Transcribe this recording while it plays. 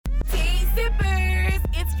sippers.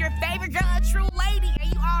 It's your favorite girl, a true lady,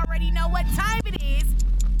 and you already know what time it is.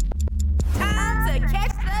 Time to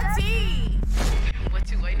catch the tea. What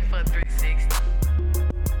you waiting for, 360?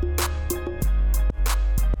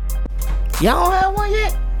 Y'all don't have one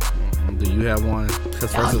yet? Do you have one?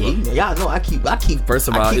 Because first of all, y'all know I keep. First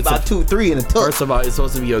of all, I keep about 2, 3 in the tuck. First of all, it's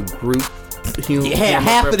supposed to be a group. Yeah,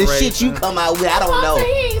 half of the shit you come out with, I don't know.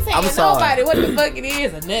 I'm sorry. Nobody what the fuck it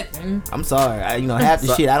is or nothing. I'm sorry. Half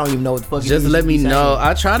the shit I don't even know what the fuck it is. Just let me know.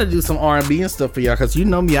 I try to do some R&B and stuff for y'all because you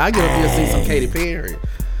know me. I get up here and sing some Katy Perry.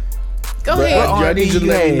 Go ahead. I need you to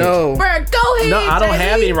let me know. Bro, go ahead. No, I don't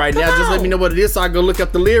have any right now. Just let me know what it is so I go look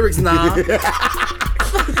up the lyrics now. Shit.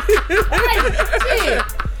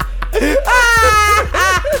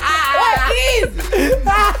 What is it?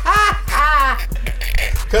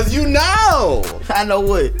 Cause you know. I know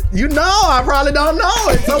what. You know, I probably don't know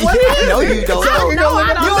it. So what is it? No, you don't know. You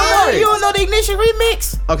don't know the Ignition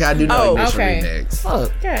remix? Okay, I do know Ignition okay. remix.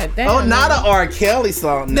 Fuck. God damn. Oh, not an R. Kelly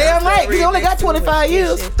song. Damn right, he only got 25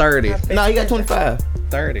 years. 30. No, he got 25.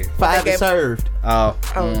 30. 5 is served. Oh.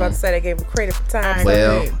 I was about to say they gave him credit for time.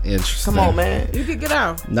 Well, interesting. Come on, man. You can get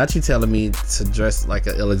out. Not you telling me to dress like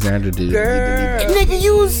an Alexander dude. Girl. Nigga,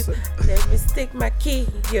 use. Let me stick my key,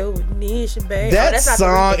 yo, ignition, baby. That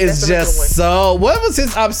song is just so. What was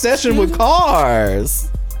his obsession with cars?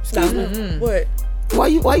 What? Why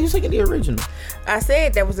you singing the original? I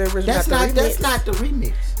said that was the original. That's not the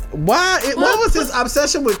remix. Why? What was his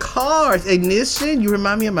obsession with cars? Ignition? You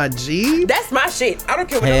remind me of my Jeep? That's my shit. I don't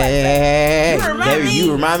care what Hey,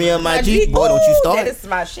 you remind me of my Jeep. Boy, don't you start. That is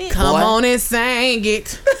my shit. Come on and sing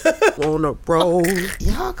it. On the road.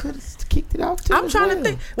 Y'all could have kicked it off too. I'm trying to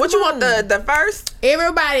think. What you want, the first?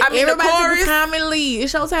 Everybody the chorus? comment lead.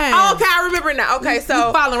 It's your time. Oh, okay, I remember now. Okay, so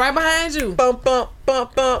He's following right behind you. bump, bump,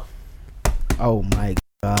 bump, bump. Oh my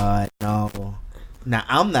God, no. Now,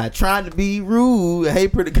 I'm not trying to be rude. Hey,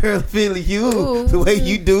 pretty girl, feeling you. Ooh. The way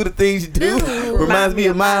you do the things you do reminds me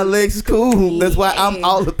of my Lexus Cool. That's why I'm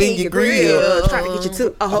all up in your grill. Trying to get you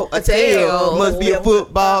to a hotel. Must be a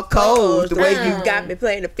football coach. The way you you got me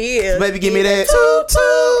playing the field. Baby, give me that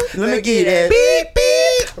toot. Let me get that beep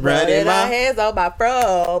beep. Running my our hands on my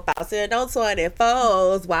fro, bouncing on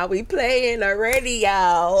 24s while we playing the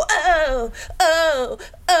radio. Oh.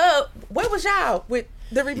 Where was y'all with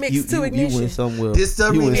the remix to Ignition? You went somewhere. This the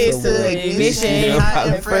remix to Ignition. Hot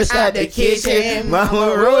and fresh out the kitchen.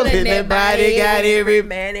 Mama rolling that body, got every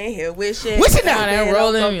man in here wishing. Wishing out and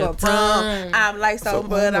rolling your tongue. I'm like so,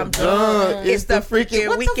 but I'm drunk. It's the freaking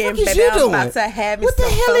What the weekend, fuck is baby. you I'm doing? about to have me What the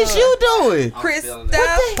some hell fun. is you doing?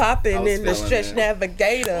 Krista popping in the stretch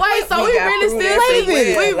navigator. Wait, so we got really food still everywhere,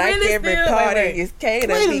 singing? We like really every still- party wait. is catered.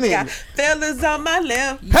 Wait a We minute. got fellas on my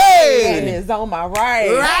left, and Hey! is on my right.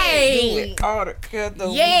 Right. Do it all together.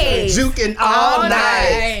 Yeah. Juking all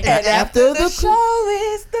night. And after the show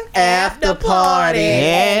is the After party.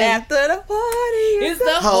 and and after the party It's is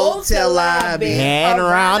the Hotel lobby. and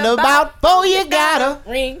roundabout 4 you gotta.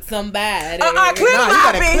 Ring somebody. clear Nah, the you gotta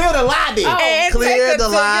lobby. clear the lobby. And Clear take her the to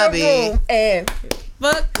your lobby. room. And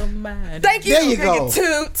Fuck somebody. thank you. There you go.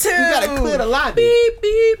 Toot. You gotta clear the lobby. Beep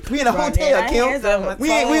beep. We in a hotel, Running Kim. our hands on my We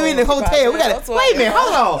in the toes. hotel. We gotta wait a minute.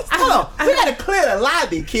 Hold on. We gotta clear the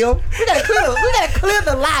lobby, Kim. We gotta clear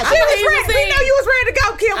the lobby. We know you was ready to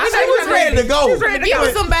go, Kim. We know you was ready to go. You was ready to Give go.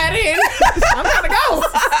 me somebody. I'm trying to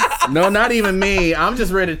go. No, not even me. I'm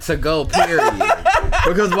just ready to go, period.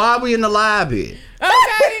 Because why are we in the lobby?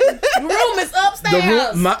 Okay. The room is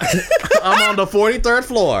upstairs. I'm on the 43rd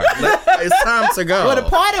floor. It's time to go. Well, the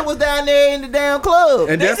party was down there in the damn club.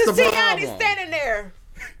 And that's the This is problem. Tiani standing there.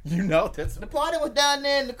 You know that's. The party was down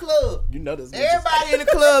there in the club. You know this. Everybody in the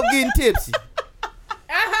club getting tipsy.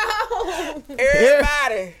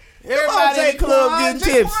 Everybody. Everybody in the club getting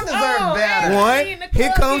tipsy. One,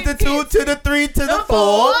 here comes the 2 to the 3 to the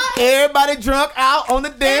 4. Everybody drunk out on the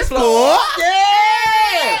dance floor.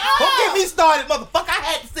 Yeah! Don't get me started, motherfucker. I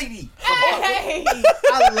had the CD. Hey.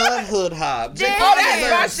 I love Hood Hop. Yeah,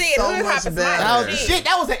 that's my shit. So Hood Hop much is my better. That was the shit.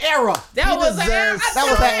 That was an era. That was an That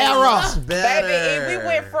was an era. Baby, and we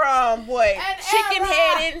went from what An chicken era.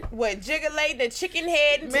 heading, jigulating the chicken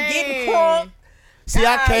heading to Man. getting crunk. See,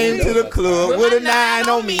 I came to the club with a 9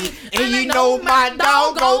 on me, and you know my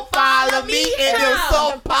dog gon' follow me, and if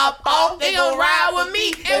some pop off, they gon' ride with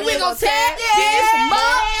me, and we gon' tear this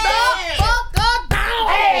motherfucker down.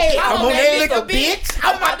 Hey, I'm on that liquor, bitch.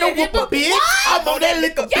 I'm about to whoop a bitch. I'm on that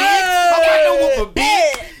liquor, bitch. I'm about to whoop a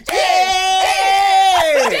bitch. Yeah.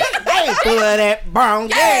 Hey, full of that brown,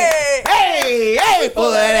 yeah. Hey, full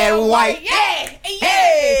of that white, yeah.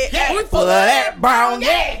 We full of that brown,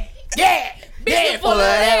 yeah. Bitch full of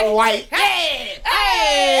that white. Hey.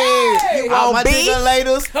 All my won't be.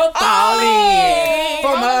 jiggelators fall in.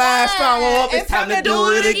 From my last strong up, it's time to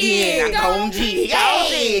do it again. Gon' G,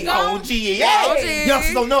 yeah, gon' G, yeah.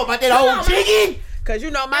 Youngsters don't know about that old jigging. Cause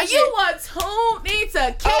you know my And shit. you are tuned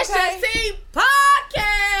into Catch the Tea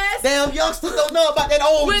podcast. Damn youngsters don't know about that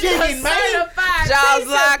old With the jigging, man. certified Jaws tea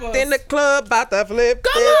locked sippers. in the club, about to flip.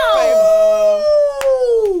 Come this on.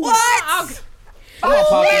 What? I'm a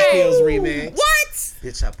Poppy yeah. Pills remix. What?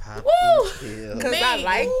 Bitch, I pop Woo. these pills. Cause I Man.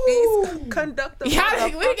 like these conductor. Yeah,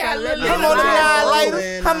 we got a little I'm on them nine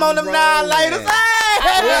laters. I'm on them nine laters.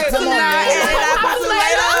 Hey, come on, man. I'm on them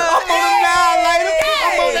nine laters.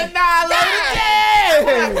 I'm on them nine laters. Yeah.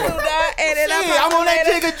 I'm on that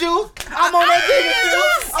jigger juice. I'm on that jigger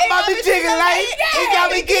juice. I'm about to jigger late. It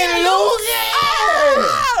got me getting loose.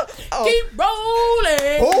 Yeah. Keep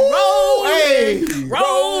rolling. Oh, hey.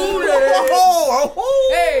 Rolling.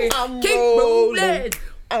 Hey, I'm keep rolling.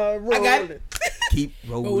 rolling. I got it. Keep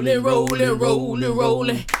rolling,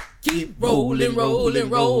 Rolling. Keep rolling.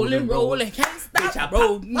 Can't stop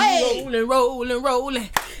rolling.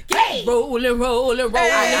 Keep rolling.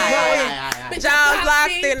 Jaws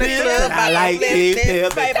locked in the club. I like this baby.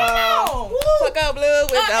 baby. Fuck up blue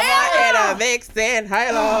with the heart and a vixen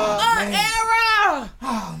halo. An era.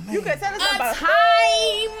 You can tell us A about time.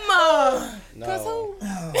 No.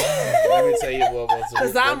 Let me tell you what was.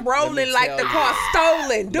 Cause I'm rolling like the car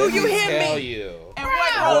stolen. Do you hear Tell me? you. And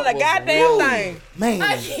what rolling a goddamn thing? Man,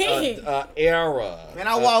 Again. Era. when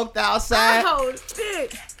I walked outside, Oh,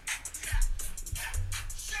 shit.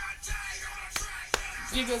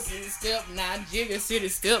 Jigger City step now, Jigger City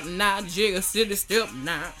step now, Jigger City step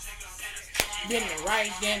now. Then the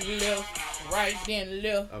right, then the left, right, then the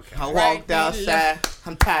left. Okay. I walked outside.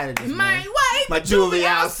 I'm tired of this, My man. way. My jewelry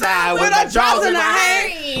outside with With my her drawers in my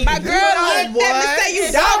hand. hand. My girl, let me say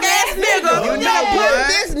you dog ass nigga. You You know put what?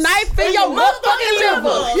 this knife in your motherfucking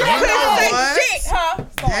liver. You know couldn't say what? shit, huh?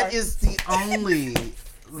 That is the only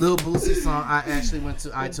Lil Boosie song I actually went to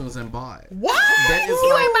iTunes and bought. What? That is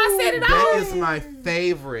You ain't about to set it that off. is my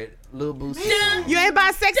favorite Lil Boosie song. You ain't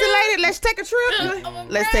by sexy lady? Let's take a trip.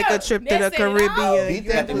 Let's take a trip to the That's it all. Caribbean.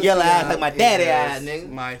 Got them yellow eyes like my daddy eyes, is nigga.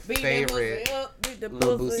 My Beat that favorite pussy up, beat the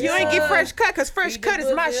Lil pussy Boosie You ain't up. get fresh cut, cause fresh cut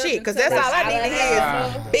is my shit. Cause that's all I need to hear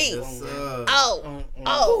is beat.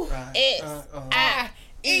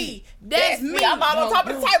 O-S-I-E. That's me. I'm all on top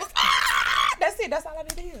of the table. Ah, that's it. That's all I need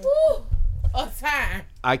to hear. Woo. A time.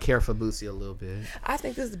 I care for Boosie a little bit. I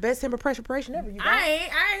think this is the best timber pressure operation ever. You guys. I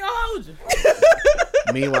ain't gonna hold you.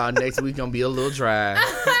 Meanwhile, next week gonna be a little dry.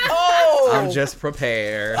 Oh, I'm just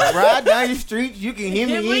prepared. Ride down your streets, you can hear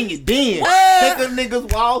me in your den. What? Take a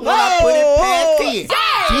nigga's wall when I put it past 10.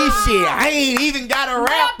 Gee, shit, I ain't even got a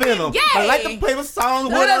rap in them. I like to play the songs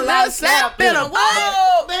with a lot of slap in them.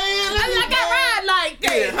 Whoa. Man, I ride like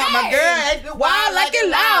this. yeah, how my girl acting wild like it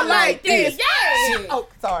loud like this. Yeah. oh,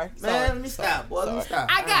 sorry. Man, let me stop, boy. Let me stop.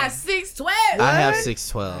 I got 6'12". I have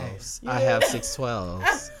 612s. I have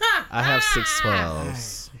 612s. I have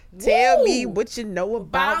 612s. Tell me what you know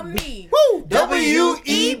About about me. me. Woo!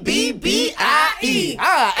 WEBBIE.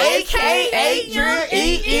 AKA Drill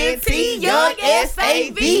ENT Young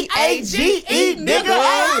SAVAGE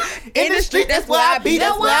nigga. In the street, that's where I be.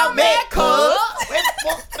 That's where I'm at, cuz.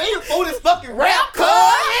 For this fucking rap, cuz.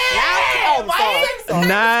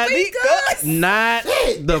 Not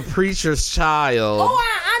the preacher's child Oh,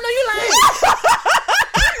 I know you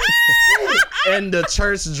like. and the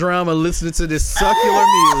church drama listening to this secular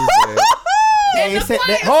music. They ain't said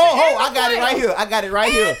that. Ho, I got it right here. I got it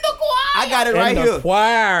right here. I got it right And the here.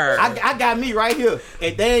 choir. I got me right here.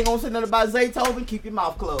 If they ain't gonna say nothing about Zaytoven, keep your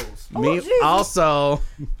mouth closed. Me also.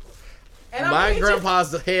 And I'm My gonna hit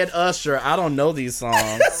grandpa's the head usher. I don't know these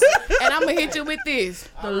songs. And I'm gonna hit you with this.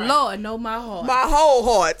 The Lord know my heart. My whole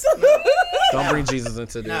heart. Don't bring Jesus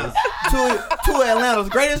into this. Two of Atlanta's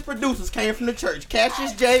greatest producers came from the church.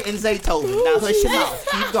 Cassius J and Zaytoven. Now hush your mouth.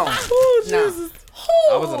 Keep going. Now,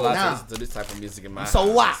 I was allowed Nah. to listen to this type of music in my so house.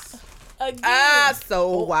 what? Again. So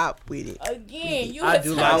wop with it. Again. You I a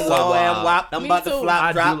do time. like I'm so wham wop. I'm Me about to too. flop,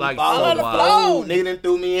 I do drop, like fall so on the wop. floor. Nigga done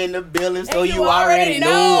threw me in the building, so And you already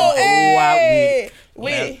know. Hey, Who I with.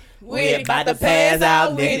 with it. We about to pass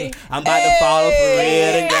out, nigga. I'm about to follow for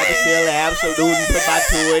real and grab the seal absolute and put my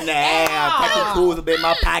 2 in the air. Pack the tools up in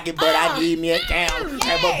my pocket, but I need me a count.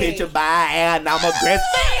 Have a picture by and I'm aggressive.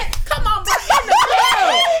 Come on, bro. In the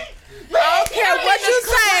club. I don't care what you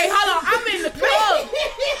say. Hold on. I'm in the club.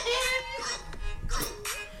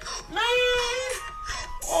 Man.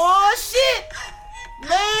 Oh, shit.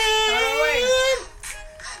 Man.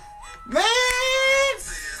 Man.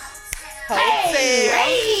 Hey. I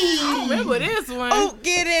remember this one. Ooh,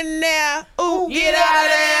 get in there. Ooh, Get out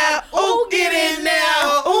of there. Ooh, get in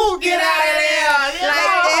there. Ooh, get out of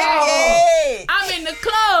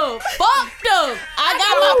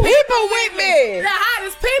people with me. The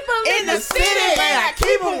hottest people in the city. man. I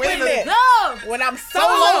keep them with me. Love. When I'm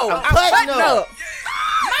solo, I'm cutting up.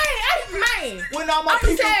 Man. When all my I'ma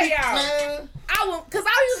people tell be, y'all. man. Cause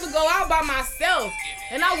I used to go out by myself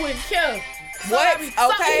and I wouldn't care. So What? I be,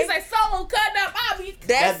 Okay. He say solo cutting up. I be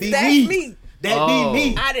That's be me. me. That be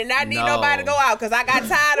me. I did not need No. nobody to go out because I got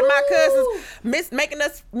tired of my cousins making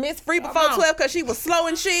us miss free before 12 because she was slow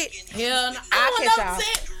and shit. hell no. I'll catch y'all.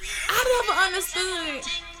 I never understood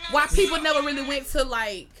why people never really went to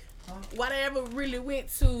why they ever really went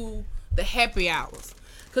to the happy hours.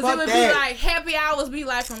 Cause Fuck it would that. be like happy hours be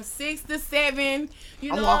like from 6 to 7.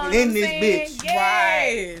 You I'm know walking what in I'm this saying? bitch.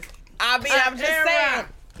 Yes. I'm just saying.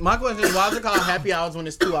 My question is, why is it called happy hours when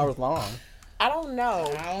it's 2 hours long? I don't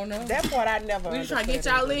know. I don't know. That part I never We just trying to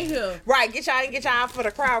understood. get y'all in here. Right, get y'all for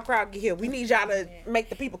the crowd get here. We need y'all to make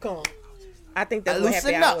the people come. I think that's what happy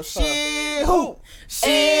Loosen up. hours for. Shit, who?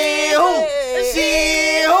 Shit, who?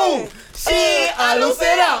 Shit, who? Shit, I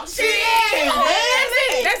loosen up. Shit,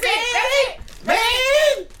 man. That's it.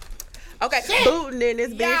 Man. Okay, booting in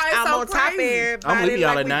this bitch. Yeah, it's I'm so on top of crazy. everybody. I'm leaving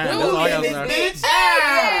y'all at we 9. do That's all in y'all this got. bitch.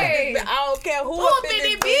 Hey. I don't care who Who up up in in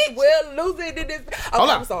this this bitch. We'll lose it in this. Okay, Hold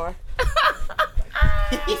I'm on. sorry.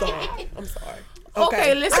 I'm sorry.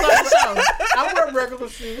 Okay, let's start the show. I wear regular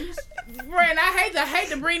shoes. Friend, I hate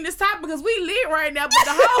to bring this topic because we lit right now, but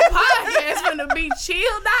the whole podcast gonna be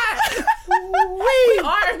chilled out. We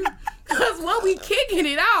are, because what we kicking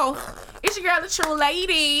it off. It's your girl, the True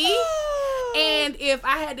Lady. And if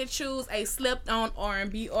I had to choose a slept-on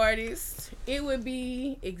R&B artist, it would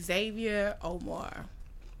be Xavier Omar.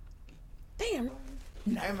 Damn.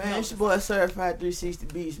 Hey man, it's your boy Certified 360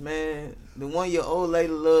 Beats, man. The one your old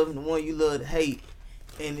lady love and the one you love to hate.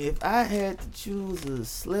 And if I had to choose a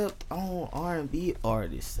slept on R&B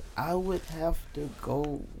artist, I would have to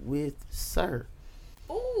go with Sir.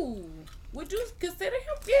 Ooh, would you consider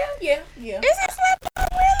him? Yeah. Is it slept on,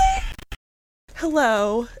 really?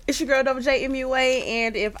 Hello, it's your girl Double J MUA,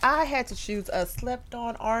 and if I had to choose a slept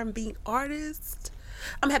on R&B artist,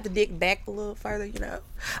 I'm gonna have to dig back a little further, you know.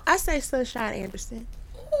 I say Sunshine Anderson.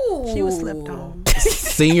 Ooh. She was slept on.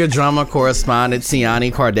 Senior drama correspondent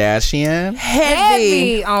Tiani Kardashian.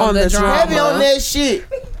 Heavy on the drama. Heavy on that shit.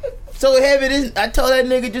 So heavy this. I told that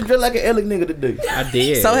nigga just dress like an Ellick nigga today. I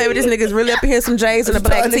did. So heavy, this nigga's really up in here, some J's and a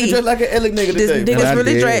black That nigga tee. dress like an Ellick nigga This today. nigga's I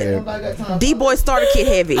really did. dressed. Nobody got time. D-boy starter kit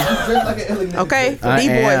heavy. Dress like an Ellick nigga. Okay? today. I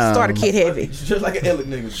D-boy am. starter kit heavy. Just like an Ellick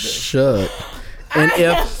nigga today. Shook. And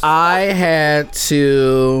if I had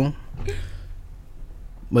to...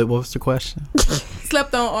 Wait, what was the question?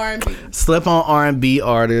 Slept on R&B. Slip on R&B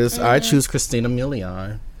artists, I choose Christina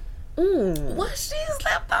Milian. What she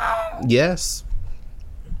slept on? Yes.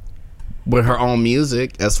 With her own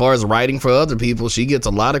music. As far as writing for other people, she gets a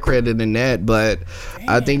lot of credit in that. But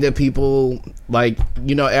I think that people, like,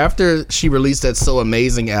 you know, after she released that So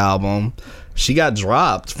Amazing album, she got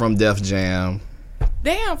dropped from Def Jam.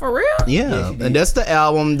 Damn, for real? Yeah. And that's the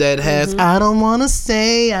album that has I Don't Wanna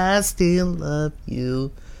Say I Still Love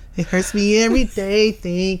You. It hurts me every day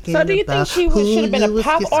thinking So do you think about she who should have been you a was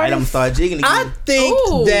pop kissing. Alright, I'm artist? gonna start jigging again. I think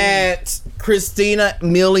Ooh. that Christina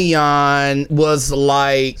Milian was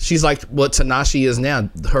like, she's like what Tanashi is now.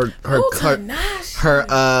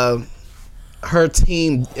 Her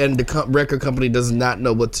team and the record company does not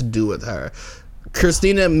know what to do with her.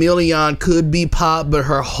 Christina Milian could be pop, but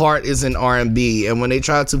her heart is in R&B. And when they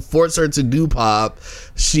tried to force her to do pop,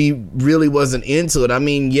 she really wasn't into it. I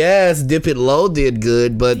mean, yes, Dip It Low did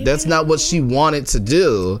good, but that's not what she wanted to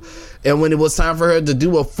do. And when it was time for her to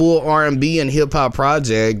do a full R&B and hip hop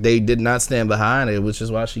project, they did not stand behind it, which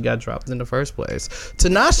is why she got dropped in the first place.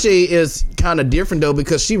 Tinashe is kind of different though,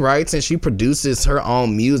 because she writes and she produces her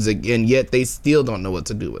own music, and yet they still don't know what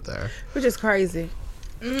to do with her. Which is crazy.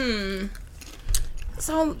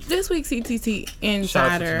 So this week's CTT Shout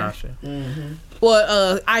out to Insider, Tinashe.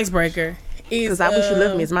 well, Icebreaker is Because I Wish You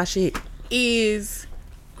Loved Me is my shit. is.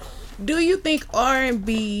 Do you think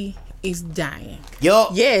R&B is dying? Yo,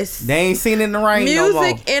 Yes. they ain't singing in the rain no more.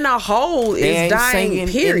 Music in a whole They is ain't dying, singing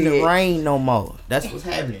period. in the rain no more. That's what's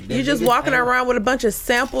happening. You just walking around with a bunch of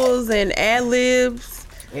samples and ad-libs.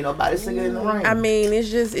 Ain't nobody singing in the rain. I mean,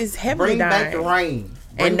 it's heavily bring back the dying. rain.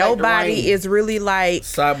 Bring And back the nobody rain. is really like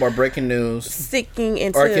Sidebar breaking news. sticking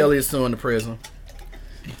into R. Kelly is suing the prison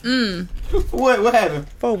What happened?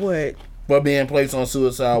 for what? for being placed on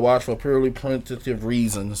suicide watch for purely preventative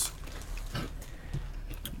reasons.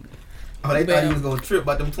 Oh, they thought he was gonna trip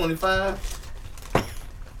about them 25.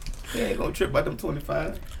 He ain't gonna trip about them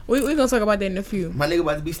 25. We're gonna talk about that in a few. My nigga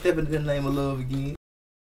about to be stepping in the name of love again.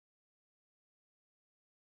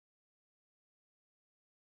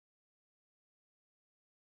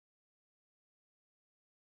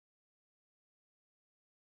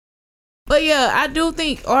 But yeah, I do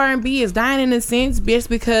think R&B is dying in a sense just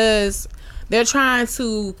because they're trying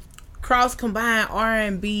to cross combine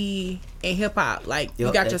R&B and hip hop. Like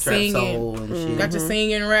you got your singing, got your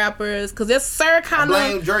singing rappers. Cause there's Sir kind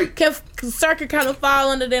blame Drake. Sir can kind of fall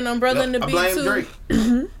under that umbrella in the beat blame too. Drake.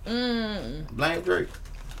 Blame Drake.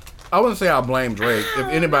 I wouldn't say I blame Drake. If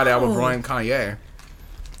anybody, I would blame Kanye.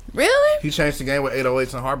 Really? He changed the game with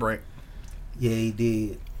 808s and Heartbreak. Yeah, he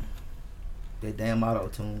did. That damn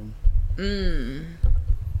auto-tune.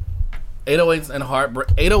 808s and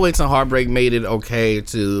Heartbreak made it okay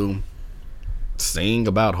to sing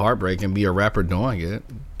about heartbreak and be a rapper doing it.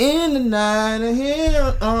 In the night of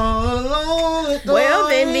here all alone. Well,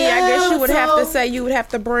 then I guess you would have to say you would have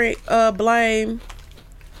to blame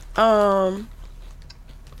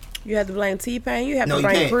you have to blame T-Pain. You have to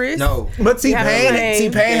blame Chris. No. But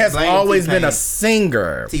T-Pain has always been a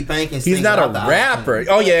singer. T-Pain can sing. He's not a rapper.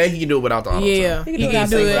 Oh yeah, he can do it without the auto-tune. Yeah, he can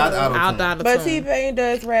do it without the without the auto-tune. But T-Pain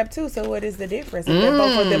does rap too, so what is the difference? If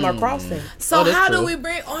both of them are crossing. So that's how true. do we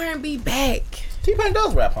bring R&B back? T-Pain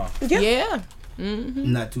does rap, huh? Yeah.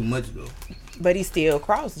 Not too much though. But he still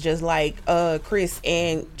crossed, just like Chris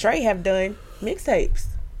and Trey have done mixtapes.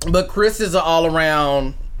 But Chris is an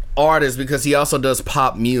all-around artist because he also does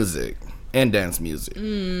pop music and dance music.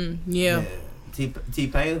 Yeah.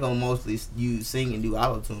 T-Pain's gonna mostly sing and do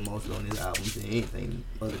auto-tune mostly on his albums and anything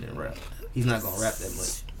other than rap. He's not gonna rap that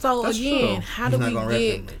much. So That's again, true. how do He's we not gonna rap that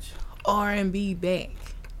get much. R&B back?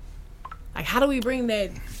 Like, how do we bring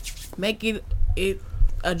that, make it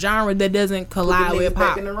a genre that doesn't collide with back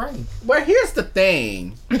pop? in the rain. Well, here's the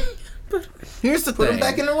thing. Put him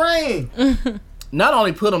back in the rain. Not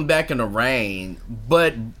only put them back in the rain,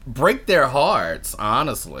 but break their hearts,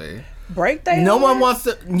 honestly. Break their No one hearts?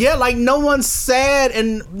 wants to. Yeah, like no one's sad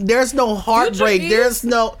and there's no heartbreak. Future There's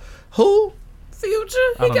no. Who? Future,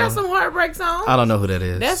 he don't got know. some heartbreak songs. I don't know who that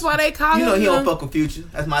is. That's why they call You know him. he don't fuck with Future.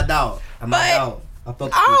 That's my dog. That's my dog. I fuck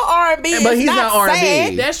with All Future. R&B But is he's not R&B.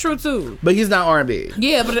 sad. That's true too. But he's not R&B.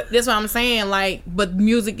 Yeah, but that's what I'm saying. Like, but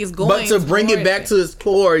music is going. But to bring it toward back to its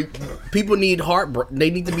core, people need They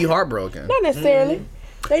need to be heartbroken. Not necessarily.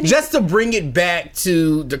 They need Just to bring it back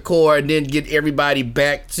to the core and then get everybody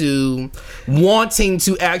back to wanting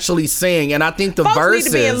to actually sing. And I think the folks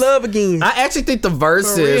verses need to be in love again. I actually think the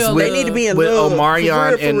verses real, with, they need to be in with love.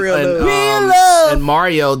 Omarion For real love. and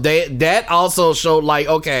Mario, that also showed like,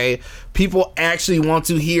 okay, people actually want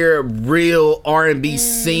to hear real R&B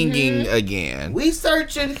singing again. We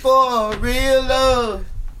searching for real love.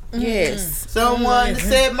 Yes. Someone to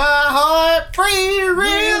set my heart free.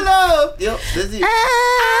 Real love. Yep, that's it.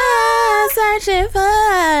 I'm searching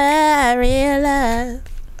for real love.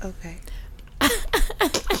 Okay.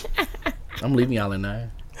 I'm leaving y'all in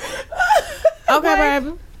there. Okay,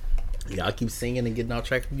 baby. Y'all keep singing and getting off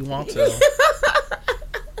track if you want to.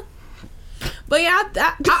 But yeah,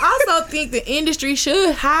 I also think the industry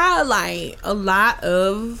should highlight a lot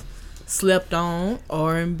of slept on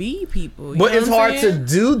R&B people. You But know it's what I'm hard saying?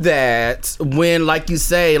 to do that when, like you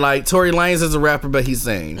say, like Tory Lanez is a rapper, but he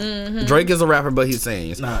sings. Drake is a rapper, but he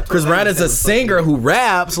sings. Nah, Tory Chris Brown Lanez is a never singer fucking- who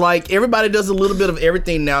raps. Like everybody does a little bit of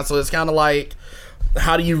everything now, so it's kind of like,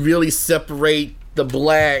 how do you really separate the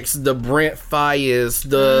blacks, the Brent Fayez,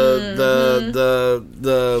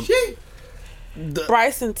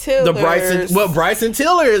 Bryson Tiller. Bryson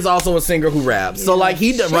Tiller is also a singer who raps. So like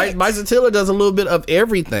Bryson Tiller does a little bit of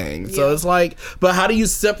everything. So it's like, but how do you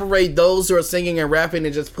separate those who are singing and rapping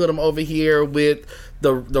and just put them over here with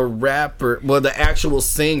the rapper, the actual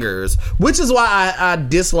singers? Which is why I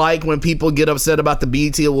dislike when people get upset about the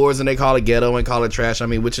BET Awards and they call it ghetto and call it trash. I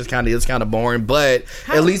mean, which is kind of boring, but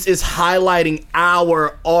at least it's highlighting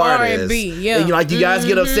our artists. R&B, yeah. And, like you guys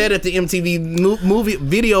get upset at the MTV Movie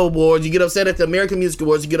Video Awards, you get upset at the American Music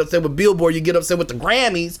Awards, you get upset with Billboard, you get upset with the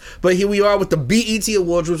Grammys, but here we are with the BET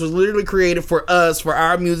Awards, which was literally created for us, for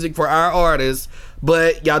our music, for our artists.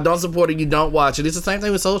 But y'all don't support it, you don't watch it. It's the same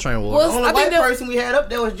thing with Soul Train Awards. Well, The only I think white person we had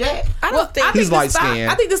up there was Jack. I don't think He's the light stock-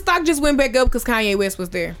 skinned. I think the stock just went back up because Kanye West was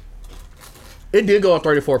there. It did go up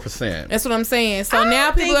 34%. That's what I'm saying. So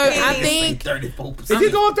now people are. I think. 34%. It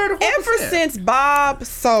did go up 34%. ever since Bob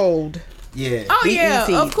sold Yeah. Oh yeah,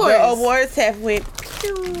 BET, of course. the awards have went.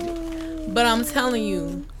 But I'm telling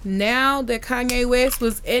you, now that Kanye West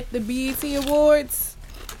was at the BET Awards,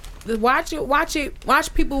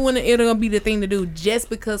 watch people when it'll gonna be the thing to do. Just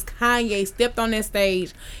because Kanye stepped on that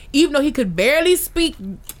stage, even though he could barely speak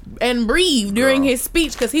and breathe during his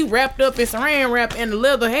speech, because he wrapped up in saran wrap and a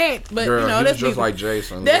leather hat. But you know, that's just people- like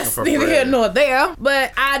Jason. That's neither here nor there.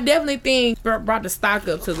 But I definitely think brought the stock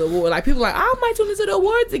up to the award. Like people are like, I might tune into the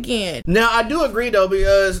awards again. Now, I do agree, though,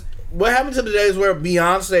 because what happened to the days where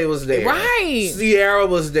Beyonce was there? Right. Ciara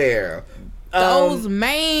was there.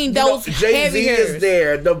 those Jay-Z heavy hitters. is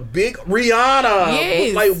there. The big Rihanna.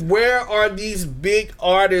 Yes. Like, where are these big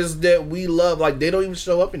artists that we love? Like, they don't even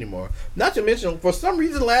show up anymore. Not to mention, for some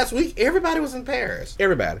reason, last week everybody was in Paris.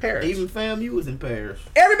 Everybody, Paris. Even fam, you was in Paris.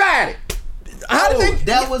 Everybody. How did they?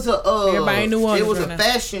 That was a Everybody in New Orleans it was right a now.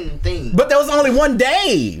 fashion thing. But there was only one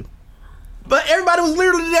day. But everybody was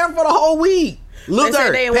literally there for the whole week. Lil They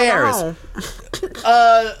said they Durk, ain't Paris. want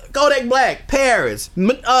home. Kodak Black, Paris.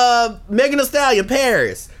 Megan Thee Stallion,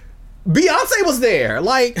 Paris. Beyonce was there.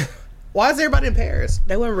 Like, why is everybody in Paris?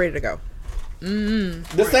 They weren't ready to go.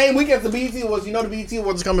 The same week as the BET Awards, the BET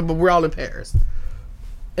Awards is coming, but we're all in Paris.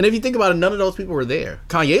 And if you think about it, none of those people were there.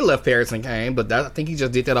 Kanye left Paris and came, but I think he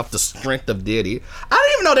just did that off the strength of Diddy. I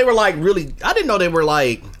didn't even know they were like really. I didn't know they were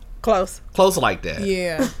like Close. close like that.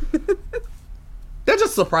 Yeah. That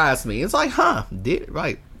just surprised me. It's like, Diddy,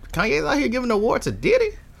 right? Kanye's out here giving the award to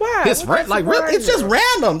Diddy. Why? It's What like really, it's just surprised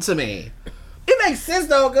random to me. It makes sense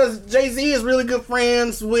though, because Jay-Z is really good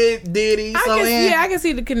friends with Diddy. I can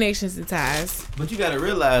see the connections and ties. But you gotta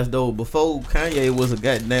realize though, before Kanye was a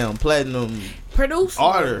goddamn platinum Producer.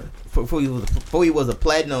 artist, before he was a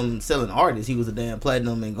platinum selling artist, he was a damn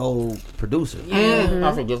platinum and gold producer. Yeah.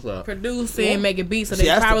 I forget that. Producing, making beats. So See, they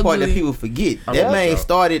that's probably the part that people forget. That love man that.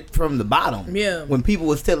 started from the bottom. Yeah. When people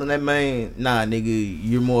was telling that man, nah, nigga,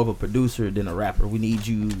 you're more of a producer than a rapper. We need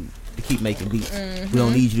you to keep making beats. We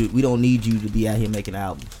don't need you. We don't need you to be out here making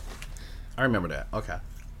albums. I remember that. Okay.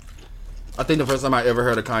 I think the first time I ever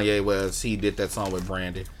heard of Kanye was he did that song with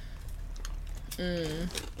Brandy.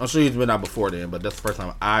 I'm sure he's been out before then, but that's the first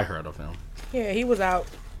time I heard of him. Yeah, he was out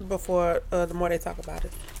before The More They Talk About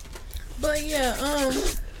It. But yeah,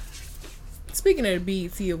 speaking of the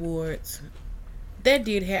BET Awards, that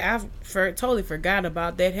did totally forgot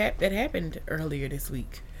about that. That happened earlier this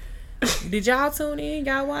week. Did y'all tune in?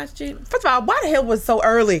 Y'all watched it? First of all, why the hell was it so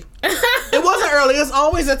early? It wasn't early. It's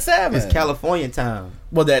always at 7. It's California time.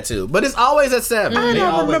 Well, that too, but it's always at 7. I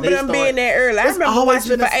don't remember them being that early. I remember always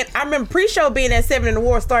watching it, but I remember pre-show being at 7 and the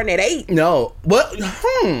war starting at 8. No, what?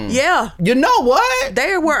 Yeah, You know what?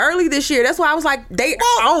 they were early this year. That's why I was like, they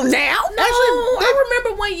on now. No, I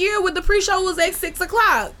remember one year when the pre-show was at 6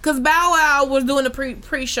 o'clock because Bow Wow was doing the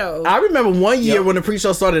pre-show. I remember one year when the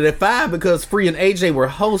pre-show started at 5 because Free and AJ were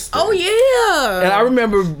hosting. Oh yeah, And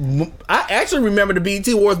I actually remember the BET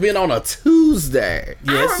Awards being on a Tuesday.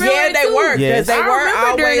 Yes. Yeah, they were because Yes. they I were remember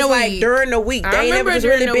during always the like week. during the week. I They ain't never remember just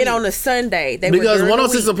during really the been week. on a Sunday. They were Because during the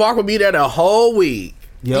 106 week. & Park would be there the whole week.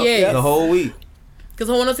 Yep. Yes. The whole week. because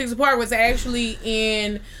 106 Park was actually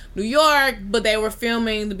in New York, but they were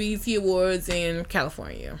filming the BET Awards in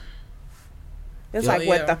California. It's Yeah. like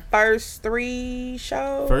what the first 3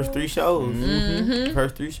 shows. First 3 shows.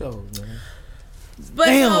 First 3 shows, man. But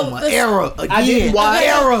Damn, no, an era again. I didn't watch.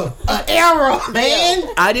 An era, man.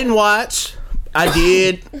 I didn't watch. I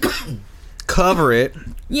did cover it.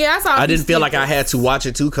 yeah, I saw. I didn't feel like I had to watch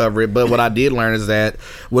it to cover it, but what I did learn is that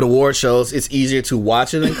with award shows, it's easier to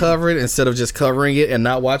watch it and cover it instead of just covering it and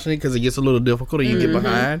not watching it because it gets a little difficult and you get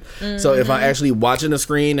behind. So if I'm actually watching the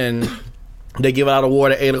screen and they give out an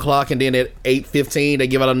award at 8 o'clock and then at 8:15 they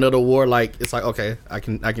give out another award, like it's like okay, I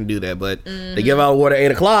can do that. But they give out an award at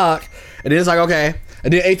 8 o'clock and then it's like okay,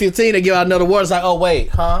 and then 8:15 they give out another award. It's like oh wait,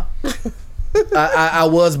 huh? I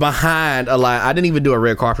was behind a lot. I didn't even do a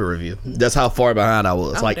red carpet review. That's how far behind I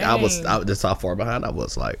was. Oh, That's how far behind I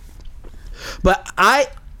was. Like, but I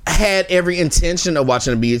had every intention of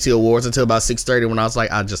watching the BET Awards until about 6:30 when I was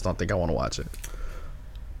like, I just don't think I want to watch it.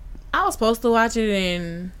 I was supposed to watch it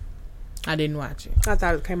and I didn't watch it. I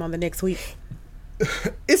thought it came on the next week.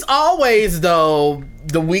 It's always though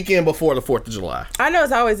the weekend before the 4th of July. I know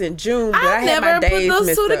it's always in June, but I, I had my never put days those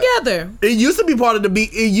mixed two up. together. It used to be part of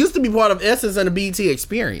It used to be part of Essence and the BET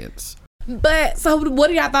Experience. But so, what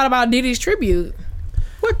do y'all thought about Diddy's tribute?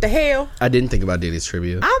 What the hell? I didn't think about Diddy's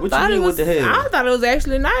tribute. I What you thought mean, it what was. the hell? I thought it was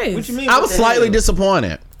actually nice. What you mean? I what was the slightly hell?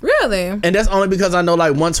 disappointed. Really? And that's only because I know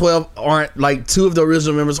like 112 aren't like 2 of the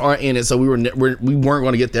original members aren't in it, so we weren't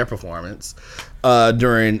going to get their performance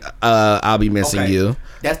during I'll Be Missing Okay. You.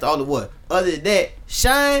 That's the only one. Other than that,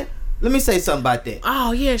 Shine. Let me say something about that.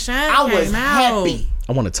 Oh yeah, Shine I came was out. happy.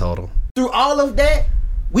 I want a total. Through all of that,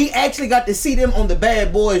 we actually got to see them on the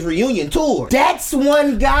Bad Boys reunion tour. That's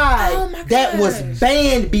one guy Oh my that was gosh.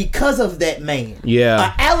 banned because of that man. Yeah.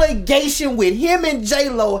 An allegation with him and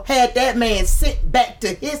J-Lo had that man sent back to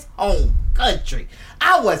his home country.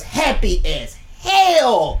 I was happy as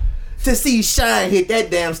hell to see Shine hit that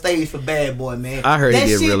damn stage for Bad Boy, man. I heard he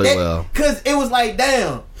did really well. Because it was like,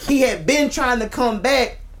 damn, he had been trying to come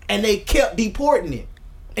back and they kept deporting him.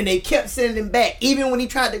 And they kept sending him back. Even when he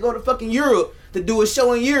tried to go to fucking Europe, to do a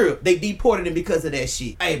show in Europe. They deported him because of that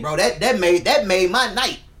shit. Hey, bro, that made my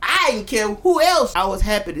night. I didn't care who else. I was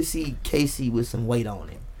happy to see Casey with some weight on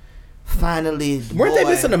him. Finally, Weren't they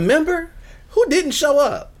missing a member? Who didn't show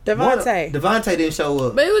up? Devontae. Devontae didn't show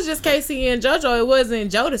up. But it was just Casey and JoJo. It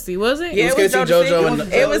wasn't Jodeci, was it? Yeah, It was Casey, JoJo,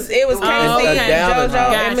 and it was Casey, okay. JoJo, and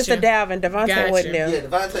Gotcha. Mr. Dalvin. Devontae wasn't there. Yeah,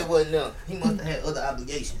 Devontae wasn't there. He must have had other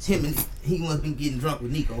obligations. He must have been getting drunk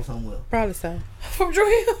with Nico somewhere. Probably so. From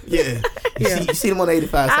Drew. Yeah. You see him on the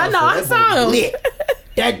 85 I South know, Show. I That saw boy was him. lit.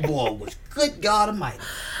 That boy was good God Almighty.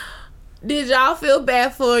 Did y'all feel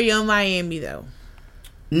bad for Young Miami though?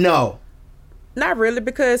 No. Not really,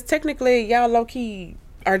 because technically y'all low key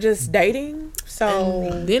are just dating.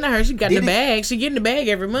 So Then I heard she got Did the he- bag. She getting the bag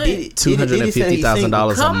every month. Did he say he's $250,000 single?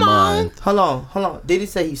 a Come on. month. Hold on. Did he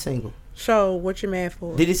say he's single? So what you mad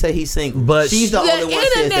for? Did he say he's single? But she's the The only one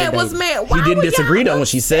says internet that was baby. mad. He Why didn't were disagree y'all though when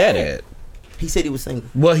she said it. He said he was single.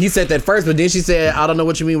 Well, he said that first, but then she said, "I don't know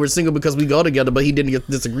what you mean we're single because we go together." But he didn't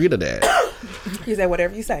disagree to that. He said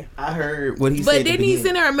whatever you say. I heard what he said. But at the didn't he beginning.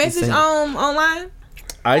 send her a He's message single. online?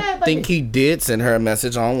 I think he did send her a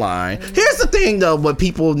message online. Here's the thing, though, what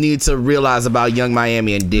people need to realize about Young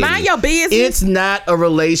Miami and Diddy. Mind your business. It's not a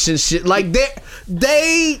relationship. Like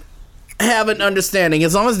they have an understanding.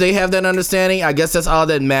 As long as they have that understanding, I guess that's all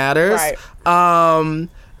that matters. Right.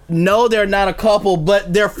 No, they're not a couple,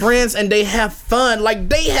 but they're friends and they have fun. Like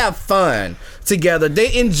they have fun together.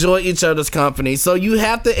 They enjoy each other's company. So you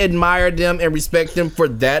have to admire them and respect them for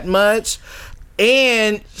that much.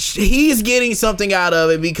 And he's getting something out of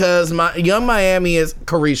it because Young Miami is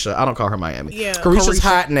Carisha. I don't call her Miami. Yeah. Carisha's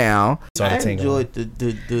hot now. I enjoyed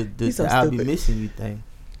the so I'll be stupid. missing you thing.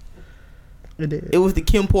 It It was the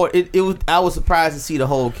Kim Porter. It was. I was surprised to see the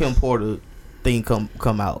whole Kim Porter thing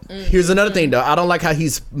come out. Here's another thing, though. I don't like how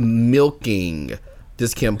he's milking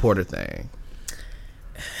this Kim Porter thing.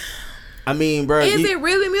 I mean, bro. Is it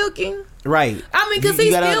really milking? right? I mean, because You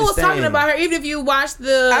he gotta still was talking understand. about her. Even if you watch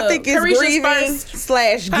the I think it's Carisha's grieving first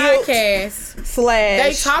slash guilt podcast, slash.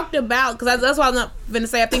 they talked about, because that's why I'm not gonna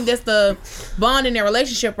say I think that's the bond in their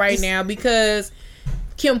relationship right now, because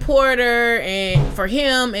Kim Porter and for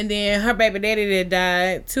him, and then her baby daddy that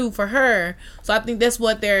died too for her. So I think that's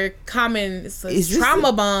what their common Is this trauma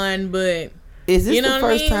a- bond. But Is this You know the what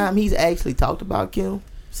I first mean? time he's actually talked about Kim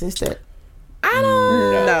since that? I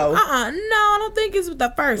don't. No. No, I don't think it's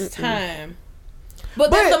the first time.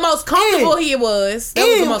 But that's But the most comfortable he was. That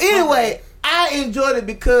was the most Anyway, I enjoyed it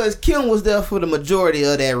because Kim was there for the majority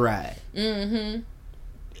of that ride. Mm-hmm.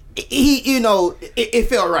 It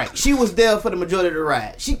felt right. She was there for the majority of the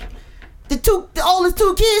ride. The oldest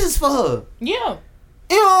two kids is for her. Yeah.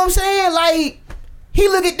 You know what I'm saying? Like, he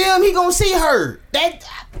look at them, he gonna see her. That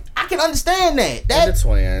I can understand that. They're the That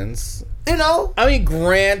twins. you know. I mean,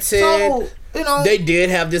 granted, So you know. they did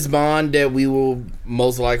have this bond that we will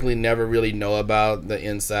most likely never really know about the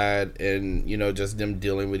inside, and just them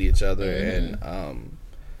dealing with each other and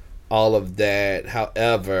all of that.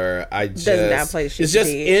 However, not play shit it's just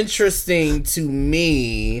big. interesting to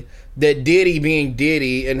me that Diddy being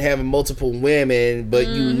Diddy and having multiple women, but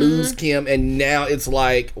you lose Kim, and now it's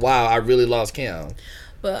like, wow, I really lost Kim.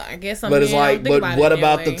 But I guess But it's like, but what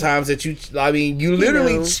about the time? times that you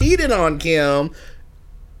literally cheated on Kim,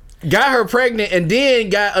 got her pregnant, and then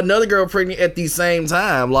got another girl pregnant at the same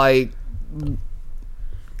time? Like,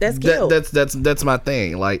 That's guilt. that's my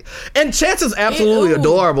thing. Like, and Chance is absolutely Ew.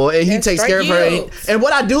 adorable, and he That's takes care of straight her. guilt. And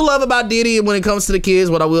what I do love about Diddy when it comes to the kids,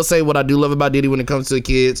 what I do love about Diddy when it comes to the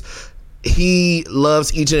kids, he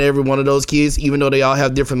loves each and every one of those kids, even though they all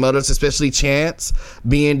have different mothers, especially Chance,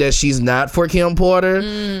 being that she's not for Kim Porter.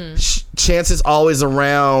 Chance is always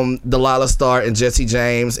around Delilah Starr and Jesse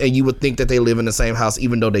James, and you would think that they live in the same house,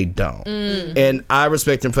 even though they don't. And I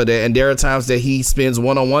respect him for that. And there are times that he spends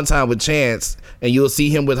one-on-one time with Chance, and you'll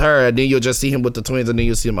see him with her, and then you'll just see him with the twins, and then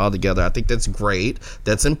you'll see them all together. I think that's great.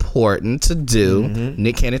 That's important to do.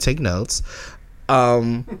 Nick Cannon, take notes.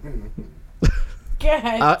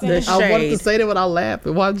 I The wanted to shade. say that without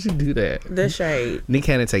laughing. Why did you do that? The shade. Nick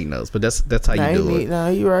Cannon take notes, but that's how you do it. Nah,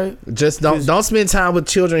 you right. Just don't spend time with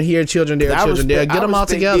children here, children there, I children there. respect- Get I them all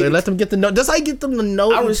respect together. Diddy. Let them get to know. That's how you get them to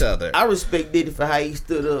know each other. I respect Diddy for how he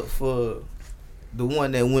stood up for the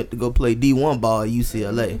one that went to go play D1 ball at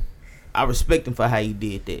UCLA. I respect him for how he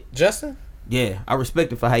did that. Justin? Yeah, I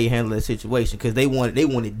respect him for how he handled that situation because they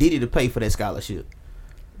wanted Diddy to pay for that scholarship.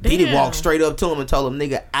 Diddy Damn. walked straight up to him and told him,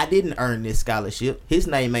 "Nigga, I didn't earn this scholarship. His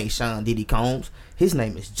name ain't Sean Diddy Combs. His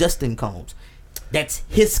name is Justin Combs. That's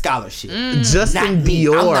his scholarship. Justin Not me.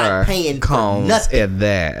 I'm not Dior paying for Combs nothing." at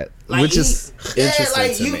that, Like, which is interesting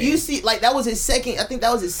like to me. you see, like that was his second. I think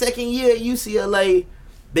that was his second year at UCLA.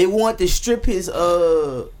 they want to strip his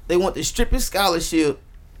scholarship,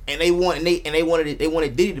 and they wanted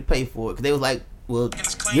Diddy to pay for it, because they was like, well,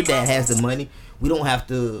 your dad has the money, we don't have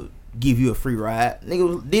to give you a free ride.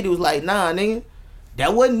 Diddy was like, nah, nigga,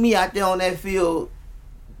 that wasn't me out there on that field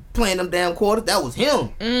playing them damn quarters. That was him.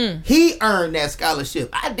 He earned that scholarship.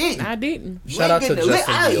 I didn't. Shout out to Justin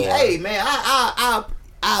Bieber. Hey man, I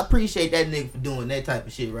appreciate that nigga for doing that type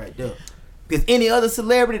of shit right there. Because any other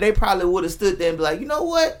celebrity, they probably would have stood there and be like, you know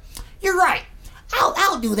what? You're right.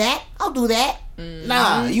 I'll do that.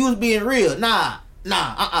 Nah, you was being real. Nah.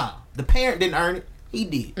 The parent didn't earn it. He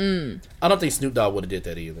did. I don't think Snoop Dogg would have did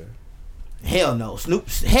that either. Hell no.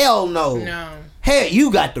 Hell no. No. Hell,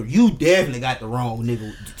 you definitely got the wrong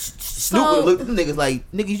nigga. Snoop would have looked at them niggas like,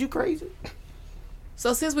 niggas, you crazy?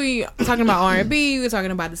 So since we talking about R&B, we're talking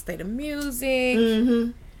about the state of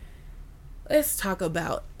music. Let's talk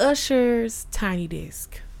about Usher's Tiny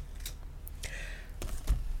Desk.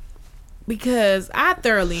 Because I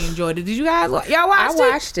thoroughly enjoyed it. Did you guys y'all watch I it?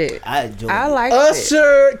 watched it. I enjoyed I it. liked it.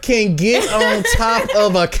 Usher can get on top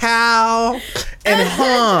of a cow and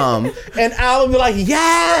hum, and I would be like,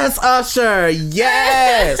 yes, Usher,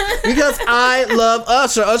 yes, because I love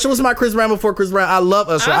Usher. Usher was my Chris Brown before Chris Brown. I love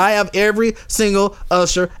Usher. I have every single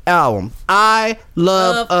Usher album. I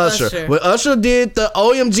love Usher. When Usher did the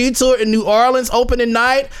OMG tour in New Orleans opening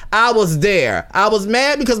night, I was there. I was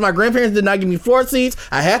mad because my grandparents did not give me 4 seats.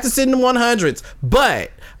 I had to sit in the 100s, but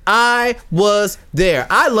I was there.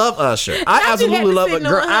 I love Usher. I absolutely love it,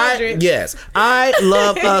 girl. I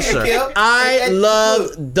love Usher. I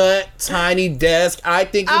love the Tiny Desk. I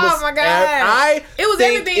think it was. Oh my God! It was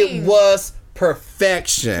everything. It was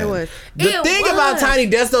perfection. It was. The thing about Tiny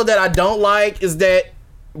Desk though that I don't like is that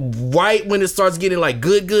right when it starts getting like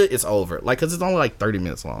good, it's over. Like, cause it's only like 30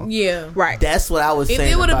 minutes long. Yeah, Right. That's what I was saying.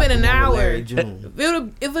 If it would have been an hour, If if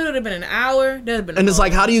it would have been an hour, that'd have been. And it's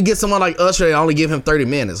like, how do you get someone like Usher and only give him 30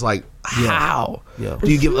 minutes? Like, how Yeah. do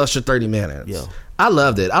you give Usher 30 minutes? Yeah. I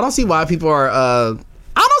loved it. I don't see why people are. I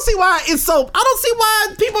don't see why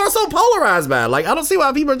people are so polarized by it. Like, I don't see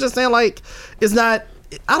why people are just saying like it's not.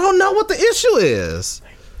 I don't know what the issue is.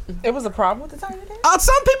 It was a problem with the Tiny Desk?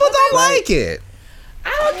 Some people don't like it. I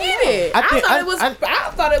don't get it. I think- I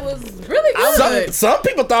thought it was really good. Some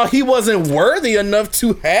people thought he wasn't worthy enough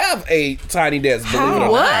to have a Tiny Desk. Believe it or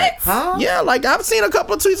What? not. Huh? Yeah, like I've seen a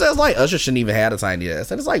couple of tweets that's like Usher shouldn't even have a Tiny Desk,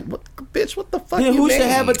 and it's like, what, bitch, what the fuck? Then you who should mean?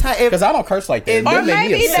 have a tiny? Because I don't curse like that. Or That made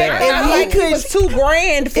Maybe me they upset. felt like it was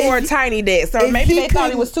 $2,000 for a if- Tiny Desk, or if maybe he they thought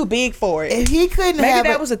it couldn't- was too big for it. If he couldn't Maybe have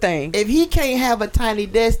that was a thing. If he can't have a tiny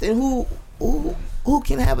desk, then who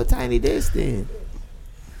can have a tiny desk then?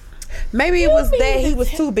 Maybe it was that he was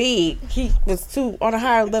too big. He was too on a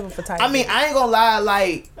higher level for Tiny. I mean, I ain't gonna lie.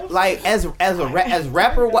 Like as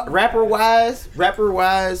rapper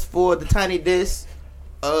wise for the tiny desk,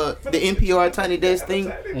 the NPR tiny desk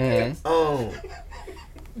thing.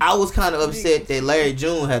 I was kind of upset that Larry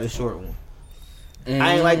June had a short one.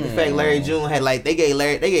 I ain't like the fact Larry June had they gave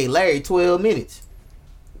Larry 12 minutes.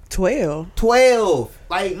 12.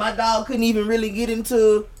 Like, my dog couldn't even really get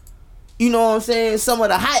into, you know what I'm saying, some of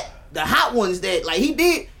the hot ones that like he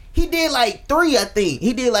did like 3, I think.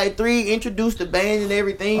 He did like 3, introduced the band and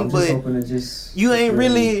everything, but you ain't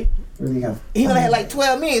really he only had like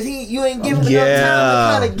 12 minutes. You ain't giving him enough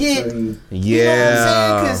time to kind of get, you know what I'm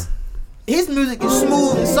saying? Because his music is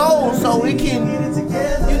smooth and soul, so it can,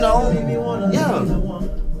 you know,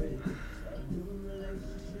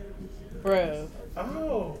 Bro.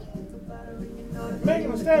 Oh.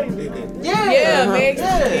 Megan Thee Stallion did that. Yeah, Meg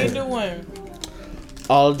did do one.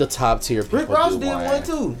 All of the top tier people Rick Ross do did one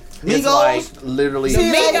too. It's Migos. like literally.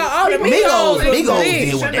 Migos did one.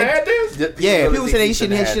 Shouldn't have had this? Yeah, people say he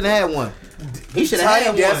shouldn't have had one. He should have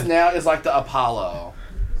had Desk one. now is like the Apollo.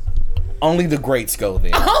 Only the greats go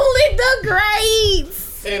there. Only the greats.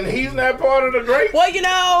 And he's not part of the great. Well, you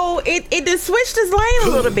know, it just switched his lane a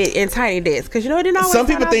little bit in Tiny Desk because you know it didn't always. Some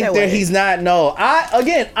people start out think that that way. he's not. No, I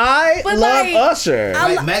But love like, Usher.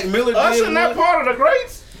 Like Mac Miller Usher did not one. part of the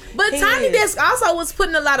greats. But Tiny Desk also was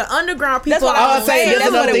putting a lot of underground people. That's what I I was saying that's That's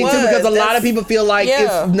another what it thing too, because a was. lot of people feel like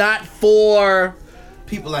Yeah. it's not for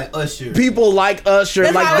People like Usher. people like Usher.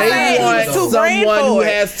 That's like what I was they saying. want He was too grand someone who for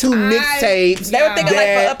it. has 2 mixtapes. They were thinking like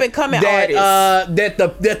for up and coming artists.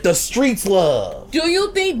 That the streets love. Do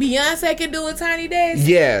you think Beyonce can do a Tiny Desk?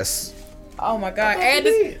 Yes. Oh my God! Add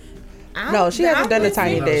this. No, she hasn't done a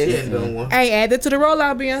Tiny She Desk. ain't done one. Hey, add it to the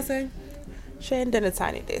rollout, Beyonce. She hadn't done a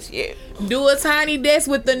Tiny Desk yet. Do a Tiny Desk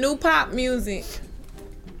with the new pop music.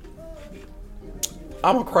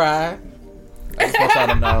 I'm gonna cry. I just want y'all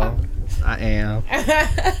to know. I am.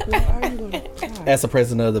 As the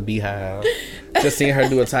president of the Beehive. Just seeing her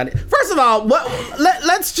do a tiny. First of all,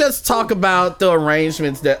 let's just talk about the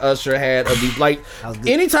arrangements that Usher had of these. Like,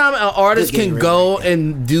 anytime an artist can go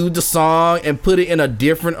and do the song and put it in a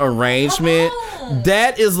different arrangement,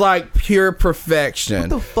 that is like pure perfection. What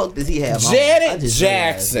the fuck does he have? Janet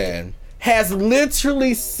Jackson has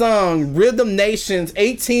literally sung Rhythm Nations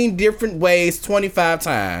 18 different ways 25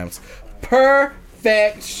 times.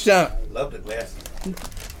 Perfection. Love the glasses.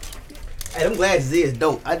 Hey, them glasses is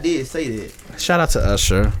dope. I did say that. Shout out to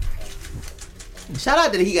Usher. Shout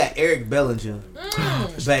out that he got Eric Bellinger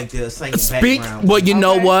back there singing background. Well, you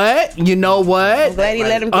know what? You know what? I'm glad he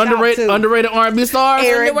let him get Underrated R&B star?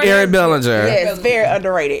 Eric Bellinger. Yes, very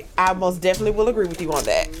underrated. I most definitely will agree with you on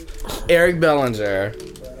that. Eric Bellinger,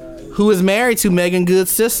 who is married to Megan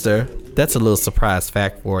Good's sister. That's a little surprise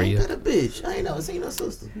fact for you. Ain't that a bitch? I ain't never seen her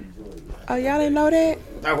sister. Oh, y'all didn't know that?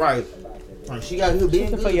 All right. She got who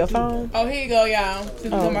being For your phone? Oh, here you go, y'all. Is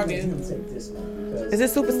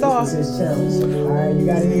it Superstar? Alright, you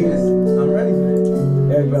got it here. I'm ready.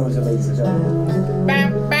 Eric Bellinger, ladies and gentlemen.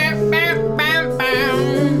 Bam, bam, bam, bam,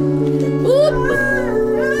 bam. Whoop.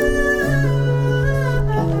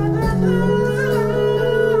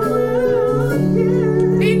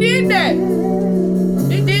 He did that.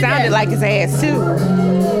 He did Sounded that. like his ass, too.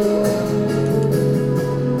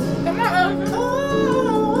 Come on.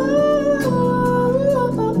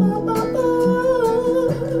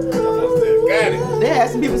 They had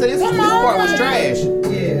some people say this part was trash.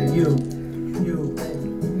 Yeah, you.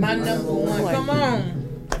 My number one. Come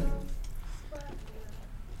on.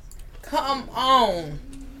 Come on.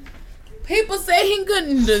 People say he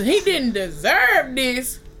didn't deserve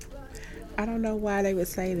this. I don't know why they would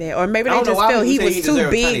say that. Or maybe I they don't know just why felt he people say was he too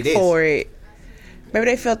deserved Tiny big Desk. for it. Maybe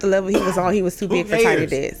they felt the level he was on, he was too big for Tiny cares?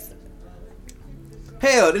 Desk.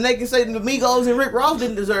 Hell, then they can say the Migos and Rick Ross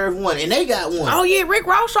didn't deserve one, and they got one. Oh yeah, Rick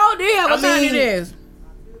Ross sure did have a I Tiny mean- Desk.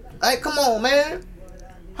 Like, come on, man.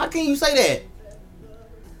 How can you say that?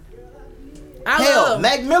 I Hell, love.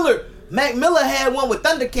 Mac Miller had one with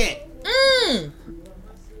Thundercat.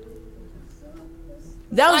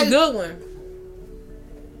 That was a Like- good one.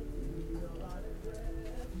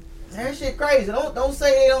 That shit crazy. Don't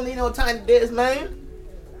say they don't need no Tiny Desk, man.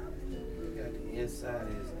 Got the inside of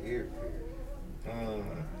his ear.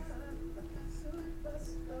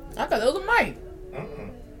 I thought that was a mic.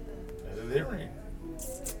 That's a different.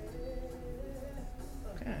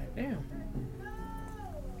 God damn.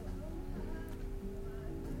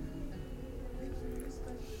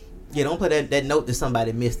 Yeah, don't put that note that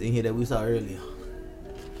somebody missed in here that we saw earlier.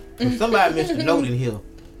 If somebody missed a note in here.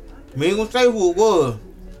 We ain't gonna say who it was.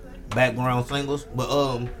 Background singles, but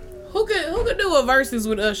Who could do a verses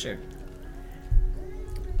with Usher?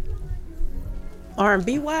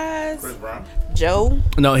 R&B wise, Chris Brown. Joe.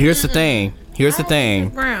 No, here's the thing. Here's the thing.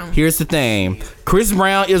 Brown. Here's the thing. Chris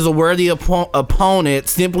Brown is a worthy opponent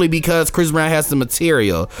simply because Chris Brown has the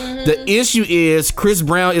material. The issue is Chris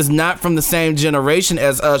Brown is not from the same generation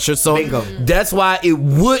as Usher, so that's why it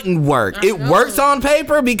wouldn't work. It works on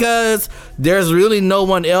paper because there's really no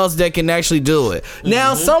one else that can actually do it.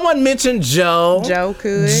 Now, someone mentioned Joe. Joe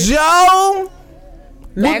could. Joe.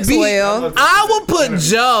 Maxwell. I will put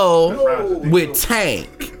Joe with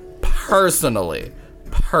Tank personally.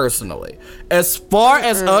 As far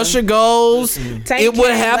as Usher goes, Tank it would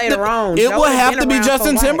came have later on. to. It Joe would has have been to be around Justin for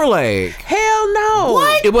a while. Timberlake. Hell no.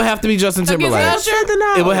 What? It would have to be Justin Timberlake. Usher?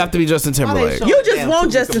 No. It would have to be Justin Timberlake. You just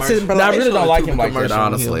want Justin Timberlake. No, I really They don't showed like a him like that. commercial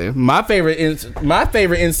on Honestly, him. my favorite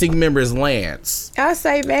NSYNC member is Lance. I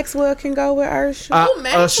say Maxwell can go with Usher.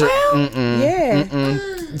 Maxwell? Yeah.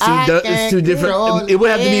 It's too different. It would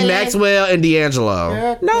have to be Maxwell and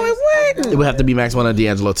D'Angelo. No, it wouldn't. It would have to be Maxwell and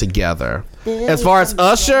D'Angelo together. As far as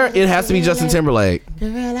Usher, it has to be Justin Timberlake.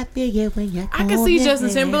 I can see Justin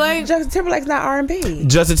Timberlake. Justin Timberlake's not R&B.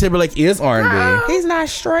 Justin Timberlake is R&B. He's not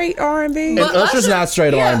straight R&B. And Usher's not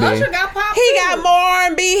straight R&B. Usher got pop. He got more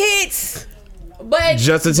R&B hits. But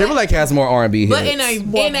Justin Timberlake has more R&B hits. but in a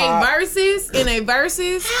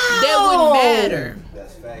verses, that wouldn't matter.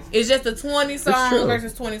 That's fact. It's just a 20 songs true.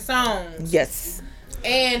 versus 20 songs. Yes.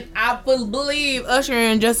 And I believe Usher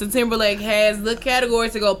and Justin Timberlake has the category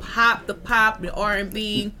to go pop, the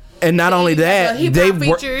R&B. And not only that, hip they hop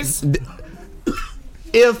features.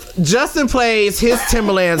 If Justin plays his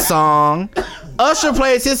Timberland song, Usher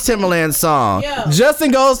plays his Timberland song. Yeah.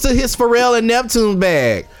 Justin goes to his Pharrell and Neptune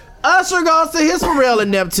bag. Usher goes to his Pharrell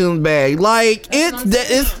and Neptune bag. Like it's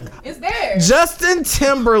there. Justin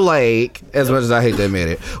Timberlake, as much as I hate to admit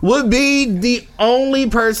it, would be the only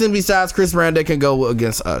person besides Chris Brown that can go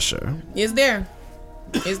against Usher. It's there.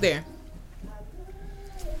 It's there.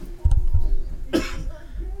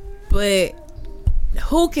 But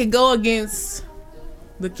who can go against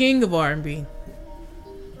The king of R&B.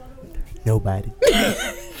 Nobody.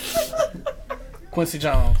 Quincy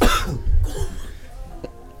Jones.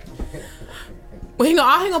 Well,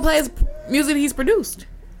 all he gonna play is music he's produced.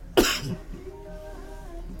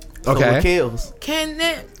 So what kills? Can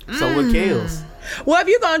that? So what kills? Well, if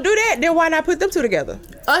you're gonna do that, then why not put them two together?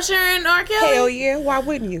 Usher and R. Kelly? Hell yeah, why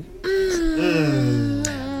wouldn't you?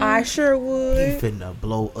 I sure You would. finna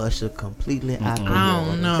blow Usher completely out the I water.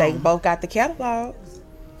 don't know. They both got the catalogs.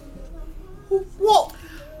 Whoa.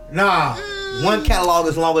 Nah, one catalog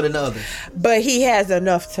is longer than the other. But he has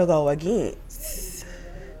enough to go against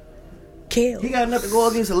He Kelly. got enough to go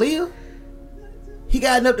against Aaliyah. He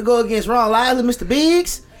got enough to go against Ron Liles and Mr.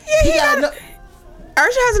 Biggs. Yeah, he got enough.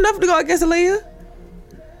 Usher has enough to go against Aaliyah.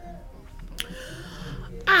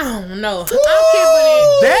 I don't know.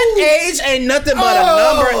 That age ain't nothing but a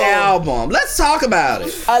number album. Let's talk about it.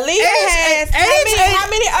 Aaliyah has how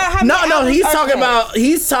many? No, albums he's Usher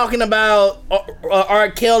talking has? about R.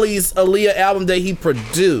 Kelly's Aaliyah album that he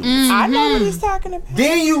produced. I know what he's talking about.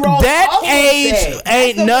 Then you roll That off of age that.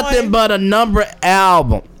 ain't That's the nothing one. but a number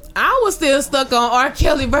album. I was still stuck on R.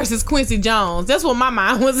 Kelly versus Quincy Jones. That's what my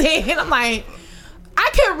mind was in. I'm like, I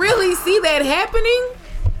can really see that happening.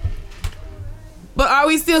 But are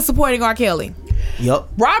we still supporting R. Kelly? Yup.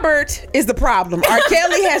 Robert is the problem. R.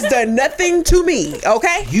 Kelly has done nothing to me.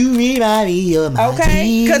 Okay. You remind me of my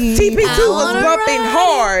Okay, because dreams. TP2 was bumping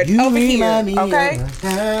hard You over here. remind me Okay, of my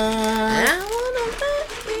time.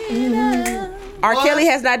 R. Kelly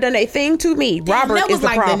has not done a thing to me. Robert that is was the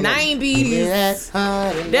like problem. the 90s. Yes,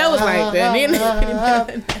 That was like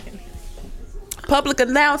the Public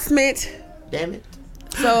announcement. Damn it.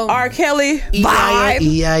 So R. Kelly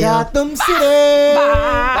vibe. Gotham City.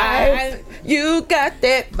 Vibe. You got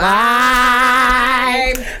that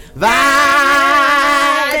vibe.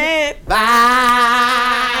 Vibe. Vibe.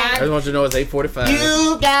 I just want you to know it's 8:45.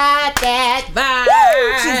 You got that vibe.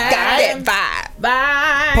 She's got that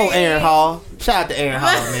vibe. Poor Aaron Hall. Shout out to Aaron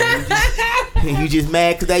Hall, man. You just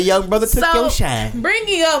mad because that young brother took your shine.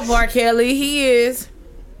 Bringing up R. Kelly, he's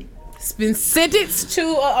been sentenced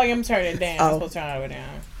to. I'm turning it down. I'm supposed to turn it down.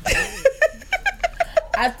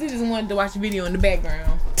 I still just wanted to watch the video in the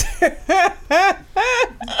background. but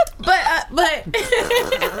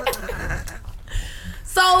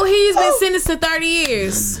so he's been sentenced to 30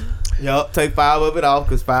 years. Yup, take 5 of it off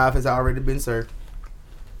because 5 has already been served.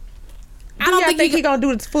 I don't think he gonna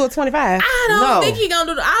do the full 25. I don't No. think he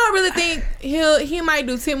gonna do. I don't really think he might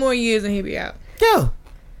do 10 more years and he'll be out. Yeah.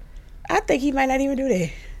 I think he might not even do that.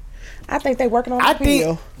 I think they working on I the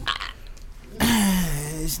appeal.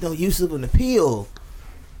 There's no use of an appeal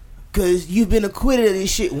because you've been acquitted of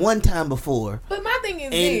this shit one time before. But my thing is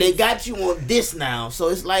And this. they got you on this now. So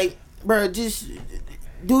it's like, bro, just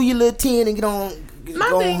do your little 10 and get on my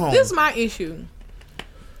go thing. home. This is my issue.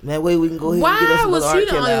 That way we can go ahead and get us Why another was R. he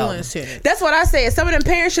the Kelly only album. one sentenced? That's what I said. Some of them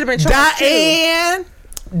parents should have been charged too.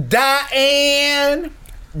 Diane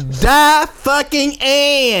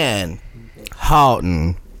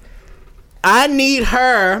Houghton. I need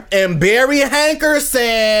her and Barry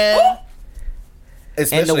Hankerson.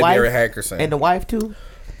 Especially And the wife? Barry Hankerson. And the wife too?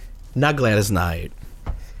 Not Gladys Knight.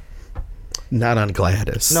 Not on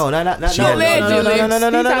Gladys. No. He's talking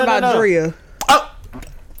about Drea. Oh,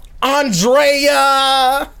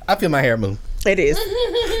 Andrea. I feel my hair move. It is.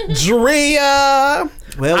 Drea.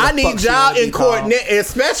 Well, I the need fuck she y'all wanna be in court, called?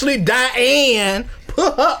 especially Diane.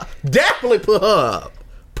 Definitely put her up.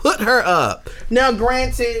 Put her up. Now,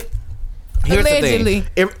 granted, here's Allegedly.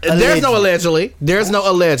 the thing. There's no allegedly. There's no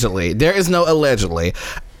allegedly. There is no allegedly.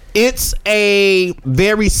 It's a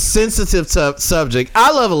very sensitive subject.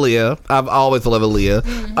 I love Aaliyah. I've always loved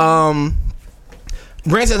Aaliyah.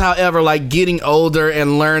 Granted, however, like getting older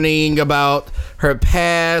and learning about her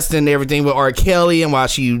past and everything with R. Kelly and why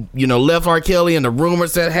she, left R. Kelly and the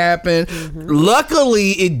rumors that happened.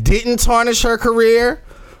 Luckily, it didn't tarnish her career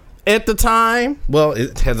at the time. Well,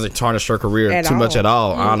 it hasn't tarnished her career too much at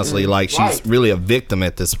all, honestly. Like, she's really a victim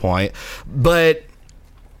at this point. But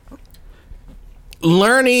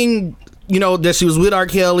learning, that she was with R.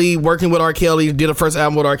 Kelly, working with R. Kelly, did her first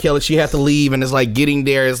album with R. Kelly, she had to leave, and it's like getting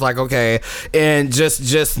there is like, okay, and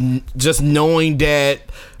just knowing that,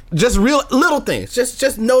 just real little things,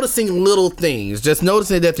 just noticing little things, just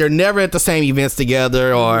noticing that they're never at the same events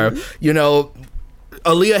together, or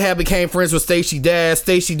Aaliyah had became friends with Stacey Dash.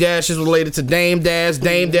 Stacey Dash is related to Dame Dash.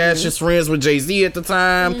 Dame Dash is friends with Jay-Z at the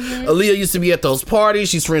time. Aaliyah used to be at those parties.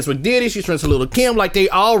 She's friends with Diddy. She's friends with Lil' Kim. Like, they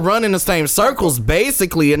all run in the same circles,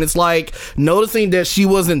 basically. And it's like, noticing that she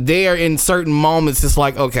wasn't there in certain moments, it's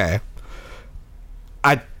like, okay,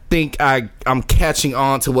 think I'm catching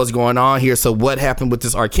on to what's going on here. So what happened with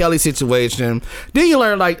this R. Kelly situation? Then you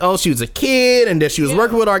learn like, oh, she was a kid and that she was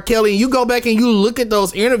working with R. Kelly. And you go back and you look at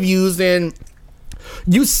those interviews and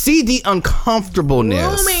you see the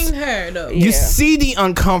uncomfortableness. Grooming her though. You see the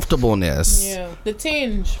uncomfortableness. Yeah, the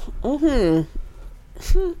tinge.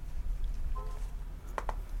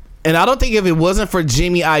 And I don't think if it wasn't for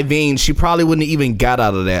Jimmy Iovine, she probably wouldn't have even got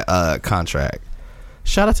out of that contract.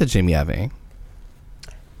 Shout out to Jimmy Iovine.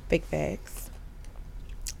 Big facts.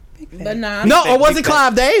 But nah. No, or was it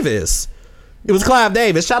Clive Davis? It was Clive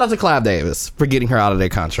Davis. Shout out to Clive Davis for getting her out of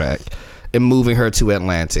that contract and moving her to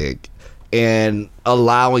Atlantic and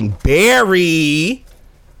allowing Barry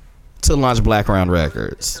to launch Black Round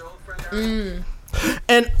Records.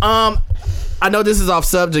 And I know this is off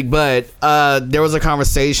subject, but there was a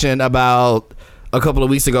conversation about a couple of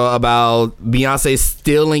weeks ago about Beyonce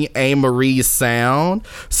stealing A-Marie's sound.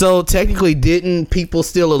 So technically, didn't people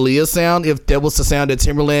steal Aaliyah's sound if that was the sound that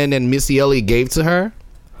Timberland and Missy Elliott gave to her?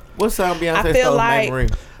 What sound Beyonce I feel stole like- from Marie?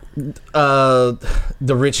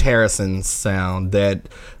 The Rich Harrison sound that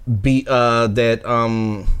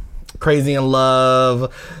Crazy in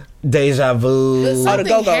Love, Deja Vu. Something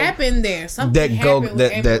Go-Go. happened there. Something That happened go- with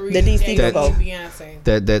that- Anne-Marie the DC and Go-Go. Beyonce.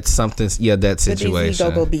 That something, yeah, that The situation. Disney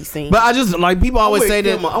Go-Go beat scene. But I just like people always say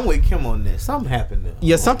that. I'm with Kim on this. Something happened there.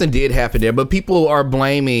 Yeah, something did happen there, but people are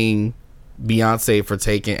blaming Beyonce for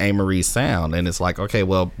taking A-Marie's sound, and it's like, okay,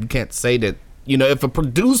 well, you can't say that. You know, if a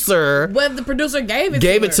producer But if the producer gave it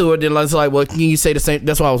gave it to her, then it's like, well, can you say the same?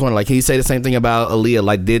 That's why I was wondering, like, can you say the same thing about Aaliyah?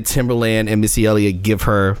 Like, did Timberland and Missy Elliott give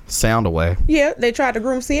her sound away? Yeah, they tried to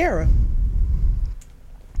groom Sierra.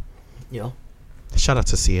 Yeah. Shout out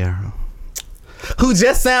to Sierra, who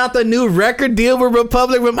just signed the new record deal with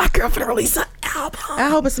Republic with my girlfriend release an album. I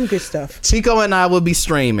hope it's some good stuff. Chico and I will be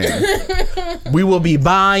streaming. We will be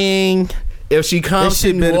buying. If she comes That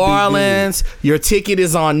to shit better New be Orleans, your ticket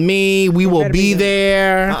is on me. We will better be be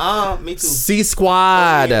there. Me too. C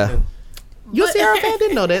Squad. You Sierra fan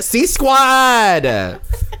didn't know that. C Squad.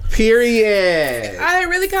 Period. Are they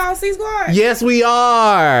really called C Squad? Yes, we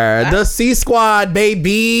are. The C Squad,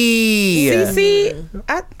 baby. CC?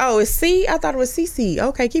 It's C? I thought it was CC.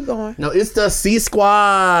 Okay, keep going. No, it's the C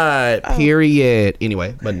Squad. Period.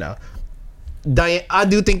 Anyway, but no. Diane, I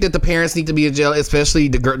do think that the parents need to be in jail, especially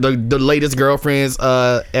the latest girlfriends,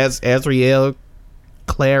 as Azriel,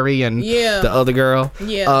 Clary, and Yeah. the other girl.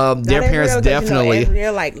 Yeah. Their parents definitely.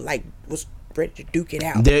 They're like was ready to duke it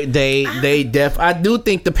out. I do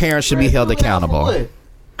think the parents should be held accountable.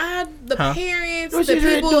 The parents, What the she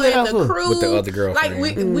trying to people do in that the for? crew. With the other Like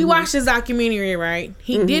girlfriend. we watched this documentary, right?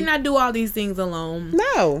 He did not do all these things alone.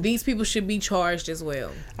 No. These people should be charged as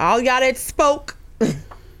well. All y'all that spoke,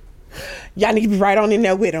 y'all need to be right on in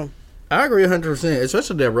there with them. I agree 100%,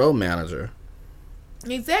 especially that road manager.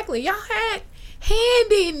 Exactly. Y'all had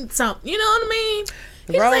hand in something. You know what I mean?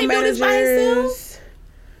 The He just road ain't do this by himself. managers,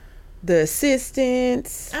 the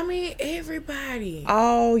assistants, I mean, everybody.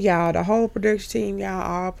 all y'all, the whole production team, y'all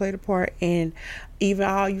all played a part, and even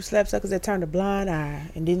all you slapsuckers that turned a blind eye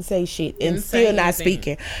and didn't say shit and Didn't say still not anything.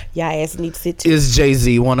 speaking, y'all ass need to sit too. Is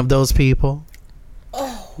Jay-Z one of those people?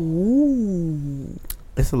 Ooh,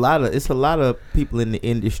 It's a lot of people in the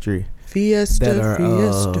industry Fiesta, that are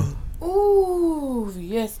Fiesta. Ooh,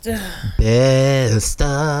 yes. Best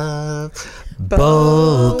of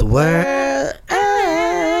both worlds.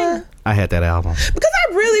 I had that album. Because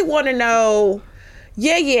I really want to know.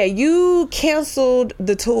 Yeah, you canceled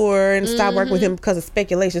the tour and stopped working with him because of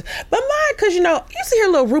speculations. But mine, because, you used to hear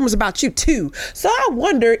little rumors about you, too. So I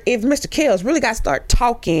wonder if Mr. Kells really got to start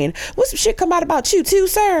talking. What some shit come out about you, too,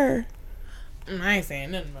 sir? I ain't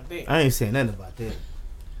saying nothing about that. I ain't saying nothing about that.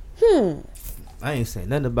 I ain't saying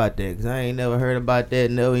nothing about that because I ain't never heard about that.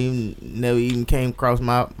 Never even came across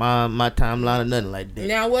my timeline or nothing like that.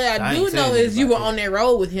 Now, what I ain't do saying know is you were about on that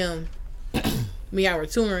road with him. Me, I were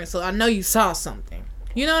touring, so I know you saw something.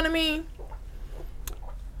 You know what I mean?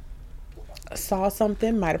 Saw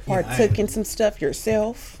something, might have partook in some stuff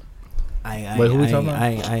yourself. Wait, who we talking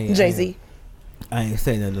about? Jay-Z. I ain't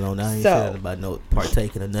saying nothing on that. I ain't So- saying nothing about no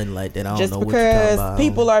partaking or nothing like that. I don't Just know what you're talking because about.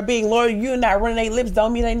 people are being loyal, you not running their lips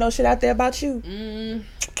don't mean ain't no shit out there about you.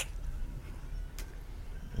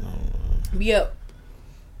 Yep.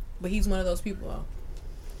 But he's one of those people, though.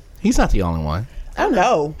 He's not the only one. I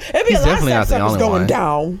know. It'd be He's a lot definitely of not the stuff only going one.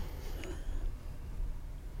 down.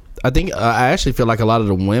 I think I actually feel like a lot of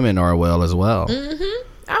the women are well as well.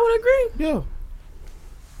 I would agree. Yeah.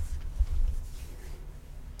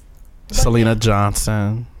 Selena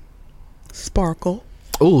Johnson. Sparkle.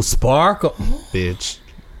 Ooh, Sparkle. Bitch.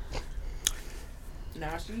 Nah,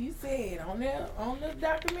 Now she said on the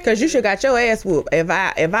documentary. Because you should got your ass whooped. If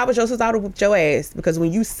I was your sister, I would have whooped your ass. Because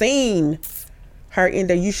when you seen her in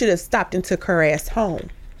there, you should have stopped and took her ass home.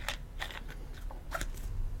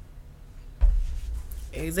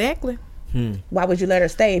 Exactly. Why would you let her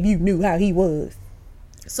stay if you knew how he was?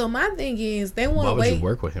 So my thing is, they want Why to would wait. you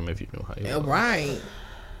work with him if you knew how he was? Right.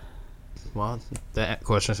 Well, that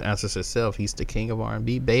question answers itself. He's the king of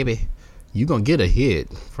R&B, baby. You gonna get a hit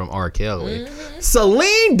from R. Kelly.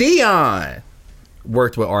 Celine Dion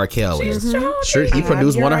worked with R. Kelly. Sure, he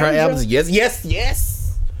produced one of her albums.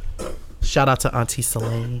 Yes. Shout out to Auntie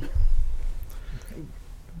Celine.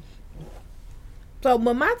 So,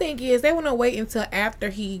 but my thing is, they want to wait until after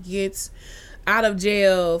he gets out of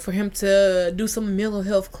jail for him to do some mental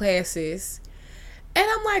health classes. And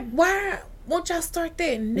I'm like, why won't y'all start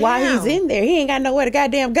that now? While he's in there, he ain't got nowhere to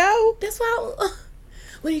goddamn go. That's why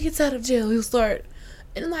when he gets out of jail, he'll start.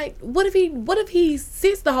 And like, what if he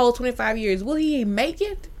sits the whole 25 years? Will he make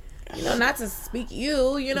it? You know, not to speak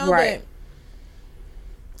ill, you know, Right.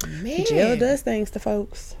 but man, Jail does things to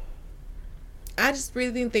folks. I just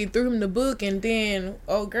really think they threw him the book, and then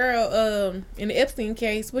girl, in the Epstein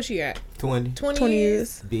case, what she got? 20. 20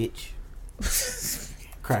 years. Bitch.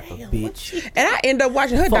 Cracker bitch. And I ended up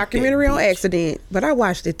watching her Fuck documentary that on bitch. accident. But I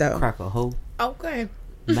watched it though. Cracker hoe. Okay.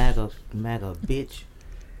 MAGA bitch.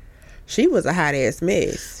 She was a hot ass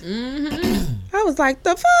mess. Mm-hmm. I was like, the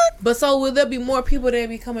fuck? But so will there be more people that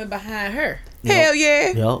be coming behind her? Hell yeah.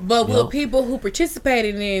 Yep. But will people who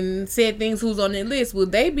participated and said things who's on that list, will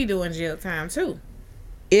they be doing jail time too?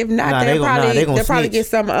 If not, Nah, they'll probably snitch. get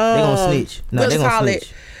some They gonna snitch. Nah, what's they it gonna call snitch.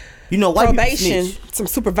 it? You know, white Probation. people snitch. Some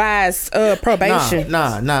supervised probation.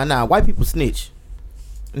 Nah. White people snitch.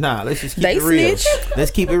 Nah, let's just keep They it real. snitch? Let's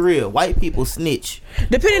keep it real. White people snitch.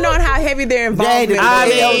 Depending on how heavy their involvement I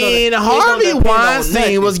is. mean, Harvey depend on Weinstein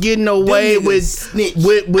nothing. was getting away Them niggas with snitch.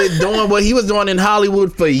 with doing what he was doing in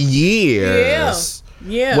Hollywood for years.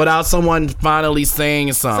 Yeah. Without someone finally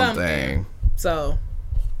saying something. So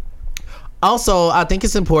Also, I think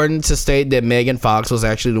it's important to state that Megan Fox was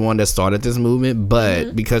actually the one that started this movement,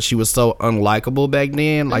 but because she was so unlikable back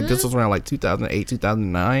then, like this was around like 2008,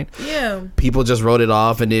 2009. yeah. People just wrote it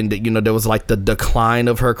off, and then there was like the decline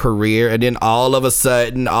of her career, and then all of a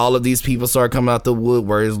sudden all of these people started coming out the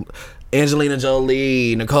woodworks. Angelina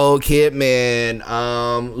Jolie, Nicole Kidman,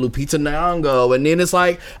 Lupita Nyong'o, and then it's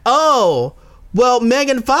like, oh, well,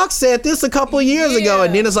 Megan Fox said this a couple years ago,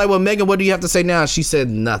 and then it's like, well, Megan, what do you have to say now? She said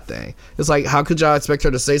nothing. It's like, how could y'all expect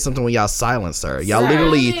her to say something when y'all silenced her? Y'all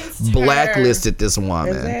literally Silenced her. blacklisted this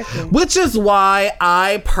woman. Exactly. Which is why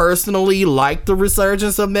I personally like the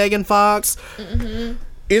resurgence of Megan Fox.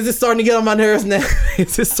 Is it starting to get on my nerves now?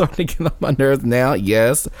 Is it starting to get on my nerves now?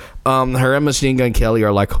 Yes. Her and Machine Gun Kelly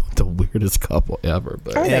are like the weirdest couple ever.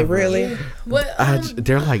 But Are they really? But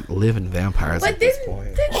they're like living vampires but at this didn't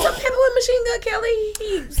point. something happen with Machine Gun Kelly?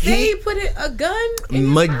 He said he put a gun in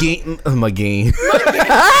McGee.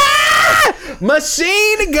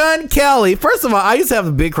 Machine Gun Kelly. First of all, I used to have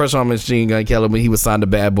a big crush on Machine Gun Kelly when he was signed to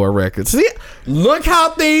Bad Boy Records. See, look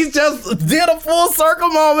how things just did a full circle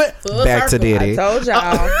moment. Back to Diddy. I told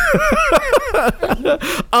y'all.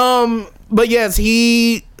 But yes,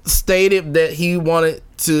 he stated that he wanted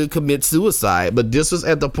to commit suicide, but this was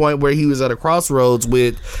at the point where he was at a crossroads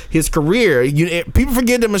with his career. People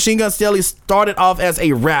forget that Machine Gun Kelly started off as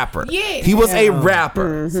a rapper. Yeah. He was a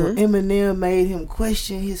rapper. So Eminem made him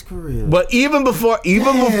question his career. But even before, you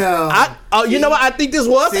know what? I think this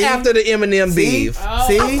was See? after the Eminem beef.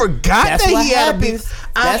 See? I forgot That's that what he had a happens. beef.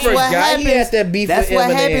 I That's what forgot happens. he had that beef That's with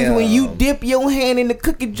what Eminem. happens when you dip your hand in the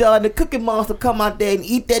cookie jar and the Cookie Monster come out there and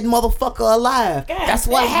eat that motherfucker alive. That's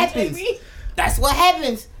what happens. That's what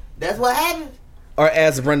happens. That's what happens. Or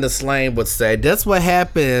as Brenda Slane would say, that's what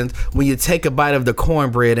happens when you take a bite of the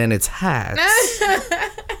cornbread and it's hot.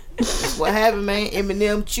 That's what happened, man.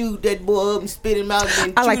 Eminem chewed that boy up and spit him out.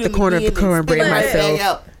 And I like chewed the him corner of again the and cornbread spit him myself. back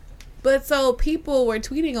out. But so people were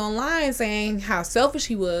tweeting online saying how selfish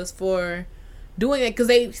he was for doing it, because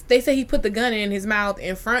they say he put the gun in his mouth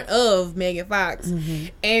in front of Megan Fox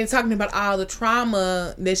and talking about all the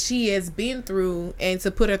trauma that she has been through, and to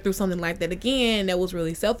put her through something like that again, that was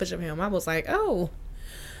really selfish of him. I was like, oh,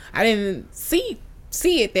 I didn't see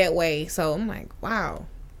it that way. So I'm like, wow,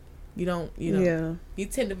 you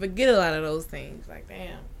tend to forget a lot of those things. Like,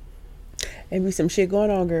 damn. There be some shit going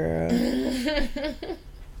on, girl.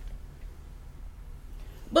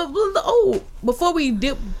 But before we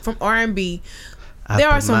dip from R&B, there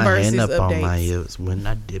are some verses updates. When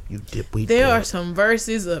I dip, you dip. There are some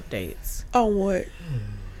verses updates. On what?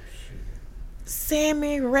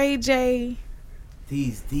 Sammy, Ray J,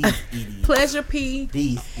 These idiots. Pleasure P,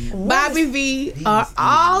 These idiots. Bobby V are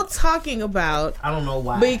all talking about I don't know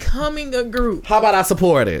why. becoming a group. How about I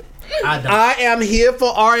support it? I don't. I am here for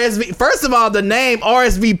RSV. First of all, the name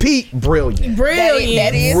RSVP, brilliant. Brilliant.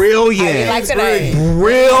 That is. Brilliant. I like the name.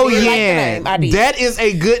 Brilliant. I did. That is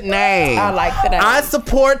a good name. I like the name. I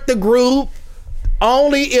support the group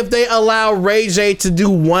only if they allow Ray J to do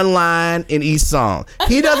one line in each song.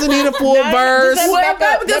 He doesn't need a full verse. Well,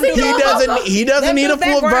 because He doesn't need a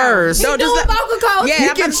full verse. He doing vocal coach. Yeah, He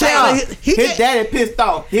I'm can about to say, challenge. He His can. daddy pissed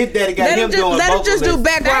off. His daddy got him doing let him just do vocals.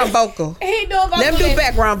 background vocal. He doing vocal. Let him do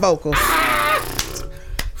background vocals.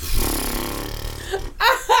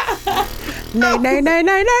 Nay, nay, nay,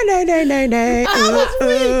 nay, nay, nay, nay, nay, nay.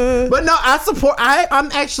 But no, I support.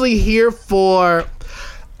 I'm actually here for.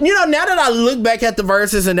 You know, now that I look back at the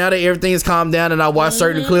verses and now that everything's calmed down and I watch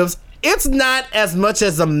certain clips, it's not as much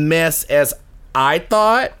as a mess as I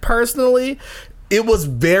thought personally. It was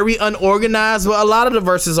very unorganized. Well, a lot of the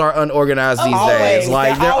verses are unorganized these days.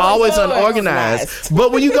 Like they're always unorganized.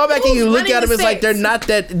 But when you go back and you look at them, it's like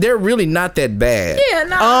they're really not that bad. Yeah,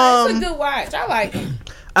 no, it's a good watch. I like it.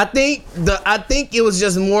 I think it was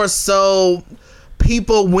just more so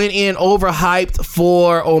people went in overhyped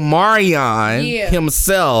for Omarion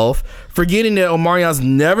himself, forgetting that Omarion's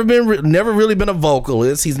never really been a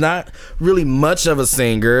vocalist. He's not really much of a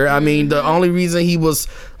singer. I mean, the only reason he was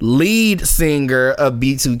lead singer of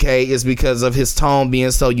B2K is because of his tone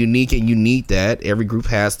being so unique, and you need that. Every group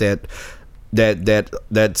has that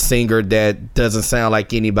singer that doesn't sound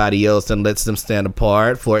like anybody else and lets them stand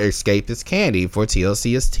apart. For Escape is Candy. For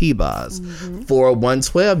TLC is T-Boz. For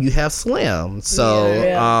 112 you have Slim.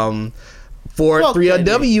 So for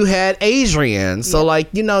 3LW you had Adrian. So like,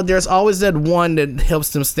 you know, there's always that one that helps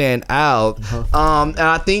them stand out. And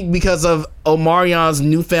I think because of Omarion's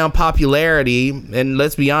newfound popularity, and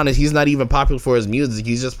let's be honest, he's not even popular for his music.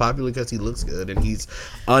 He's just popular because he looks good and he's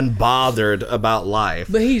unbothered about life.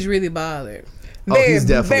 But he's really bothered. He's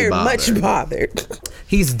definitely very bothered. much bothered.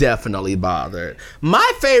 He's definitely bothered.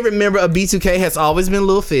 My favorite member of B2K has always been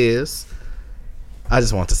Lil Fizz. I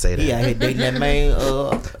just want to say that. Yeah, he dating that man.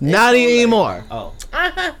 Not anymore. Oh.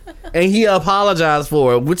 And he apologized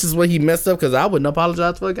for it, which is what he messed up, because I wouldn't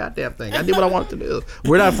apologize for a goddamn thing. I did what I wanted to do.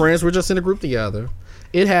 We're not friends. We're just in a group together.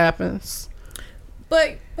 It happens.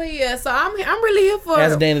 But yeah, so I'm really here for.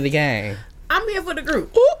 That's the end of the game. I'm here for the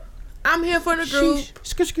group. I'm here for the group.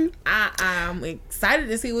 I'm excited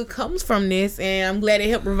to see what comes from this, and I'm glad it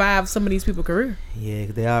helped revive some of these people's career. Yeah,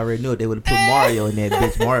 cause they already knew they would have put Mario in that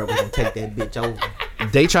bitch. Mario was gonna take that bitch over.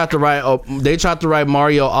 They tried to write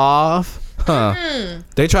Mario off.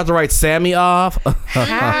 They tried to write Sammy off.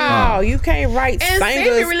 How? You can't write And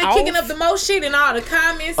singers Sammy really off. kicking up the most shit in all the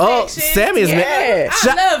comment Oh, sections. Sammy is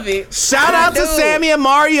I love it. Shout out to Sammy and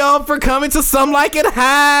Mario for coming to Some Like It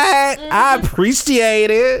Hot. I appreciate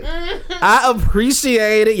it. I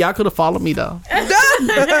appreciate it. Y'all could have followed me though.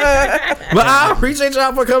 But I appreciate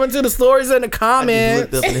y'all for coming to the stories and the I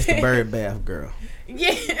comments. just looked up and it's the bird bath girl.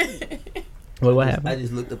 Yeah. What happened? I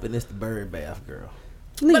just looked up and it's the bird bath girl.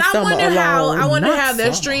 But I wonder how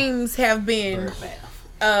their Summer. streams have been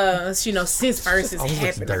since verses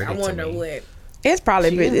happened. dirty I to wonder me. what. It's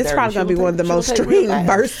probably gonna be one of the most streamed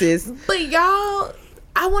verses. But y'all,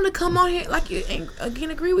 I want to come on here and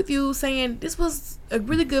again agree with you saying this was a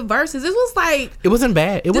really good verses. This was like It wasn't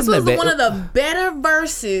bad. this was that bad. one of the better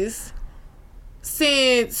verses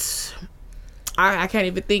since I can't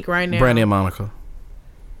even think right now. Brandy and Monica.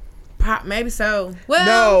 Maybe so.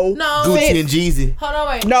 Well, no. Gucci and Jeezy. Hold on,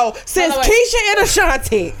 wait. No, since Hold on, wait. Keisha and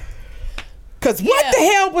Ashanti. Cause what the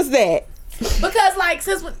hell was that? Because like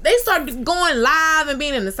since they started going live and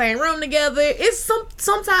being in the same room together, it's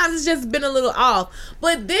sometimes it's just been a little off.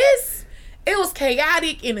 But this, it was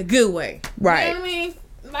chaotic in a good way. Right. You know what I mean?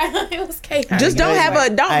 Like, it was chaotic. Just don't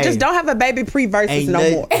have a baby pre-verses no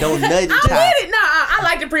more. Don't nothing I top. with it. No, I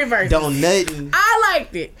like the pre-verse. Don't nothing. I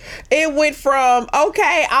liked it. It went from all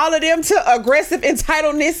of them to aggressive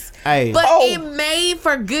entitledness. Hey, But it made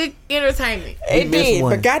for good entertainment. It missed did,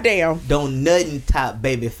 one. but goddamn. don't nothing top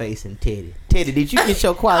Babyface and Teddy. Teddy, did you get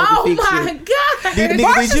your quality Oh fix my yet? God. Did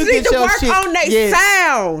you Versus get need to your work shit? on their Yes.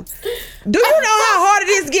 sound. Do you know how hard it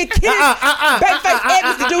is to get Babyface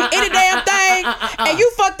Evans to do any damn thing? And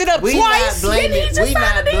you fucked it up We twice. not blaming. Didn't he just We sign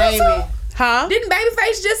not a deal blaming. Huh? Didn't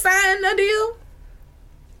Babyface just sign a deal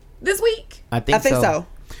this week? I think so.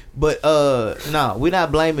 But no, we're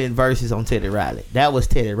not blaming verses on Teddy Riley. That was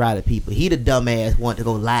Teddy Riley people. He the dumbass want to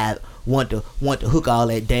go live, want to hook all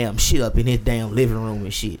that damn shit up in his damn living room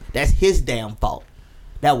and shit. That's his damn fault.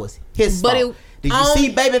 That was his But fault. Did you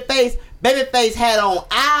see Babyface? Babyface had on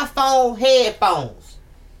iPhone headphones.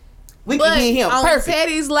 We But can hear him on perfect.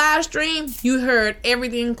 Teddy's live stream, you heard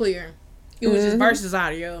everything clear. It was just versus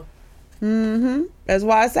audio. That's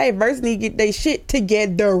why I say Verse need to get their shit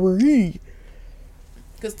together.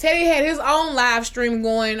 Because Teddy had his own live stream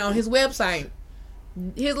going on his website.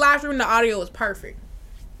 His live stream, the audio was perfect.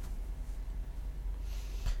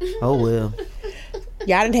 Oh well.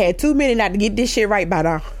 Y'all done had 2 minutes not to get this shit right by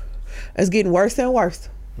now. It's getting worse and worse.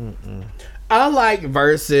 I like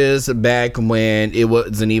Versus back when it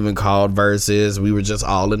wasn't even called Versus. We were just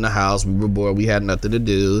all in the house. We were bored. We had nothing to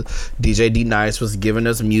do. DJ D Nice was giving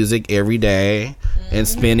us music every day and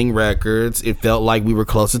spinning records. It felt like we were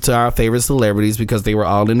closer to our favorite celebrities because they were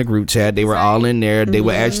all in the group chat. They were all in there. They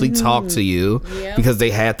would actually talk to you because they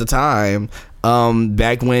had the time.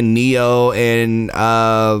 Back when Neo and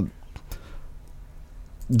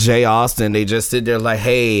Jay Austin, they just sit there like,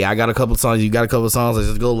 hey, I got a couple songs, you got a couple songs, let's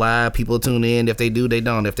just go live, people tune in. If they do, they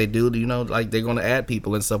don't. If they do, you know, like they're gonna add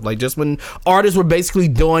people and stuff. Like just when artists were basically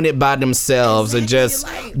doing it by themselves and just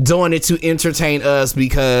doing it to entertain us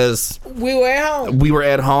because We were at home. we were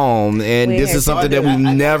at home, and this is something that we've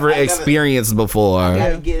never experienced before. I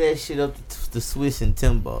gotta get that shit up to Swiss and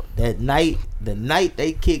Timbo. That night, the night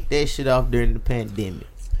they kicked that shit off during the pandemic.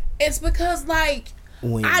 It's because like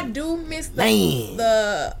When I do miss Man.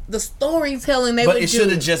 the storytelling they But would it should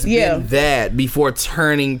have do. just been that before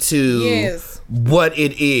turning to Yes. what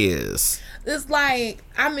it is. It's like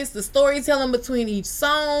I miss the storytelling between each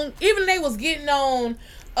song. Even they was getting on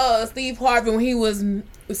Steve Harvey when he was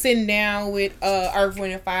sitting down with Earth,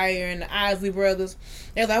 Wind and Fire and the Isley Brothers.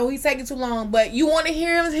 They're like, oh, he's taking too long. But you want to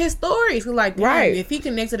hear his stories. You're like, Right. if he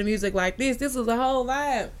connects to the music like this is a whole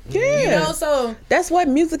vibe. Yeah. You know, so That's what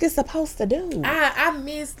music is supposed to do. I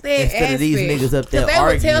miss that Instead aspect. of these niggas up there Cause they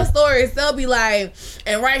would tell arguing. stories. They'll be like,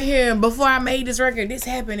 and right here, before I made this record, this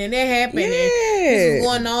happened and that happened. And this is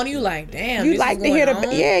going on. You like, damn. You this like is to hear going the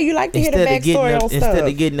on. you like to hear the backstory on stuff. Instead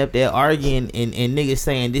of getting up there arguing and niggas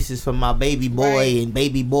saying this is for my baby boy Right. and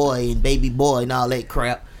baby boy and baby boy and all that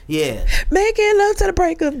crap. Yeah. Making love to the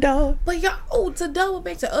break of dawn. But y'all, to double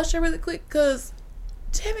back to Usher really quick, because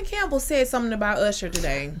Tevin Campbell said something about Usher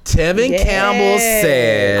today. Tevin Yes. Campbell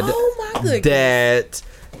said Oh my goodness. that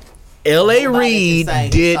L.A. Nobody Reid can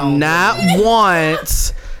sing did a song not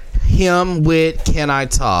want him with Can I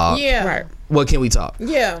Talk? Yeah. Right. What Can We Talk?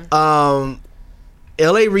 Yeah.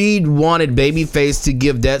 L.A. Reid wanted Babyface to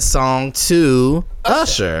give that song to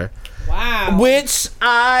Usher. Wow. Which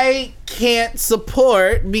I can't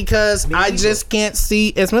support because I just can't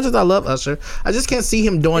see, as much as I love Usher, I just can't see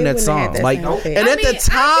him doing that wouldn't song. have that Like, same effect. and at the I'd be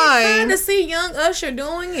time, trying to see young Usher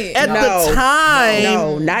doing it. at the time,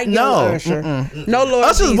 No, not young Usher. No, Lord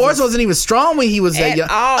Usher's Jesus. voice wasn't even strong when he was that At young.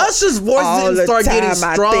 all. Usher's voice All didn't the start getting time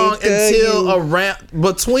I strong think of until you. around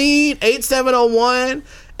between 8701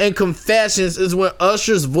 and Confessions is when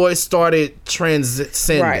Usher's voice started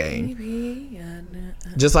transcending.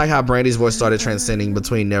 Just like how Brandy's voice started transcending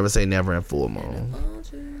between Never Say Never and Full Moon.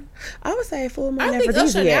 I would say Full Moon I think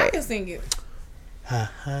Usher now Aphrodisiac. can sing it.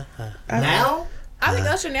 Now? I think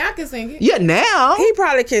Usher now can sing it. Yeah, now. He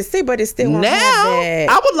probably can see, but it still won't have Now, that.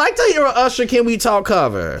 I would like to hear an Usher Can We Talk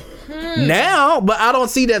cover. Now, but I don't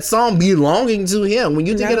see that song belonging to him. When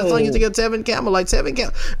you think of that song, you think of Tevin Campbell. Like Tevin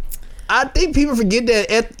Campbell. I think people forget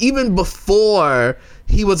that even before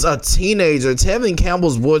he was a teenager, Tevin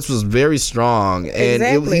Campbell's voice was very strong, and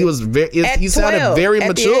Exactly. he was very. At He sounded 12, very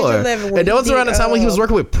at the age of mature, 11 when and that he was around the did, time when he was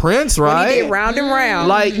working with Prince, When right? he did Round and Round.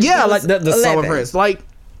 Like yeah, like the song with 11. Prince, like.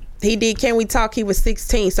 He did Can We Talk? He was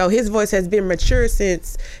 16, so his voice has been mature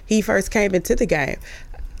since he first came into the game.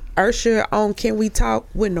 Usher on Can We Talk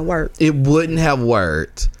wouldn't have worked. It wouldn't have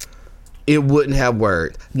worked. It wouldn't have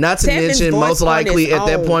worked. Not to Tevin's mention, voice most on likely his at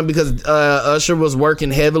that own. point, because Usher was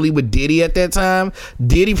working heavily with Diddy at that time,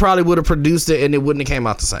 Diddy probably would have produced it and it wouldn't have came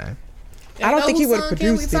out the same. I don't think he who would have sung Can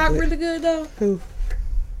We produced Talk it. really good though? Who?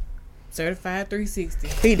 Certified 360.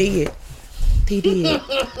 He did. He did.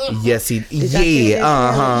 Yes, he. y'all catch that?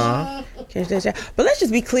 Yeah, Catch that shot? But let's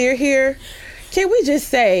just be clear here. Can we just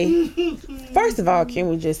say, first of all, can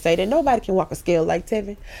we just say that nobody can walk a scale like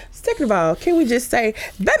Tevin? Second of all, can we just say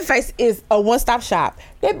Babyface is a one-stop shop?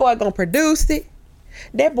 That boy gonna produce it.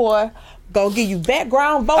 That boy gonna give you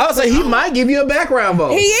background I vocals. was like, he might give you a background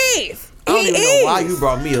vote. He is. I don't He even is. know why you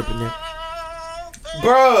brought me up in there.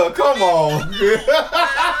 Bruh, come on.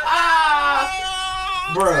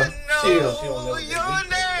 Bruh, chill.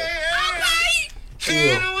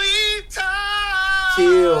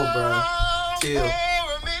 Chill, bro. Chill.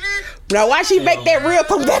 Now, why she make that real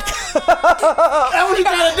come back? That's what you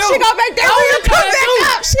trying to do. She gonna make that real come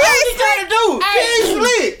back up. She ain't trying to do. She ain't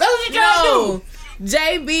split. That's what you trying to do.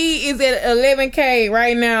 JB is at 11K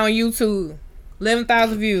right now on YouTube.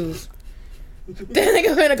 11,000 views. That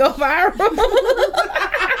nigga finna go viral.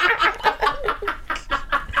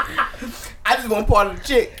 I just want part of the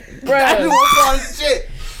chick. Bruh. I just want part of the chick.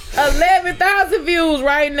 11,000 views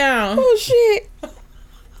right now. Oh shit.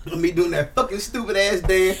 Me doing that fucking stupid ass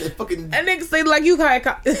dance. That fucking. That nigga say like you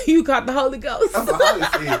caught the Holy Ghost. That's what Holly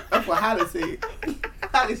said. That's what Holly said.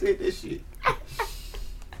 Holly said that shit.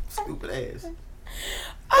 Stupid ass.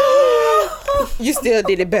 You still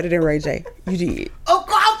did it better than Ray J. You did. Of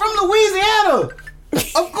course, I'm from Louisiana.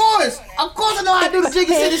 Of course I know how to do the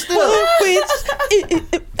Jiggy City stuff. Shit.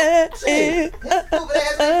 Stupid ass nigga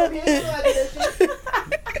from here, you know how to do that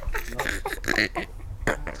shit.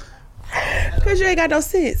 Cause you ain't got no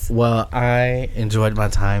sense. Well, I enjoyed my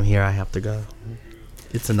time here. I have to go.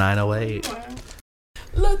 It's a 9:08.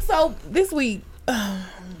 Look, so this week,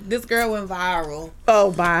 this girl went viral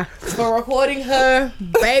Oh bye. for recording her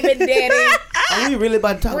baby daddy. Are we really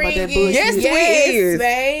about to talk about that bullshit? Yes, we is.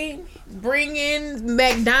 babe. Bringing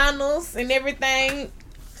McDonald's and everything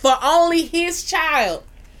for only his child.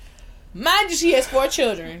 Mind you, she has 4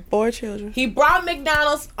 children. 4 children. He brought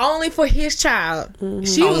McDonald's only for his child.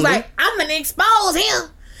 She was like, I'm gonna expose him.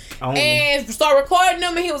 And start recording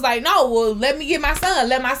him, and he was like, no, well, let me get my son.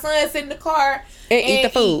 Let my son sit in the car And eat the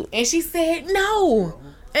food. And she said, no.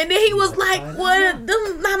 And then he was like, well,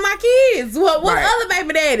 them not my kids. What Right. other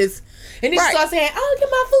baby daddies? And then she started saying, I'll get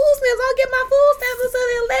my food stamps until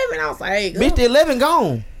the 11. I was like, Bitch, the 11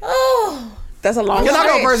 gone. oh. That's a long Can I go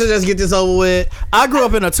stretch. first and just get this over with? I grew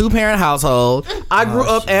up in a 2-parent household. I grew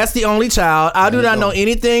up as the only child. I do not know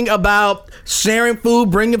anything about sharing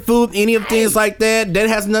food, bringing food, any of things like that. That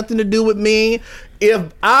has nothing to do with me.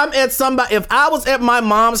 If I was at my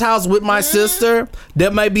mom's house with my sister,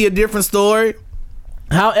 that might be a different story.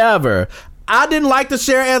 However, I didn't like to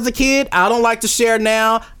share as a kid. I don't like to share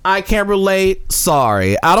now. I can't relate.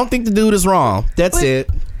 Sorry. I don't think the dude is wrong. That's it.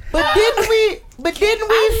 But didn't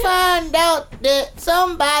we find out that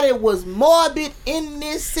somebody was morbid in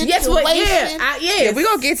this situation? Yes, what? Yeah, Yeah, we're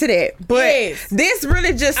gonna get to that. But Yes. this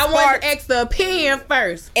really just I want sparked to ask the opinion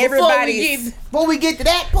first. everybody's. Before we get to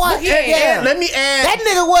that part, Yeah. Let me add. that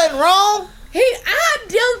nigga wasn't wrong. I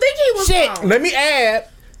don't think he was Shit. wrong. Let me add.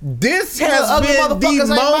 This Some has other been motherfuckers the ain't most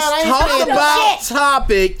mine. I ain't talked saying no about shit.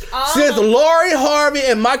 topic since Lori Harvey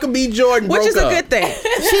and Michael B. Jordan Which broke is a up. good thing.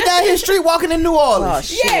 She down here street walking in New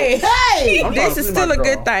Orleans. Yeah. Hey, This is still a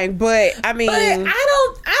good thing, but I mean, But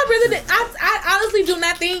I honestly do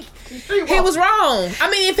not think he was wrong. I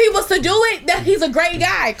mean, if he was to do it, that he's a great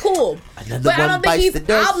guy, cool. But I don't think he's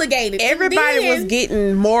obligated. everybody was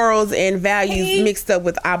getting morals and values mixed up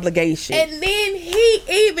with obligation And then he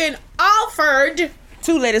even offered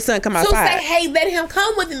to let his son come to outside. say, hey, let him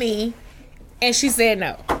come with me. And she said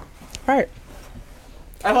no. Right.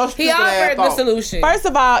 He offered the solution. First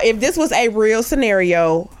of all, if this was a real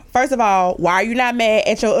scenario, first of all, why are you not mad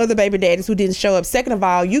at your other baby daddies who didn't show up? Second of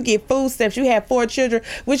all, you get food stamps. You have 4 children,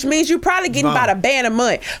 which means you probably getting about a band a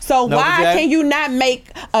month. So why can you not make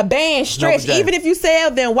a band stretch? Even if you sell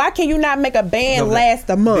them, why can you not make a band last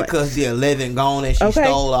a month? Because the 11 gone and she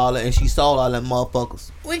stole all that, and she sold all them motherfuckers.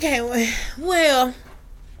 We can't. Well,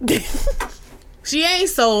 she ain't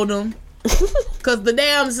sold them. Because the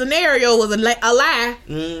damn scenario was a lie.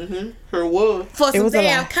 Her was. For some was a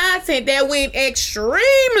damn lie. content that went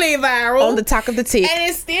extremely viral. On the talk of the tick. And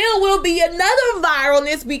it still will be another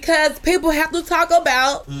viralness because people have to talk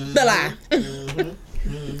about the lie.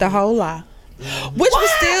 The whole lie. Which was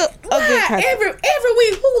still a good content. Every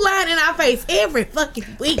week, who lying in our face? Every fucking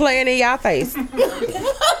week. Playing in y'all face.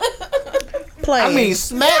 Playing. I mean,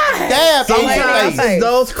 smack dab in your Sometimes face. it's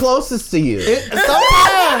those closest to you.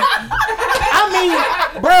 Sometimes. I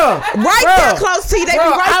mean, bro. right there close to you. They be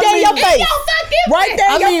right there in your face. Right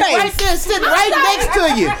there in your face. Right there, sitting right next to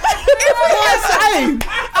you.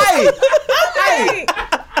 Hey.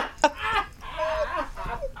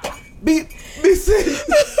 Be sitting.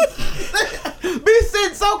 Be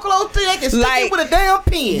sitting so close to you, they can stick Like, you with a damn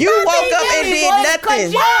pin. You woke up and did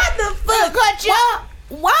nothing. Why the fuck? Cut you up.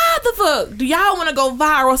 Why the fuck do y'all want to go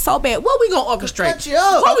viral so bad? What we gonna orchestrate? Cut you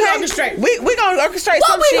up. What we gonna orchestrate? We gonna orchestrate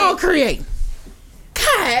What some we shit. gonna create?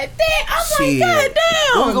 God damn! I'm Shit. like, God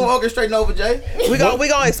What we damn! gonna orchestrate Nova J? We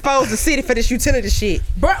gonna expose the city for this utility shit.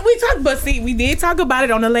 Bro, we did talk about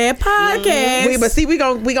it on the last podcast.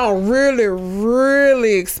 We gonna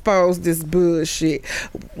really expose this bullshit.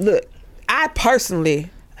 Look, I personally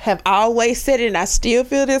have always said it, and I still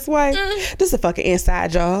feel this way. This is a fucking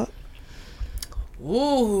inside job.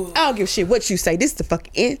 Ooh. I don't give a shit what you say. This is the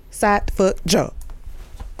fucking inside the fuck job.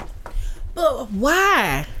 But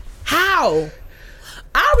why? How?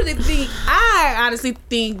 I honestly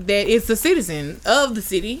think that it's a citizen of the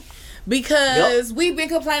city because we've been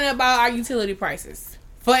complaining about our utility prices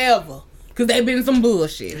forever. Cause they been some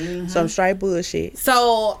bullshit. Some straight bullshit.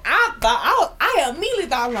 So I immediately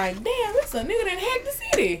thought like, damn, this a nigga that hacked the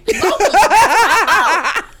city.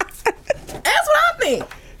 That's what I think.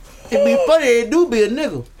 It'd be funny, it do be a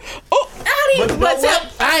nigga. Oh, But you know what?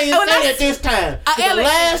 I ain't saying it this time. The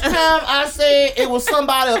last time I said it was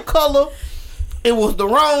somebody of color, it was the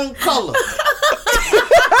wrong color.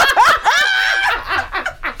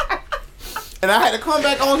 And I had to come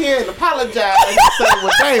back on here and apologize and say,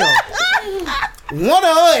 well, damn, one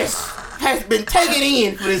of us has been taken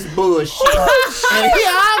in for this bullshit. And here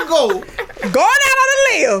I go. Going out on a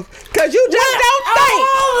limb. Cause you just don't think.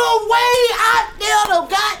 All the way out there to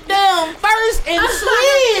goddamn first and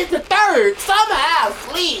slid to third. Somehow I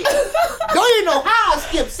slid. Don't even know how I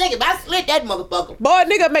skipped second, but I slid that motherfucker. Boy,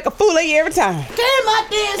 nigga make a fool of you every time. Came out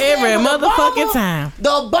there and said, Every motherfucking time.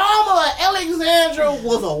 The bomber of Alexandria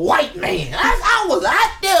was a white man. I was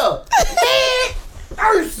out there. Head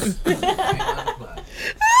first.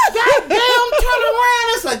 Goddamn, turn around,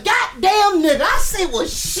 it's a goddamn nigga. I say, well,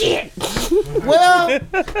 shit. Well,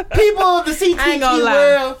 people of the CTG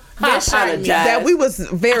world, I apologize. That we was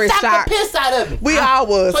very shocked. shocked. The piss out of it. We all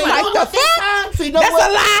was. So you like, know the what this fuck? time? So you know That's what?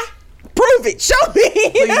 a lie. Prove it. Show me.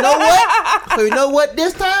 So you know what? So you know what?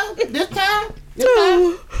 This time,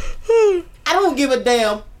 I don't give a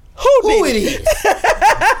damn who it is. You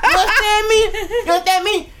understand me? You understand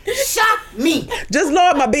me? Shock me. Just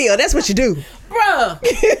lower my bill. That's what you do. Bruh.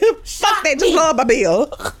 Fuck that. Just lower my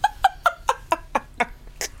bill.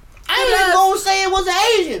 I ain't even gonna say it was an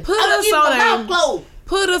Asian.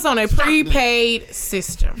 Put us on a prepaid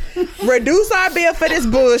system. Reduce our bill for this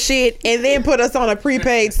bullshit and then put us on a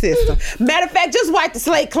prepaid system. Matter of fact, just wipe the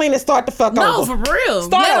slate clean and start the fuck over. No, for real.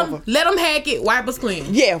 Start over. Let them hack it. Wipe us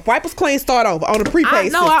clean. Yeah, wipe us clean, start over on a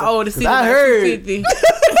prepaid system. I know I owe the city. I heard.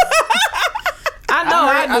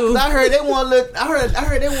 I do. I heard they want look. I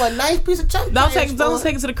heard they want a nice piece of chunk. Don't take it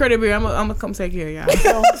to the credit bureau. I'm gonna come take care of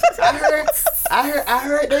y'all. I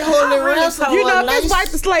heard they holding around. You know, if they wipe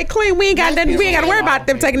the slate clean, we ain't got nothing. We ain't got to worry about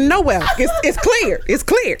them taking it nowhere. It's clear. It's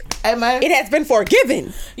clear. Hey man, it has been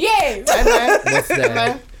forgiven. Yeah. Hey man, what's that? Hey,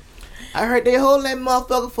 man. I heard they holding that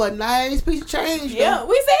motherfucker for a nice piece of change. Yeah, though.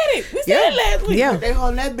 we said it. We said it last week. Yeah. They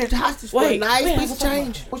holding that bitch hostage for a nice piece of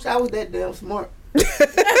change. Wish I was that damn smart.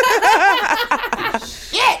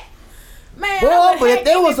 Shit. Man, boy, but if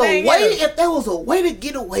there was a way to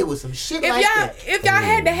get away with some shit like that. If y'all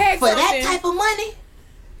had to hack for something, that type of money,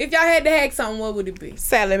 if y'all had to hack something, what would it be?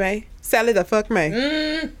 Sally Mae. Sally the fuck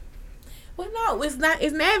Mae. Well, no, it's not.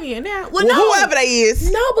 It's Navient now. Well, no, whoever they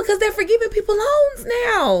is. No, because they're forgiving people loans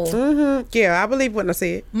now. Mm-hmm. Yeah, I believe when I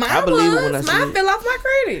see it. Mine fell off my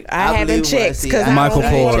credit. I haven't checked because Michael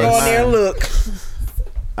Kors. Go on there and look.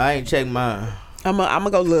 I ain't checked mine. I'm gonna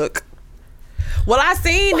go look. Well, I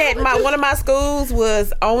seen that one of my schools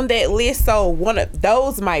was on that list, so one of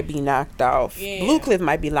those might be knocked off. Yeah. Blue Cliff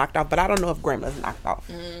might be knocked off, but I don't know if Gremlin's knocked off.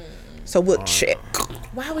 So we'll check.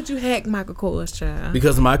 Why would you hack Michael Kors, child?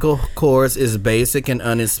 Because Michael Kors is basic and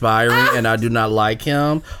uninspiring, and I do not like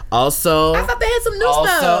him. Also, I thought they had some new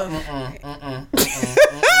stuff.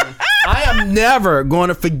 I am never going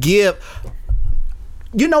to forgive.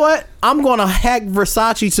 You know what? I'm going to hack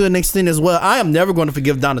Versace to an extent as well. I am never going to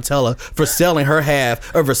forgive Donatella for selling her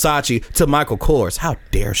half of Versace to Michael Kors. How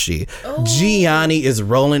dare she? Ooh. Gianni is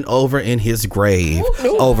rolling over in his grave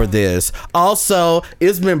over this. Also,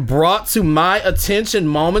 it's been brought to my attention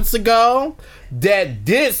moments ago that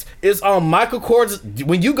this is on Michael Kors.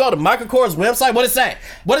 When you go to Michael Kors' website, what it say?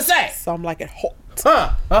 What it say? Something like it hot.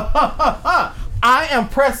 I am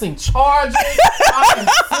pressing charges. I am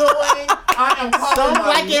suing. I am calling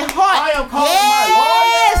my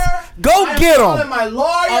lawyer. Go get him. I'm calling my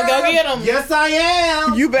lawyer. Oh, go get him. Yes, I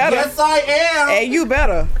am. You better. Yes, I am. Hey, you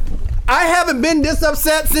better. I haven't been this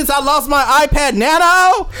upset since I lost my iPad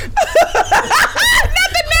Nano. Not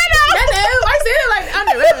the Nano. I said it like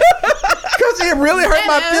under it. Because it really hurt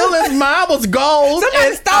my feelings. Mine was gold.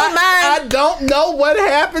 Somebody stole mine. I don't know what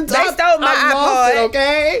happened. They stole my iPod. iPod.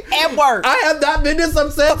 Okay? At work. I have not been this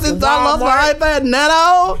upset since I lost my iPad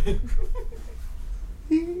Nano.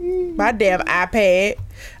 My damn iPad.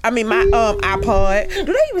 I mean, my iPod.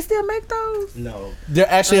 Do they even still make those? No. They're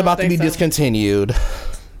actually about to be discontinued.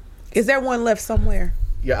 Is there one left somewhere?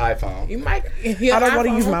 Your iPhone. You might. I don't want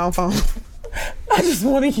to use my own phone. I just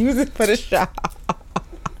want to use it for the shop.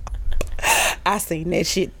 I seen that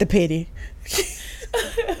shit, the pity.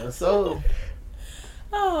 So.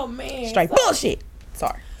 Oh man. Straight bullshit.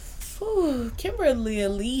 Sorry. Ooh, Kimberly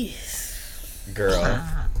Elise. Girl.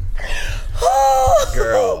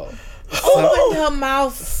 Girl. Opened her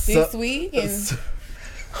mouth this week and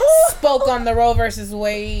spoke on the Roe versus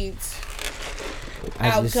Wade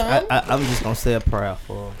I'm just gonna say a prayer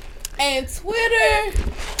for her. and Twitter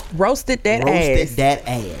Roasted that Roasted ass. that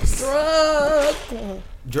ass. drug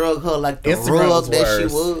Drug her like the Instagram rug was that she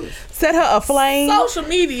worse. was. Set her aflame. social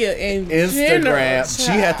media and Instagram.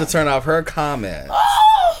 She had to turn off her comments.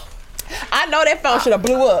 I know that phone should have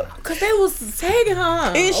blew up. because they was tagging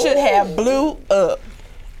her. It should have blew up.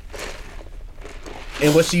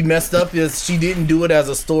 And what she messed up is she didn't do it as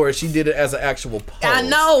a story. She did it as an actual post. I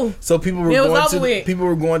know. So people were It was going over to with. people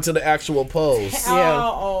were going to the actual post.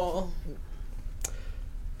 Oh.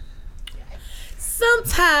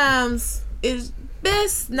 Sometimes it's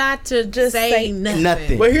best not to just say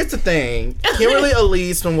nothing. But here's the thing. Kimberly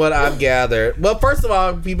Elise, from what I've gathered, well, first of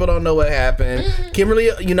all, people don't know what happened. Kimberly,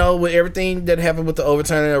 with everything that happened with the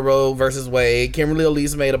overturning of Roe versus Wade, Kimberly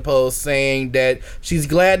Elise made a post saying that she's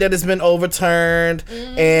glad that it's been overturned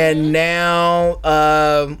and now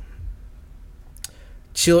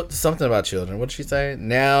something about children. What did she say?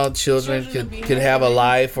 Now children could have a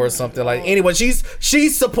life or something like. Anyway, she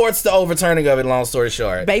supports the overturning of it. Long story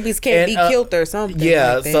short, Babies can't be killed or something.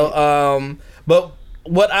 yeah. like that. So but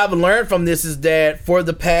what I've learned from this is that for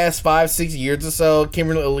the past 5-6 years or so,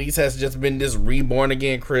 Kimberly Elise has just been this reborn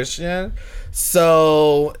again Christian.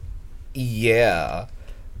 So yeah.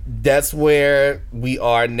 That's where we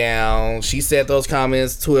are now. She said those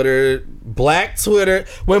comments, Black Twitter.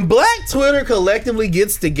 When Black Twitter collectively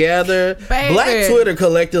gets together, Baby. Black Twitter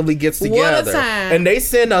collectively gets What a together. time. And they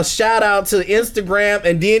send a shout out to Instagram,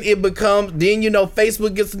 and then it becomes,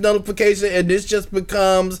 Facebook gets a notification, and this just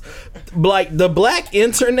becomes like the Black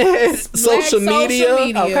internet, social media.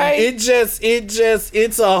 Okay.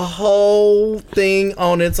 It's a whole thing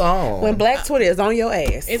on its own. when Black Twitter is on your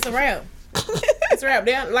ass. It's a wrap. It's a wrap.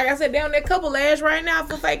 Down, like I said, down that couple ass right now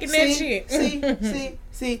for faking that shit.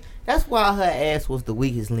 See, that's why her ass was the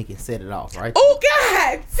weakest link and set it off, right? Oh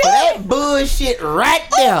God! So that bullshit right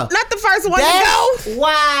there. Not the first one to That's go.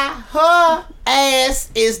 why her ass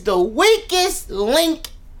is the weakest link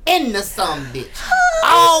in the some bitch.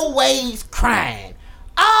 Always crying.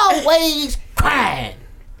 Always crying.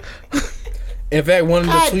 In fact, one of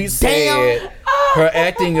the God tweets damn. said her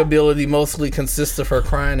acting ability mostly consists of her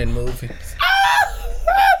crying in movies.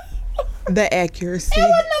 The accuracy.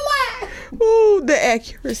 Ooh, the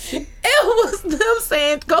accuracy. It was them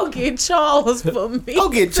saying, "Go get Charles for me." Go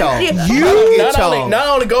get Charles. Yeah. You get Not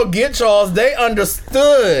only go get Charles, they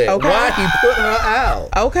understood why he put her out.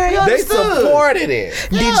 Okay. They understood. supported it.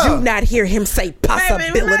 Did you not hear him say Baby, when I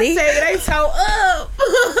possibility? tell you, they toe up.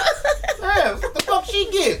 Yeah, what the fuck she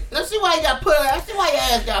get? Let's see why you got put out. Let's see why your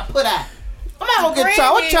ass got put out. I'm not gonna get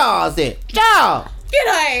Charles. What Charles at? Charles. Get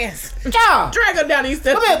her ass. Charles. Drag her down these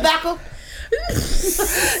steps. Come here, back up.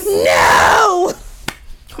 No.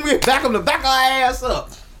 Come here, back up. Back her ass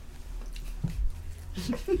up.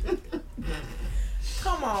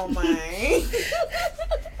 Come on, man.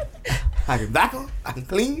 I can back her. I can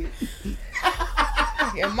clean.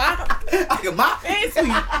 Your mom. I can mop. And sweep.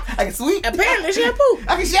 I can sweep. Apparently, shampoo.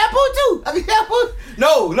 I can shampoo too. I can shampoo.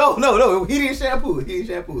 No. He didn't shampoo it.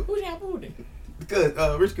 Who shampooed it?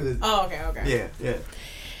 Because Rich cousin. Oh, okay. Yeah.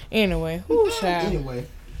 Anyway, who's child? Anyway.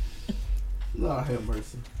 Lord have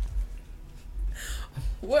mercy.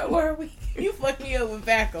 Where were we? You fucked me up with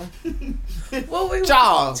Beckham. What we?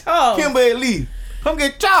 Charles. Kimberly Lee. Come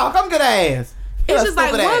get Charles. Come get her ass. Get It's her just like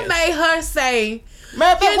stupid what ass. made her say,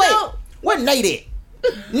 Man, but you wait. know- Where Nate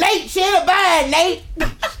at? Nate, she in a bind, Nate.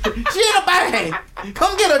 She in a bind.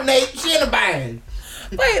 Come get her, Nate. She in a bind.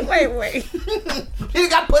 wait. She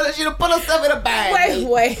done put herself in a bind.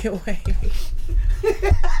 Wait.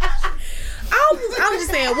 I'm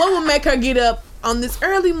just saying, what would make her get up on this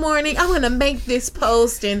early morning? I'm gonna make this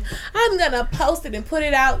post and I'm gonna post it and put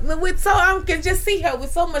it out with so I can just see her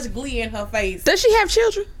with so much glee in her face. Does she have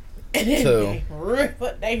children? And then Two.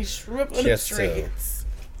 they strip her to Just two. shreds.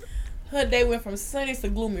 Her day went from sunny to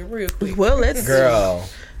gloomy real quick. Well, let's Girl,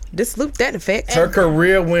 just loop that effect. her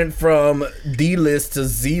career went from D-list to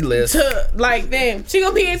Z-list. To like them, she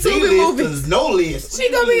gonna be in Tubi Z-list movies. is no list.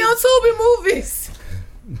 She gonna be on Tubi movies.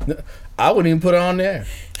 I wouldn't even put her on there.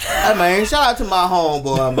 Hey, man, shout out to my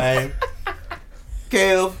homeboy, man.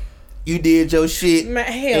 Kev, you did your shit Man,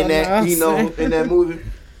 hell in that, no. in that movie.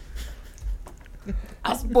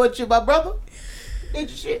 I support you, my brother. Did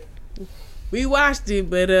your shit. We watched it,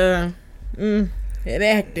 but that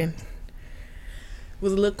acting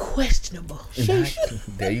was a little questionable.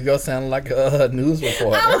 There you go, sounding like a news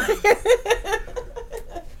reporter.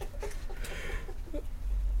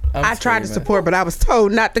 I tried to support, but I was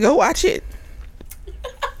told not to go watch it.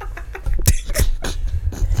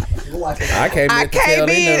 I came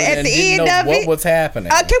in at the end of what it. was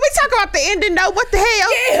happening. Can we talk about the ending though? What the hell?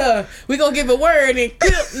 Yeah, we gonna give a word and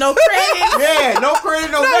clip, no credit. Yeah, no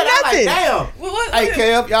credit, no nothing. I'm nothing. like, damn. What Hey,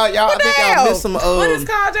 Kev, y'all, I think the y'all hell? missed some. what is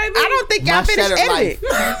called, JB? I don't think y'all My finished Shattered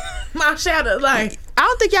editing. My shadow, like, I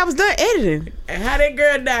don't think y'all was done editing. and how that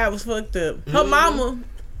girl died was fucked up. Her mama,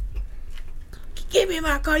 give me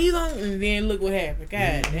my car, you gon', and then look what happened.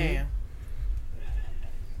 God damn.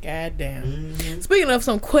 God damn. Speaking of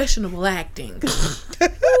some questionable acting,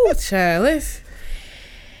 ooh, child,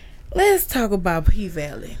 let's talk about P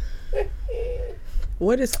Valley.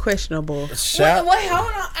 What is questionable? Wait,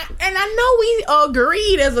 hold on. And I know we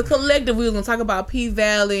agreed as a collective we was gonna talk about P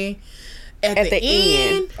Valley at the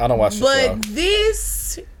end. I don't watch the show. But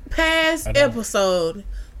this past episode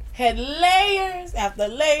had layers after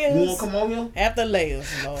layers. You want to come on here? After layers.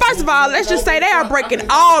 Lord. First of all, let's just say they are breaking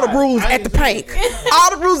all the rules at the Pink.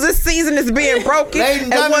 All the rules this season is being broken. Ladies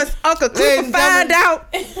and And once Uncle Clifford find out,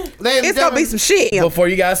 it's gonna be some shit. Before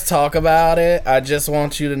you guys talk about it, I just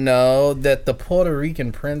want you to know that the Puerto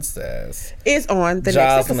Rican princess, It's on the next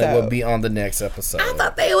Jocelyn, episode. will be on the next episode. I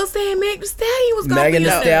thought they were saying Megan Thee Stallion was gonna Megan be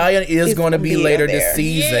Thee on Stallion is It's going to gonna be be later up there. this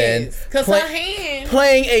season. Because play- her hand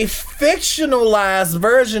playing a fictionalized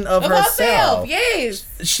version of of herself. herself. Yes.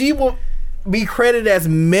 She will be credited as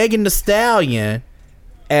Megan Thee Stallion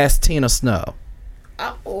as Tina Snow.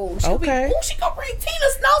 Oh, Okay. She gonna bring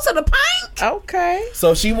Tina Snow to the Pink? Okay.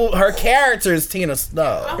 So her character is Tina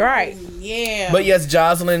Snow. Right. Yeah. But yes,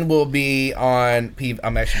 Jocelyn will be on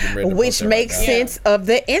I'm actually getting ready to Which post it right makes now. sense of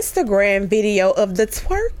the Instagram video of the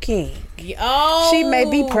twerking. oh, She may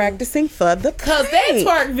be practicing for the Cause that Pink.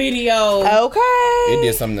 twerk video. Okay. It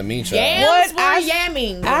did something to me, child. Yams What? were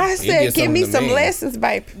yamming. I said, did give me something to some me. lessons,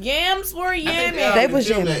 baby. Yams were yamming. They was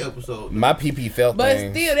filmed jamming. that episode. My PP felt But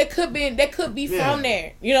things. still, that could be Yeah. from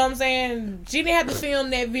there. You know what I'm saying? She didn't have to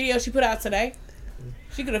film that video she put out today.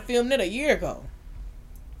 She could have filmed it a year ago.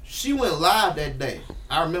 She went live that day.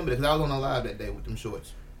 I remember that because I was on a live that day with them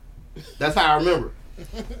shorts. That's how I remember.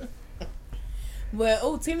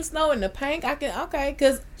 Well, Tina Snow in the Pink,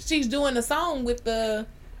 because she's doing a song with the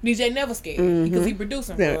DJ Never Scared because he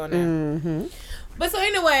producing for her now. Mm-hmm. But so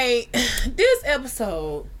anyway, this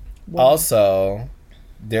episode, Also,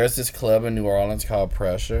 there's this club in New Orleans called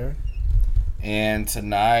Pressure. And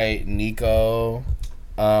tonight, Nico,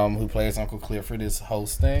 who plays Uncle Clifford, is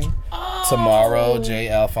hosting. Tomorrow, Jay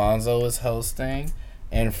Alfonso is hosting.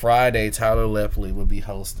 And Friday, Tyler Lepley will be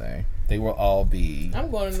hosting. They will all be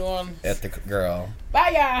I'm going to New Orleans. at the girl.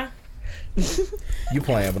 Bye, y'all. You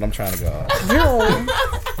playing, but I'm trying to go.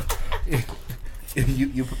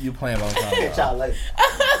 you playing, but I'm trying to go. later.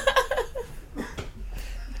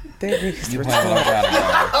 That is You playing, but I'm trying to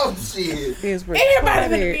go. Oh shit. Everybody gonna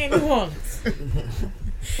be in New Orleans.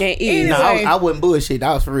 And No, Anyway. I wasn't bullshit.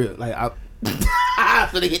 That was for real. Like I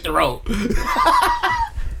was gonna hit the road.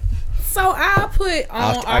 So I put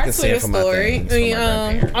on I our can see Twitter it from my story, things, from my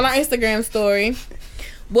grandparents. on our Instagram story,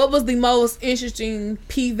 what was the most interesting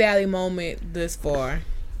P Valley moment thus far?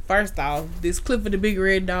 First off, this Clifford the Big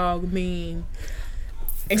Red Dog meme.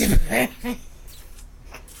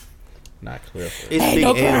 Not Clifford. It's Ain't big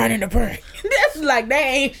no L. crying in the park. That's like, they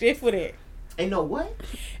ain't shit for that. Ain't no what?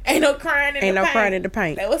 Ain't no crying in Ain't the no paint. crying in the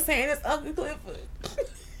paint. They was saying it's Uncle Clifford.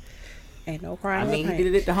 Ain't no I crying mean, in he the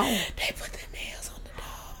did it at the home. They put their nails on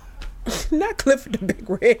the paint. Not Clifford the Big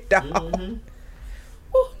Red Dog.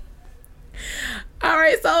 Woo. All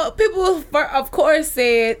right, so people, of course,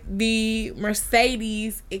 said the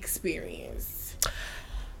Mercedes experience.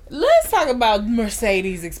 Let's talk about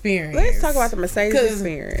Mercedes experience. Let's talk about the Mercedes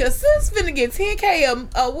experience. Because sis finna get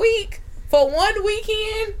 $10K a week for one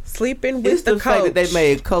weekend. Sleeping with It's the the fact coach. that they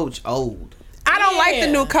made Coach old. I don't like the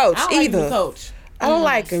new coach I don't like the either. new coach. I don't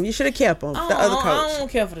like him. You should have kept him. The other I coach.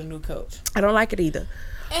 don't care for the new coach. I don't like it either.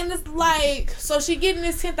 And it's like, so she getting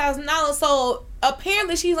this $10,000. So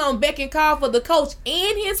apparently she's on beck and call for the coach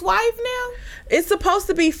and his wife now. It's supposed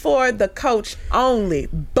to be for the coach only,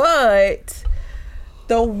 but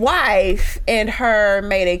the wife and her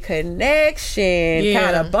made a connection, Yeah.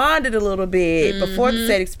 kind of bonded a little bit before the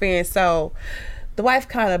set experience. So the wife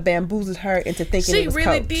kind of bamboozled her into thinking She it was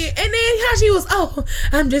really coach. did. And then how she was,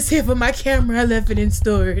 I'm just here for my camera. I left it in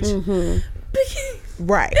storage.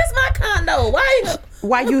 Right. That's my condo.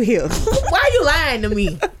 Why you here? Why you lying to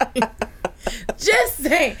me? Just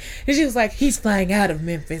saying. And she was like, he's flying out of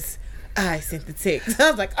Memphis. I sent the text. I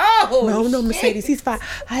was like, No, shit. Mercedes. He's fine.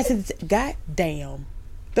 I said, God damn.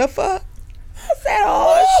 The fuck? I said,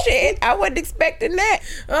 oh shit. I wasn't expecting that.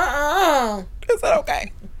 Uh-uh. I said,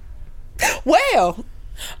 okay. Well,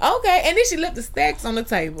 Okay. And then she left the stacks on the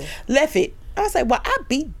table. left it. I said, well, I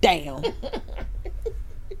be down.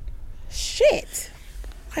 Shit.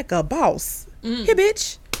 Like a boss. Hey,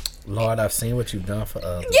 bitch. Lord, I've seen what you've done for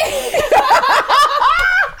others.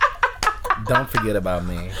 Don't forget about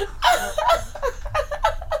me.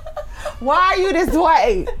 Why are you this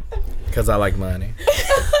way? Because I like money.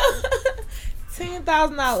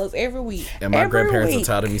 $10,000 every week. And my Every grandparents week. are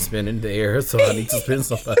tired of me spending there, so I need to spend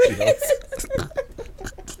somebody else.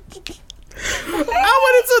 I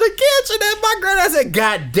went into the kitchen and my granddad said,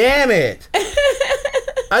 God damn it.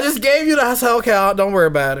 I just gave you the... I said, okay, don't worry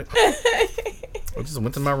about it. I just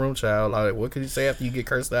went to my room, child. Like, what could you say after you get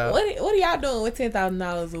cursed out? What are y'all doing with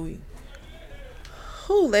 $10,000 a week?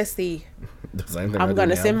 Ooh, let's see. The same thing I'm I going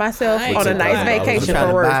to do send now. myself I on a ain't nice $10,000. vacation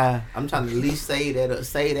for work. I'm trying to at least save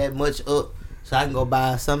that much up so I can go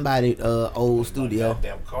buy somebody old studio.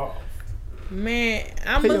 Damn car. Man,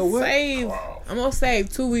 I'm Hey, yo, gonna what?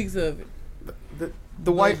 save 2 weeks of it.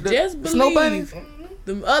 The white Just snow bunnies. believe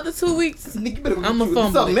the other 2 weeks Nigga, you better go I'ma do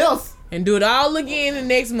fumble something it. else. and do it all again the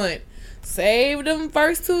next month. Save them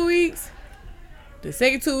first 2 weeks. The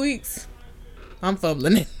second 2 weeks, I'm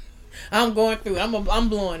fumbling it. I'm going through. I'm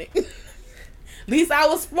blowing it. At least I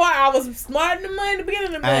was smart. I was smart in the money at the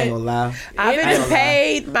beginning of the I ain't month. gonna lie. I've Yeah. been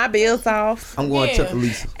paid my bills off. I'm going Yeah. to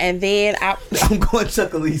Chuckalisa. And then I'm going to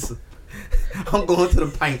Chuckalisa. I'm going to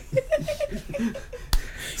the pint.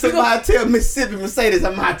 Somebody tell Mississippi Mercedes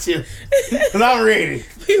I'm out here. And I'm ready.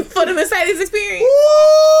 For the Mercedes experience.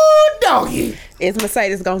 Ooh, doggy. is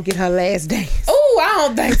Mercedes gonna get her last dance? Oh, I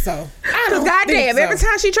don't think so. I don't Goddamn, think so. every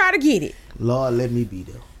time she try to get it. Lord, let me be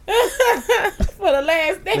there. For the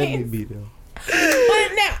last Let me dance. be there.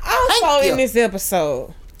 But now, also Thank you. in this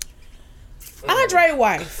episode, Andre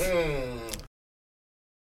wife.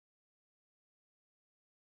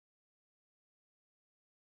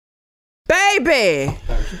 Baby.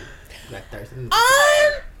 Black Thursday.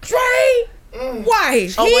 Andre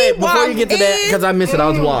wife. Oh, wait, before you get to that, He because I missed it, I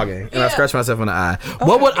was vlogging, and I Yeah. scratched myself in the eye.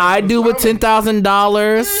 What would I do with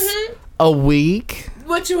 $10,000 a week?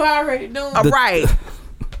 what you already doing. Right.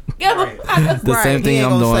 Give him The Right. same He thing ain't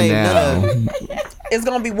I'm gonna doing say now. none. It's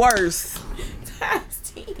gonna be worse.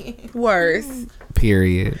 times 10. Worse.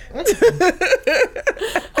 Period.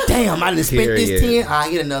 Damn, I just spent this Period. 10.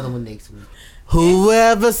 I'll get another one next week.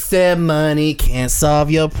 Whoever said money can't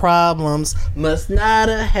solve your problems must not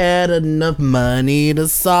have had enough money to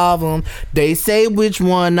solve them. They say which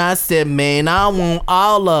one, I said, man, I want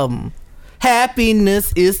all of them.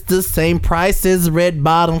 Happiness is the same price as red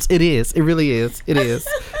bottoms. It is. It really is. It is.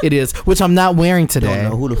 It is. Which I'm not wearing Don't today.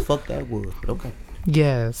 know who the fuck that was, but okay.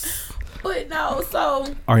 Yes. But no, so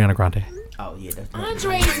Ariana Grande. Oh, yeah, that's not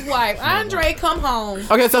Andre's wife. Andre come home.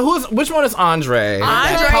 Okay, so which one is Andre?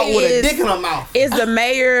 Andre caught with a dick is, in her mouth. is the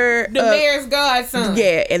mayor. The mayor's godson.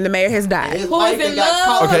 Yeah, and the mayor has died. His Who wife is in got love?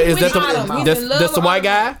 caught Okay, is with that Autumn. the He's that's in love the with white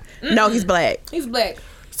Autumn. guy? No, he's black. He's black.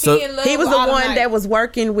 So He in love He was with the Autumn one Knight. that was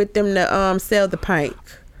working with them to sell the pint.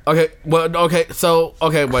 okay, well, okay, so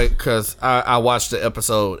wait, because I watched the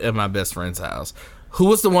episode at my best friend's house. Who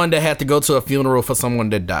was the one that had to go to a funeral for someone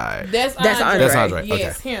that died? That's That's Andre. Andre. That's Andre,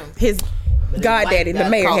 Yes, okay. him. His goddaddy, the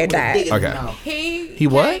mayor, had died. Okay. He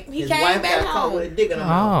what? He His came wife back got caught with a home. dick in her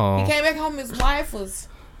mouth. Oh, He came back home. His wife was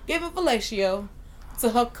giving fellatio to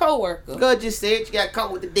her coworker. Girl just said she got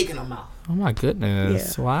caught with the dick in her mouth. oh my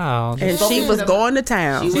goodness! Yeah. Wow. And she was going to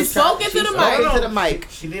town. She spoke into the mic. Into the mic.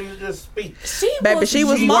 She didn't just speak. Baby, she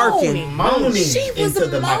was working. Moaning She was into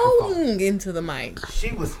the microphone. moaning into the mic.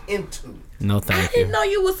 She was into No, I thank didn't you. know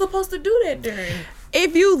you were supposed to do that during.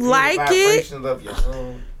 If you like it, vibrations of your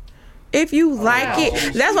own. if you like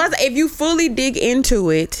it, that's why I say if you fully dig into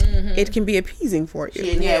it, it can be appeasing for She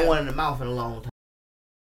you. ain't Yeah. had one in the mouth in a long time.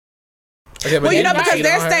 Okay, but Well, you know, That's because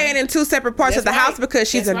right. they're staying in two separate parts of the That's house right. because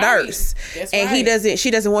she's That's a right. nurse, That's and right. she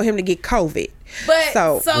doesn't want him to get COVID. But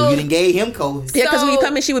So- so, Well, you done gave him COVID. Yeah, because when you So-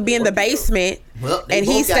 come in, she would be in the basement, Well, they and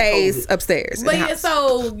he both got stays COVID. upstairs. in but the yeah, house.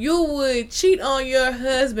 so you would cheat on your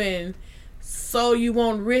husband, so you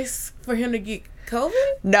won't risk for him to get COVID.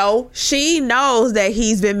 No, she knows that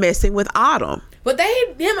he's been messing with Autumn. But him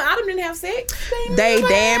and Autumn didn't have sex. They never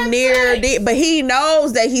damn had near sex. did, but he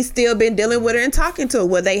knows that he's still been dealing with her and talking to her.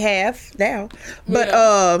 Well, they have now, but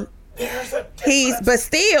but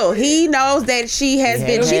still, he knows that she has They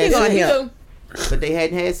been have cheating had on sex. him. But they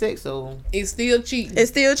hadn't had sex, so It's still cheating. It's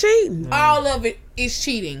still cheating. All of it is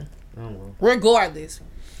cheating, I don't know. regardless.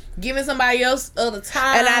 Giving somebody else other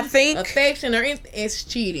time, And I think- affection or anything, it's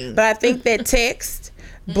cheating. But I think that text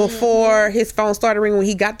before his phone started ringing when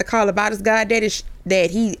he got the call about his goddaddy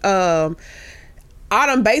that he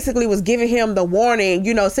Autumn basically was giving him the warning,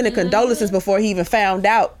 sending condolences before he even found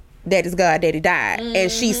out that his goddaddy died, and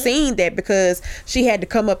she seen that because she had to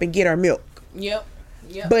come up and get her milk. Yep.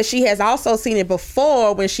 Yep. But she has also seen it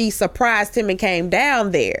before when she surprised him and came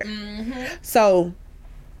down there. So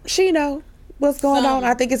she know what's going on.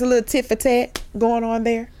 I think it's a little tit for tat going on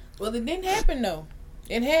there. Well, it didn't happen though.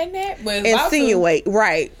 It hadn't happened. But Insinuate,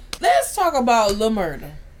 right. Let's talk about Lil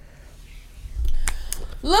Murda.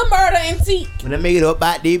 Lil Murda and T. When I make it up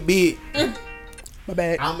about this bitch, My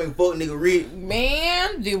bad. I'll make fuck nigga rich.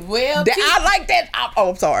 Man, the well. I like that.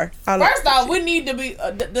 I'm sorry. First off, we need to be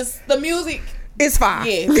the music. It's fine.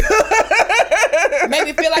 Yeah. Make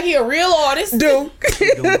me feel like he a real artist. Do.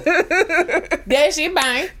 That shit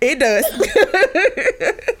bang. It does.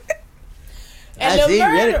 And I Lil see,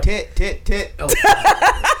 ready, Murda. tit. Oh.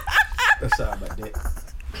 Sorry about that.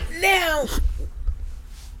 Now,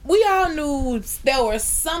 we all knew there was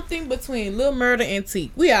something between Lil Murda and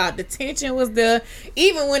T. The tension was there.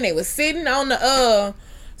 Even when they was sitting on the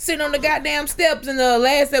goddamn steps in the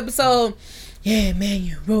last episode. Yeah, man,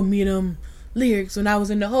 you wrote me them lyrics when I was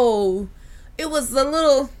in the hole. It was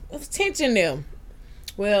tension there.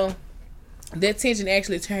 Well, that tension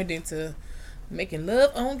actually turned into making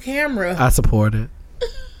love on camera. I support it.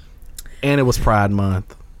 And it was Pride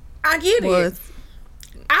Month. I get it.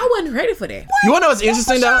 I wasn't ready for that. You wanna know what's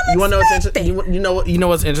interesting though? You wanna know what's interesting? You know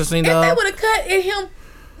what's interesting though? If they would have cut at him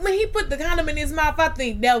when he put the condom in his mouth, I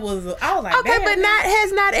think that was. I was like, Okay, damn.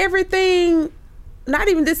 but not everything, not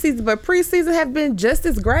even this season, but preseason have been just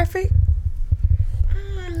as graphic.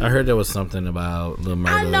 I heard there was something about Lil Murda.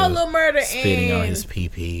 I know Lil Murda spitting on and- his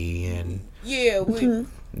pee and Yeah,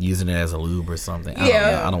 using it as a lube or something. I Yeah.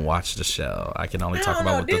 don't know. I don't watch the show. I can only I talk don't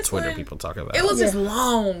about know, what the this Twitter one- people talk about. it was just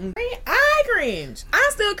long. I cringe. I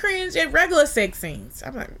still cringe at regular sex scenes.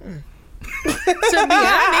 I'm like, to be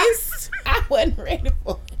honest, I wasn't ready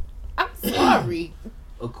for it. I'm sorry.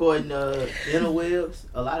 According to interwebs,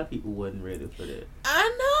 a lot of people wasn't ready for that.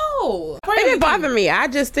 I know. It didn't bother me. I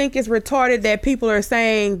just think it's retarded that people are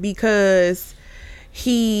saying because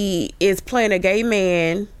he is playing a gay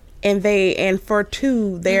man and for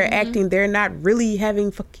two, they're acting, they're not really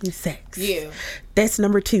having fucking sex. Yeah. That's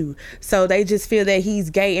number 2. So they just feel that he's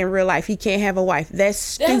gay in real life. He can't have a wife. That's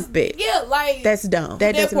stupid. That's dumb.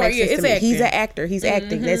 That doesn't part, make sense it's to me. He's acting. an actor. He's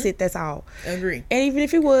acting. That's it. That's all. Agree. And even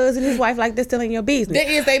if he was and his wife like this, still ain't your business.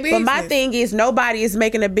 That is their But my business. thing is nobody is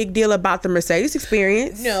making a big deal about the Mercedes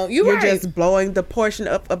experience. No, you're right. just blowing the portion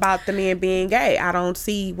up about the man being gay. I don't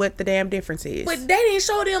see what the damn difference is. But they didn't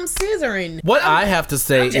show them scissoring. What I have to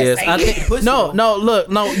say just is, saying. I think you know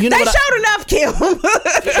they what showed enough, Kim.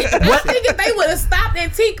 I think if they would have stopped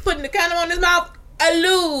and T putting the condom on his mouth,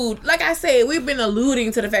 allude. Like I said, we've been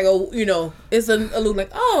alluding to the fact of, it's an allude like,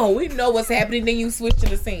 oh, we know what's happening, then you switch to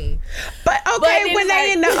the scene. But okay, when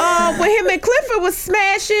they in the when him and Clifford was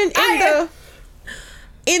smashing in that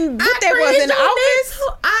was in the office.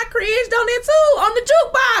 I cringed on it too, on the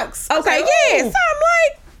jukebox. Okay, yeah. So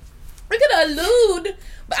I'm like, we could allude,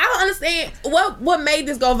 but I don't understand what made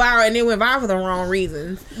this go viral, and it went viral for the wrong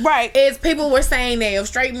reasons. right. Is people were saying that if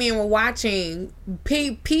straight men were watching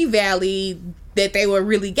P Valley, that they were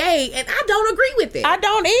really gay, and I don't agree with it. I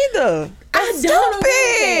don't either. I don't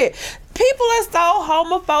agree with Stupid. People are so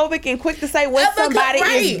homophobic and quick to say what Yeah, because- somebody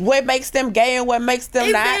right. is, what makes them gay and what makes them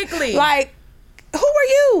Exactly. not. Like, who are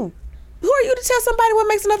you? Who are you to tell somebody what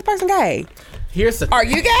makes another person gay? Here's the Are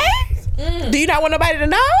you gay? Do you not want nobody to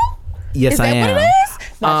know? yes, Is I that am. what it is?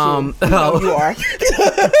 No, you are.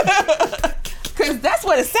 Because that's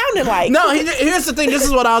what it sounded like. No, here's the thing. This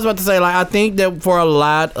is what I was about to say. Like, I think that for a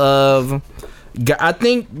lot of, I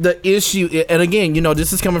think the issue, and again,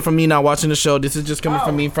 this is coming from me not watching the show. This is just coming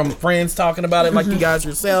from me from friends talking about it, like you guys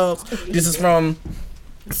yourselves. This is from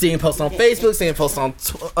seeing posts on Facebook, seeing posts on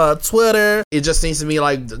Twitter. It just seems to me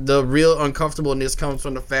like the real uncomfortableness comes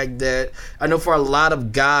from the fact that I know for a lot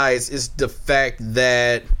of guys, it's the fact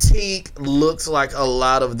that Teak looks like a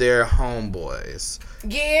lot of their homeboys.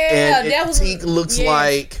 Yeah, And that was Teak looks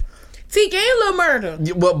like Teak and Lil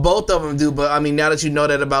Murda. well, both of them do, but I mean, now that you know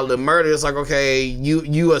that about Lil Murda, it's like, okay,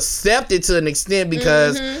 you accept it to an extent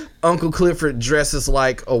because Uncle Clifford dresses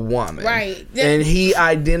like a woman, Right. And he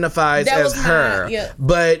identifies That as was her. mine, yeah.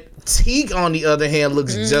 But Teak, on the other hand,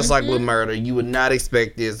 looks just like Lil Murda. You would not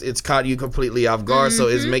expect this. It's caught you completely off guard, so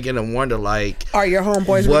it's making them wonder, like, Are your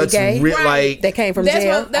homeboys really what's gay? like? They came from That's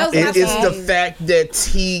jail. what- that was my It's the thing. fact that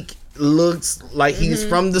Teak looks like he's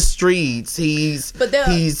from the streets. He's But that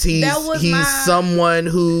was he's my- someone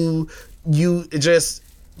who you just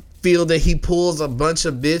feel that he pulls a bunch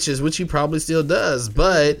of bitches, which he probably still does.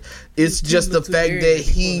 But it's just the fact that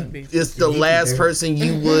he is the last person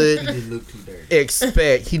you would He look too dirty.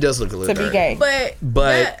 expect. He does look a little to be dirty. gay.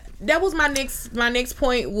 But that was my next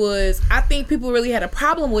point was I think people really had a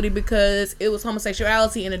problem with it because it was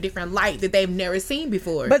homosexuality in a different light that they've never seen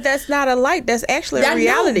before. But that's not a light. That's actually a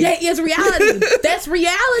reality. That is reality. That's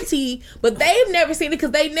reality. But they've never seen it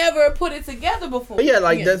because they never put it together before. But yeah,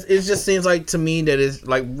 like that's. It just seems like to me that it's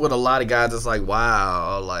like with a lot of guys, it's like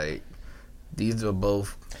wow, like these are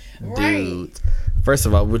both dudes. First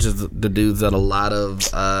of all, which is the dudes that a lot of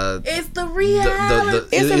it's the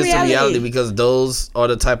reality. It's the reality because those are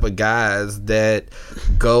the type of guys that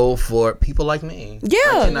go for people like me. Yeah,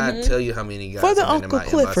 I cannot tell you how many guys for the have been Uncle in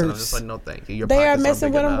my inbox, and Cliffords. I'm just like, no, thank you. Your They are pockets messing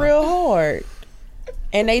big with them enough. real hard,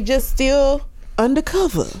 and they just still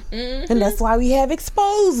undercover, and that's why we have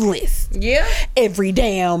exposed lists. Yeah, every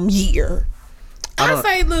damn year. I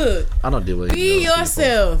say, look, I don't deal with be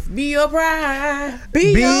yourself, be your pride,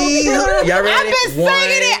 be your. Y'all ready? I've been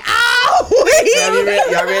singing it all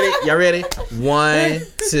week. Y'all ready? 1,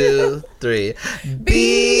 2, 3.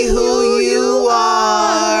 Be who you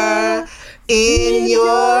are in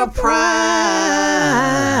your pride.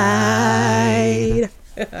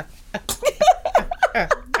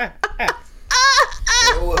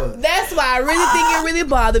 That's why I really think it really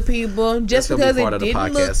bothered people. Just because be part it of the didn't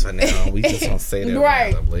podcast look. for now. We just don't say that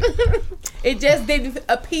Right. randomly. It just didn't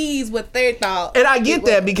appease what they thought. And I get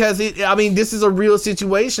that because this is a real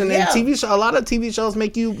situation, and Yeah. a lot of TV shows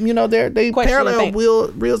make you, they Question parallel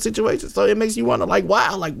real situations, so it makes you wonder, like,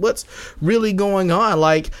 wow, like what's really going on?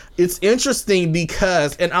 Like, it's interesting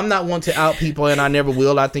because, and I'm not one to out people, and I never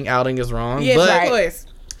will. I think outing is wrong. Yes, but of course.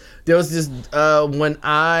 there was this when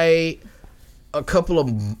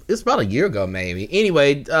it's about a year ago maybe.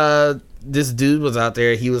 Anyway, this dude was out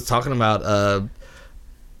there. He was talking about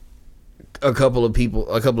a couple of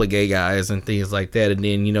gay guys and things like that, and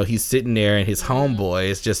then he's sitting there and his homeboy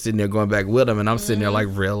is just sitting there going back with him, and I'm sitting there like,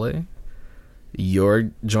 really? You're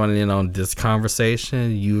joining in on this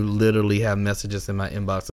conversation? You literally have messages in my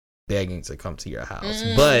inbox begging to come to your house.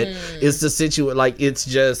 But it's the situation, like, it's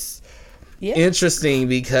just interesting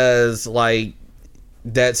because, like,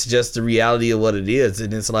 that's just the reality of what it is.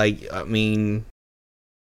 And it's like, I mean,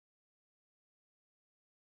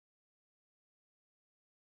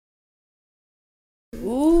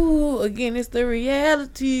 Ooh, again, it's the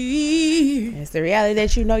reality. It's the reality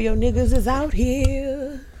that your niggas is out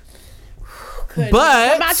here. but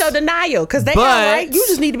What about your denial? Because they alright. You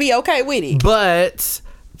just need to be okay with it. But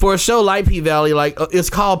for a show like P Valley, like it's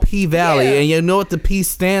called P Valley, and you know what the P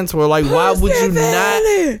stands for. Like, why would you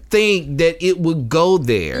not think that it would go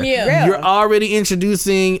there? Yeah. You're already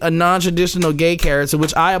introducing a non-traditional gay character,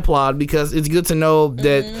 which I applaud because it's good to know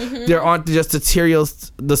that there aren't just the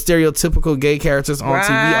stereotypical gay characters on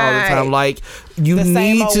TV all the time. Like, you The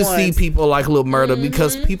same need old to see ones. people like Lil Murda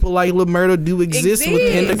because people like Lil Murda do exist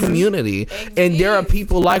within the community, and there are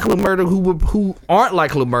people like Lil Murda who aren't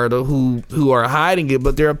like Lil Murda who are hiding it,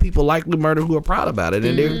 but there are people like Lil Murda who are proud about it,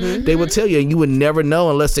 and they would tell you, and you would never know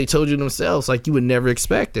unless they told you themselves. Like, you would never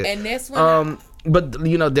expect it. And that's when But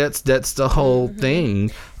that's the whole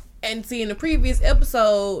thing. and see in the previous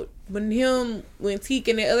episode when Teak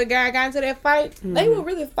and the other guy got into that fight, they were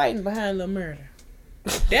really fighting behind the murder.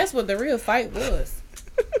 That's what the real fight was.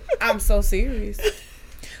 I'm so serious.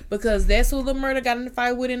 Because that's who the murder got in the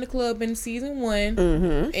fight with in the club in season 1.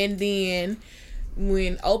 And then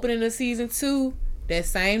when opening of season 2, that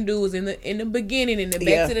same dude was in the beginning in the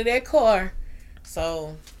backseat of that car.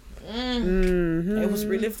 So it was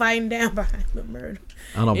really fighting down behind the murder.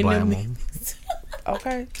 I don't blame them.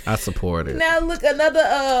 Okay. I support it. Now look,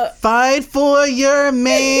 another Fight for your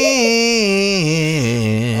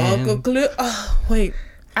man. Uncle Cliff. Oh wait,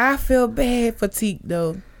 I feel bad for Teak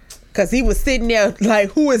though. Because he was sitting there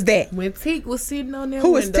like, who is that? When Teak was sitting on that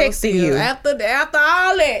Who was windowsill, texting you? after all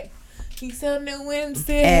that, he sat on that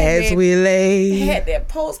windowsill. As we lay, had that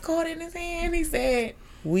postcard in his hand. He said,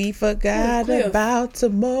 we forgot Cliff. about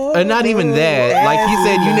tomorrow. And not even that. Like he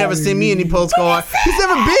said, you never sent me any postcard. He's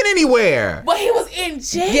never been anywhere. "But he was in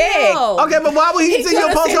jail." Yeah. Okay, but why would he send you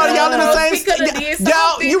a coulda postcard? said, Y'all in the he same coulda state. did Y'all,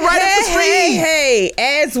 something. you right up the street. Hey,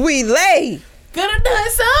 as we lay. Could have done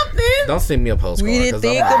something. Don't send me a postcard. We didn't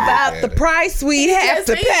think about the price we'd have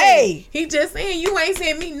to pay. He just saying you ain't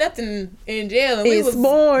sent me nothing in jail. And we It's was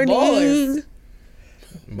morning. boys.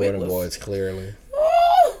 More than boys, clearly.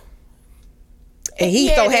 Ooh. And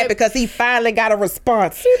he's Yeah, so that- happy because he finally got a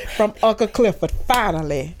response from Uncle Clifford.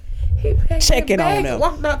 Finally. He packed Checking that bag on him. and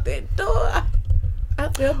walked out that door. I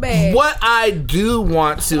feel bad. What I do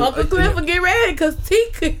want to, Uncle Clifford, get ready because he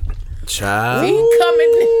child,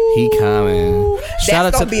 coming. he coming.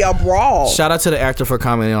 That's going to be a brawl. Shout out to the actor for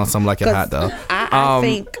commenting on something like it hot though. I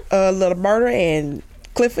think Little Murder and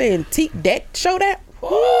Clifford and Teak, that showdown,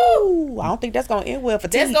 Ooh, I don't think that's gonna end well for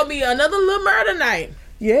That's T. gonna be another little murder night.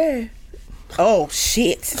 Yeah. Oh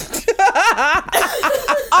shit.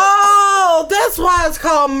 Oh, that's why it's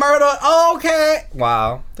called Murder. Okay.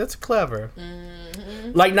 Wow, that's clever.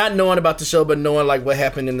 Like not knowing about the show, but knowing like what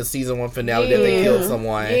happened in the season 1 finale that they killed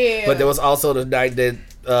someone. Yeah. But there was also the night that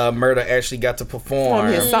Murder actually got to perform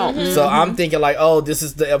his song. So I'm thinking like, oh, this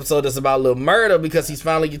is the episode that's about Lil Murder because he's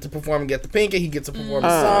finally get to perform and get the pink and he gets to perform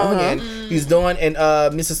the song and he's doing and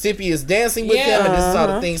Mississippi is dancing with him and this is how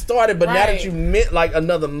the thing started. But now that Right. you meant like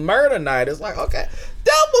another murder night, it's like okay,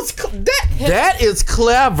 that is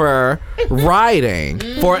clever writing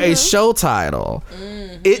for a show title.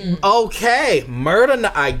 Murder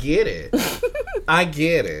night. I get it. I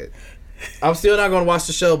get it. I'm still not going to watch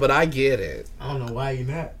the show, but I get it. I don't know why you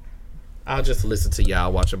not. I'll just listen to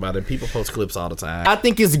y'all watch about it. People post clips all the time. I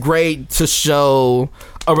think it's great to show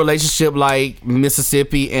a relationship like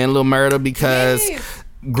Mississippi and Lil Murder because,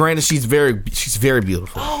 granted, she's very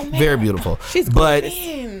beautiful, very beautiful. But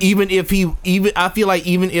even if he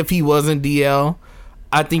wasn't DL,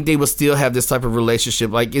 I think they would still have this type of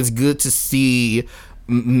relationship. Like it's good to see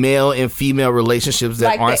male and female relationships that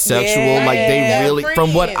Like aren't that, sexual. yeah. Like they Yeah, really,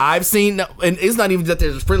 from what friends. I've seen, and it's not even that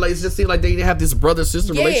they're friends. Like, it's just like they have this brother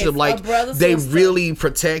sister relationship. a Like brother, they sister. really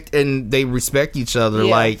protect and they respect each other.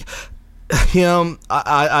 Yeah. Like him,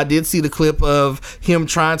 I did see the clip of him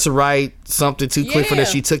trying to write something to Clifford Yeah. and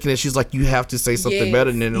she took it and she's like, you have to say something Yes.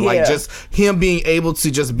 better than it. Like Yeah. just him being able to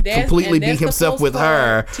just completely be himself with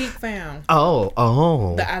her. Teak found.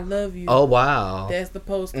 Oh. The I love you. Oh wow. That's the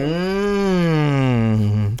postcard.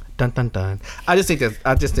 Dun dun dun. I just think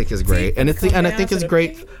it's great, and I think it's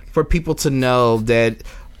great for people to know that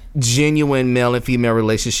genuine male and female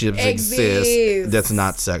relationships exist. That's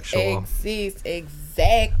not sexual. Exists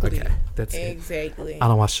exactly. Okay, that's it. Exactly. I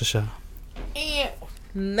don't watch the show. And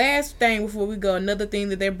last thing before we go, another thing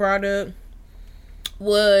that they brought up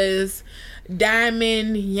was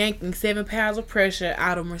Diamond yanking 7 pounds of pressure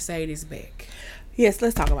out of Mercedes' back. Yes,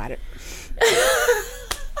 let's talk about it.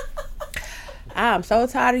 I'm so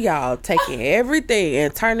tired of y'all taking everything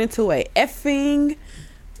and turning to a effing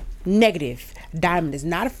negative. Diamond is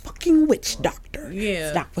not a fucking witch doctor. Yeah.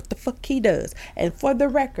 It's not what the fuck he does. And for the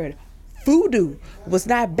record, voodoo was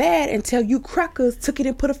not bad until you crackers took it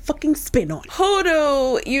and put a fucking spin on it.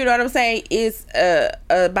 Hoodoo, you know what I'm saying, is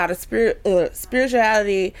about a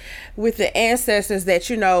spirituality with the ancestors that,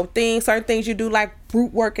 you know, certain things you do like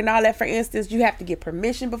root work and all that. For instance, you have to get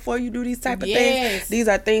permission before you do these type of things. These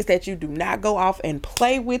are things that you do not go off and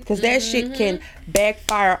play with because that shit can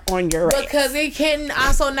backfire on your ass. Because it can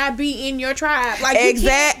also not be in your tribe. Like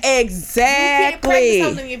Exactly. You can't practice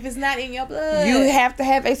something if it's not in your blood. You have to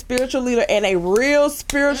have a spiritual leader and a real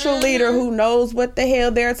spiritual leader who knows what the hell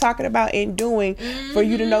they're talking about and doing for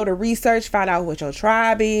you to know the research, find out what your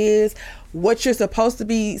tribe is, what you're supposed to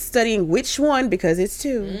be studying, which one, because it's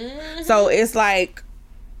 2. So it's like,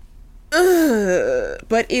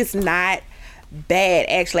 but it's not bad,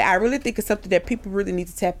 actually. I really think it's something that people really need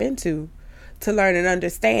to tap into to learn and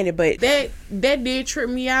understand it. But that did trip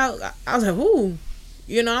me out. I was like, ooh.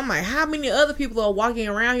 You know, I'm like, how many other people are walking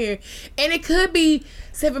around here? And it could be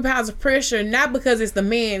 7 pounds of pressure, not because it's the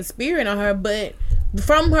man's spirit on her, but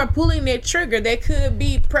from her pulling that trigger, that could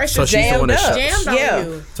be pressure So she's the one that jammed on Yeah.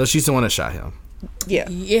 you. So she's the one that shot him. yeah.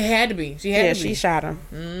 It had to be. She had to be. She shot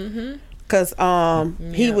him. Cause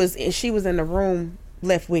she was in the room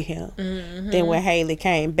left with him. Then when Haley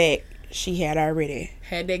came back, she had already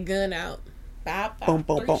Had that gun out. Bop, bop, Boom,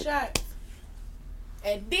 boom, 3 boom. shots.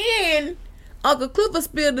 And then Uncle Clifford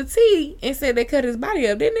spilled the tea and said they cut his body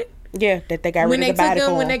up, didn't it? that they got When rid they of the body took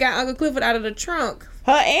him, for when him. they got Uncle Clifford out of the trunk.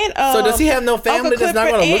 Her and So does he have no family Uncle that's not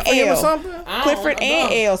going to look for him or L. something? Clifford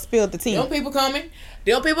and L. L spilled the tea. Them people coming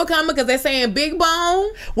because they're saying Big Bone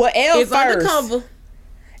Well, L is first. undercover.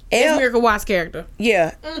 It's L, Miracle Watts character.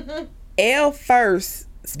 yeah. L first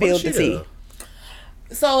spilled the tea.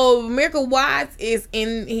 So Miracle Watts is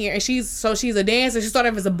in here, and she's a dancer. She started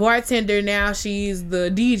off as a bartender. Now she's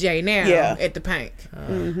the DJ now at the Pink.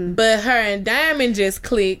 But her and Diamond just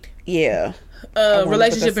clicked. Yeah.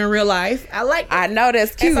 Relationship in real life. I like it. I know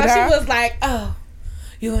that's cute. And so huh? she was like, "Oh,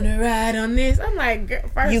 you wanna ride on this?" I'm like, "Girl,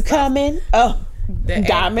 first You off, coming? Oh, the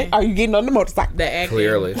Diamond, acting- are you getting on the motorcycle? The acting,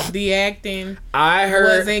 Clearly. the acting. I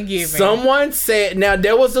heard Wasn't given. someone said. Now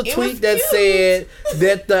there was a was tweet that cute. said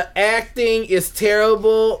that the acting is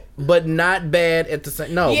terrible, but not bad at the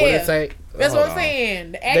same. No, what did it say? That's Hold what I'm on.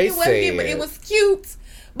 saying. The acting wasn't good, but said- it was cute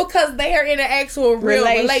because they are in an actual real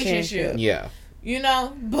relationship. Yeah. You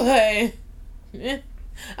know, but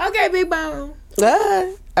Okay, Big Bone.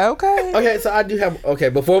 Okay. Okay, so I do have.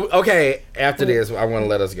 After this, I want to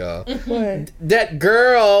let us go. What? That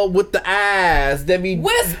girl with the eyes that be.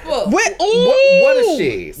 Whisper. What is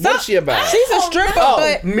she? What's she about? She's a stripper,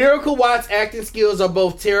 but Miracle Watts' acting skills are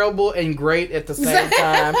both terrible and great at the same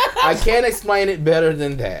time. I can't explain it better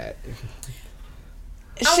than that.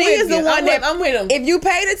 she is the one that I'm with him. if you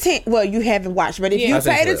paid attention, well, you haven't watched, but if Yeah. you I've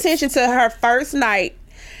seen paid clips. attention to her first night,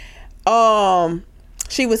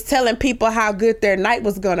 she was telling people how good their night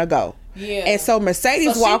was gonna go. Yeah. And so Mercedes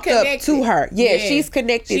So she walked up connected. to her. Yeah, Yeah. she's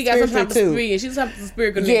connected She got some spiritually type of too. spirit. She's some type of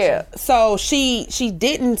spirit connection. Yeah. So she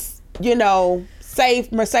didn't, say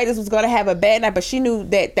Mercedes was gonna have a bad night, but she knew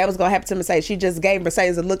that was gonna happen to Mercedes. She just gave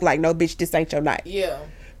Mercedes a look like, no, bitch, this ain't your night. Yeah.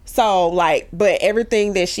 So but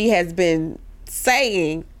everything that she has been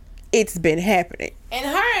saying, it's been happening. And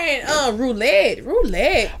her and roulette.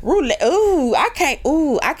 Ooh, I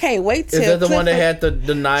can't wait till Is that the one that Clifford- had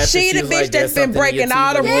the knife? She and the was bitch like, that's "There's been something in your breaking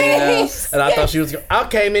all the teeth that bleeding rules." out." And I thought she was. I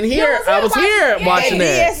came in here. was I was here watching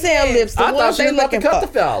that. DSL lips, the I thought ones she they was about to looking cut the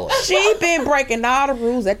for. fella. She been breaking all the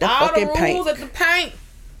rules at the All the fucking rules paint. at the paint.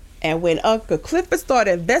 And when Uncle Clifford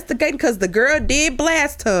started investigating, because the girl did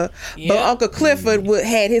blast her, but Yeah. Uncle Clifford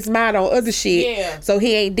had his mind on other shit, Yeah. so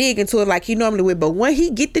he ain't digging to it like he normally would. But when he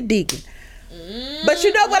get to digging, but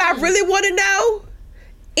you know what I really want to know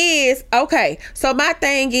is, okay, so my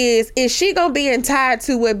thing is she gonna be entitled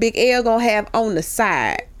to what Big L gonna have on the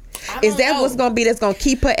side? Is that what's gonna be that's gonna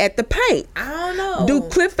keep her at the paint? I don't know. Do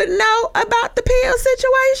Clifford know about the pill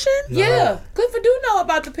situation? Yeah, Clifford do know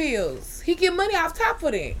about the pills. He get money off top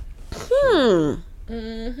of that.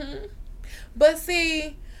 But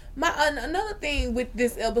see, another thing with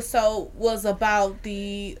this episode was about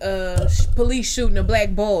the police shooting a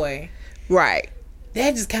black boy. Right.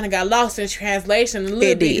 That just kind of got lost in translation a little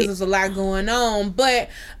bit because there's a lot going on. But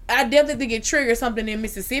I definitely think it triggered something in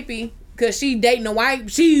Mississippi because she dating a white.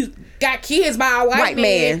 She got kids by a white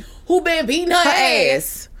man who been beating her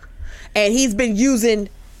ass. And he's been using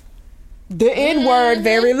the N-word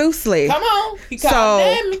very loosely. Come on, he So called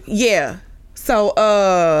them. yeah. So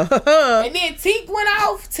And then Teak went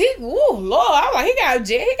off. Teak, oh Lord, I was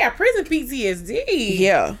like, he got prison PTSD.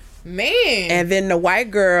 yeah. Man. And then the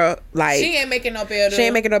white girl, like, She ain't making no better. she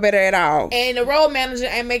ain't making no better at all. And the road manager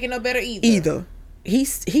ain't making no better either.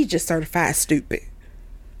 He's just certified stupid.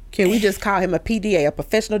 Can we just call him a PDA, a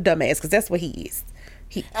professional dumbass? Because that's what he is.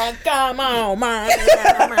 Come on, man. What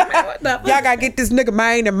the fuck? Y'all gotta get this nigga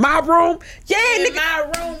man in my room. Yeah, In nigga.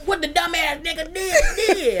 my room, what the dumbass nigga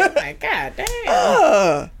did. I'm like, God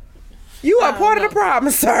damn. You are part of the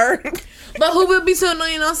problem, sir. But who will be so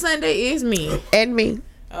annoying on Sunday is me. And me.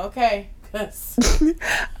 Okay.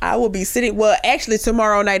 I will be sitting. Well, actually,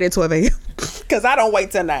 tomorrow night at 12 a.m. Because I don't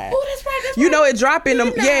wait till 9. Oh, that's right. You know, it drop in the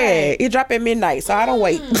Midnight. it drop at midnight, so I don't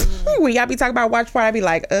wait. When y'all be talking about watch party, I be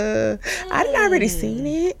like, I done already seen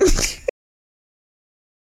it.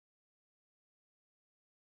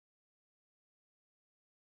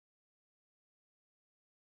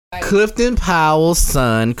 Clifton Powell's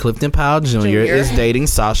son, Clifton Powell Jr., is dating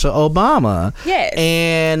Sasha Obama. Yes.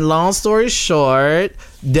 And long story short,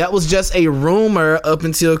 that was just a rumor up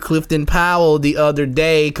until Clifton Powell the other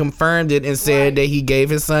day confirmed it and said that he gave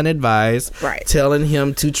his son advice, telling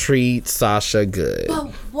him to treat Sasha good. But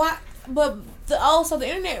why? But also the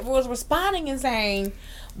internet was responding and saying,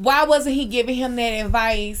 why wasn't he giving him that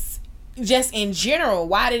advice just in general?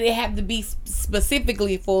 Why did it have to be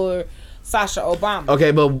specifically for Sasha Obama?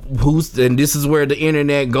 Okay, but and this is where the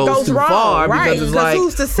internet goes too wrong, far right, because it's 'cause like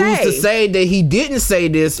who's to say? that he didn't say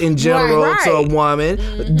this in general Right. to a woman.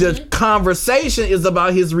 The conversation is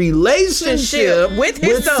about his relationship with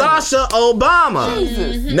his son. Sasha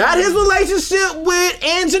Obama, not his relationship with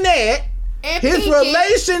Anjanette. And His Pinky,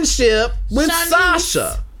 relationship with Shanice,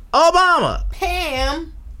 Sasha Obama.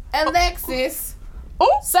 Pam, Alexis,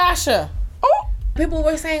 Sasha. People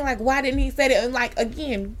were saying, like, why didn't he say that? And, like,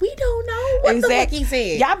 again, we don't know what the fuck he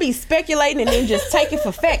said. Y'all be speculating and then just take it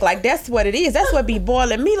for fact. Like, that's what it is. That's what be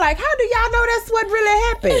boiling me. Like, how do y'all know that's what really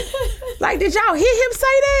happened? Like, did y'all hear him say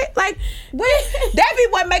that? Like, that be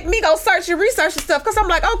what make me go search and research and stuff. Because I'm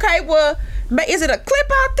like, okay, well, is it a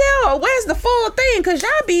clip out there or where's the full thing? Because y'all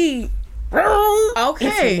be...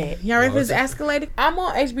 Okay, y'all ready for this escalated? I'm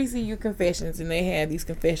on HBCU Confessions and they had these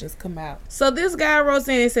confessions come out. So this guy wrote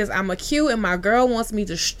in and says, I'm a Q and my girl wants me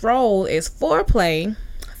to stroll as foreplay.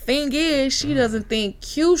 Thing is, she doesn't think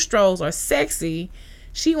Q strolls are sexy.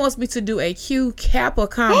 She wants me to do a Q Kappa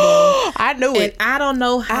combo. I knew it. And I don't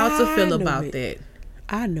know how to feel knew about it. that.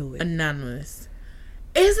 I knew it. Anonymous.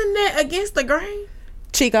 Isn't that against the grain?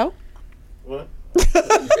 Chico? What?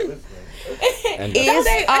 And Is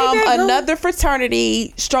they go? another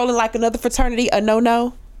fraternity strolling like another fraternity a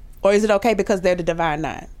no? Or is it okay because they're the Divine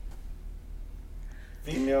Nine?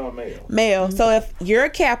 Female or male? Male. So if you're a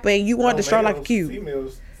Kappa and you want to stroll like a Q,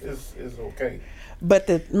 Females is okay. but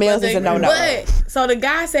the males is a no. But so the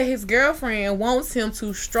guy said his girlfriend wants him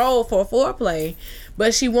to stroll for foreplay,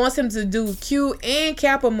 but she wants him to do Q and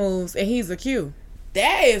Kappa moves, and he's a Q.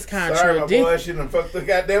 That is Sorry, my contradictory. boy. She done fucked the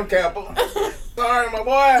goddamn Kappa. Sorry, my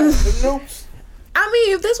boy. The noobs. I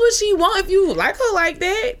mean, if that's what she want, if you like her like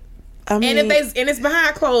that, I mean, and if it's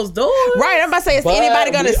behind closed doors, right? I'm about to say, is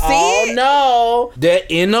anybody gonna see it? No, that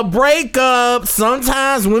in a breakup,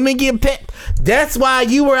 sometimes women get pet. That's why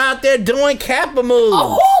you were out there doing Kappa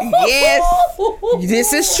moves. Yes,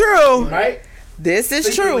 this is true. Right? This is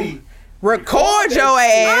Secretly. true. Record your Oh,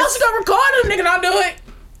 ass she gonna record him, nigga. Don't do it.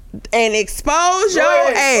 and expose Go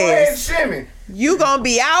your ahead, ass. shimmy. You gonna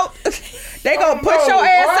be out. They gonna them push your bows,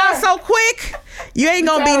 ass boy. out so quick. You ain't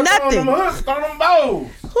gonna be Throw nothing. them hooks, throw them bows.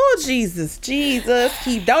 Oh Jesus, keep.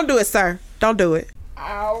 Don't do it, sir. Don't do it.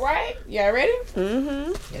 All right, y'all ready?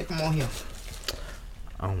 Mm-hmm. Yeah, come on here.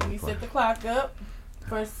 We set the clock up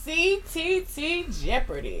for CTT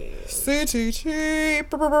Jeopardy. Surprised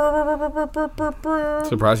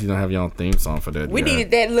you don't have your own theme song for that. We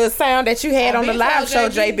needed that little sound that you had on the live show,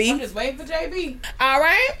 I'm JB. just waiting for JB. All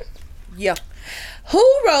right. Yeah. Who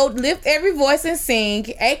wrote "Lift Every Voice and Sing,"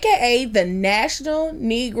 aka the National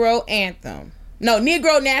Negro Anthem? No,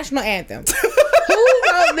 Negro National Anthem. Who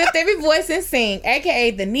wrote "Lift Every Voice and Sing,"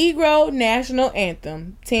 aka the Negro National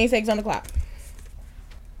Anthem? 10 seconds on the clock.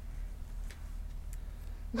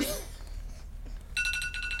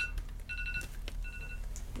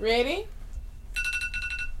 Ready?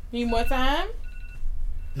 Need more time?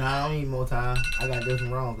 Nah, I don't need more time. I got this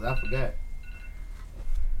one wrong because I forgot.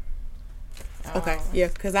 Okay. Yeah,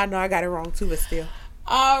 because I know I got it wrong too, but still.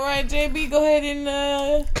 All right, JB, go ahead and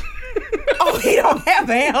Oh, he don't have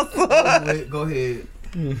an answer. Wait, go ahead.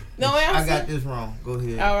 no answer. I got this wrong. Go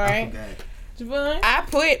ahead. All I right. forgot. Javon? I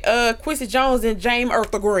put Quincy Jones and James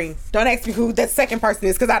Eartha Green. Don't ask me who that second person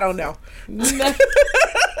is because I don't know.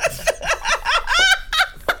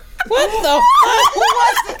 What the fuck?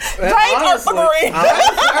 James Eartha Green.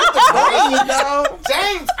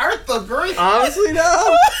 James Eartha Green.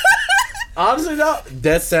 Honestly, though,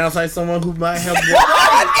 that sounds like someone who might have.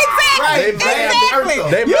 Right, Exactly.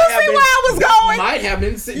 They You see where I was going? Might have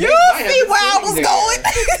been. You see where I was going?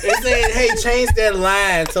 They said, "Hey, change that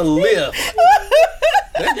line to lift."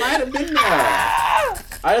 That might have been there.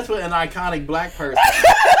 I just put an iconic black person.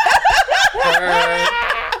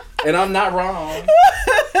 And I'm not wrong.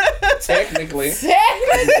 Technically,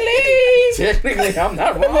 I'm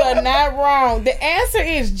not You wrong. are not wrong. The answer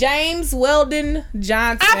is James Weldon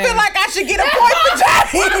Johnson. I feel like I should get a point for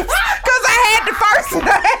James because I had the first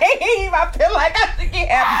name. I feel like I should get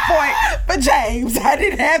a point for James. I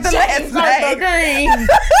didn't have the James last Eartha name. Green.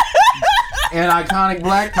 An iconic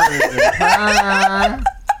black person.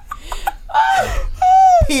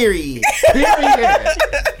 Period. Period.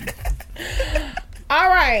 All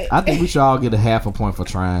right. I think we should all get a half a point for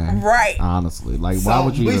trying. Right. Honestly, like why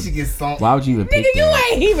would you? We Even, should get something. why would you even pick Nigga, you that?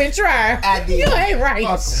 ain't even try. I did. You ain't right.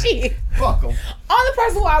 Fuck 'em. Shit. Fuck them. Only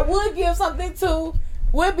person who I would give something to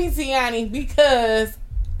would be Tiani because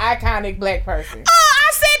iconic black person.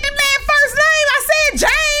 I said the man first name. I said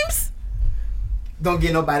James. Don't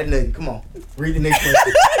get nobody nothing. Come on. Read the next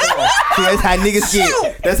question. Come on. See, that's how niggas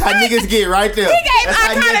get. That's how niggas get right there. He gave That's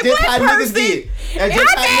how iconic that's how black niggas person. get. That's I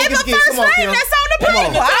just how gave niggas the get. first Come on, name Kim. that's on the Come on.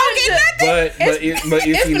 paper. I don't get nothing. But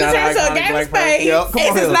is he not an it's a iconic game black of person? spades. Yep, come Is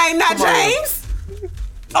on his here. name not Come on here. James?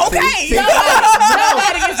 Okay. See?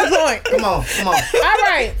 Nobody gets the point. Come on. Come on. All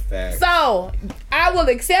right. Facts. So I will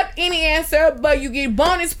accept any answer, but you get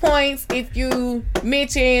bonus points if you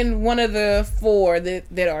mention one of the four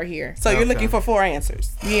that are here. So you're looking for 4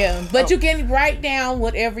 answers. Yeah, but you can write down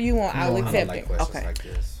whatever you want. I'll accept it. Okay. Like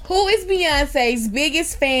this. Who is Beyonce's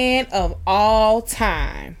biggest fan of all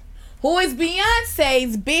time? Who is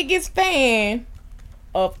Beyonce's biggest fan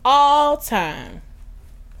of all time?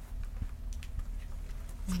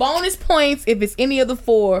 Bonus points if it's any of the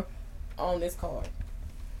 4 on this card.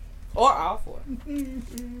 Or all 4.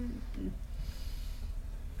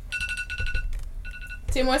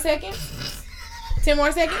 10 more seconds? 10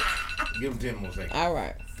 more seconds? Give him 10 more seconds. All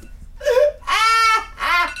right.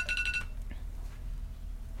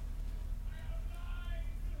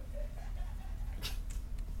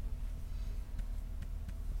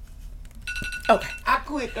 Okay. I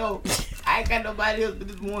quit though. I ain't got nobody else but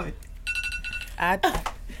this one.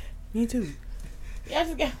 Me too. Yeah, I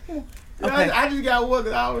just got one. Okay. I just got one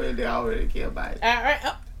because I already care about it. All right.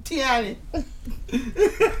 Oh, Tiani.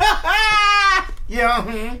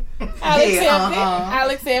 Yeah. I'll accept uh-huh. it. I'll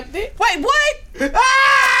accept it. Wait, what?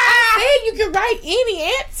 I said you can write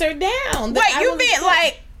any answer down. Wait, you meant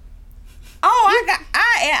like? Oh,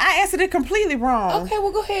 I answered it completely wrong. Okay,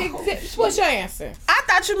 well go ahead. What's your answer? I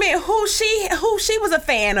thought you meant who she was a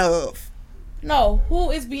fan of. No,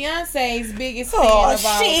 who is Beyonce's biggest fan Oh, of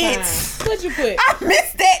all shit. time? What'd you put? I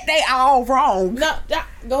missed that. They all wrong. No,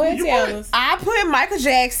 go ahead, tell us. I put Michael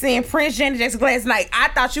Jackson, Prince, Janet Jackson, Gladys Knight. I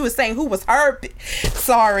thought you were saying who was her.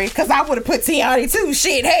 Sorry, because I would have put Tiana too.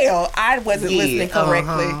 Shit, hell, I wasn't listening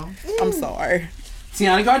correctly. I'm sorry.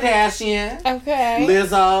 Tiana Kardashian. Okay.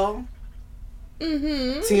 Lizzo.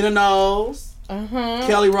 Mm-hmm. Tina Knowles. Uh-huh.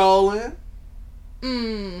 Kelly Rowland.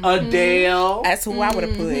 Mm-hmm. Adele. That's who I would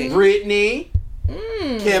have put. Britney.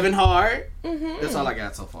 Mm. Kevin Hart. Mm-hmm. That's all I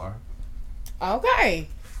got so far. Okay.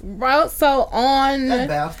 Bro, so on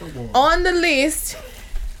the list,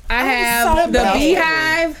 I have so the bad.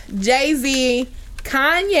 Beehive, Jay-Z,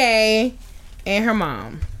 Kanye, and her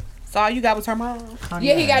mom. So all you got was her mom? Kanye.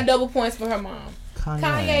 Yeah, he got double points for her mom.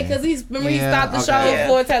 Kanye, because he stopped the show okay.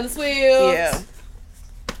 for Taylor Swift. Yeah.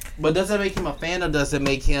 But does that make him a fan, or does it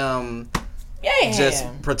make him Yeah. just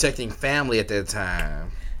protecting family at that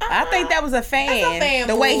time? I think that was a fan. That's a fan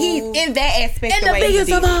the way he move. in that aspect. And the the way he biggest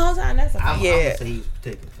did of the it. whole time. That's a fan. I'm Yeah. gonna say he was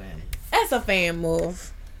protecting the family. That's a fan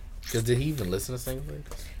move. Because did he even listen to Single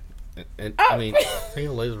Ladies? And Oh. I mean,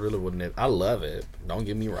 Single Ladies really wouldn't. I love it. Don't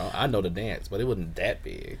get me wrong. I know the dance, but it wasn't that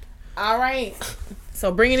big. All right.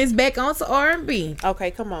 So bringing this back onto R&B. Okay,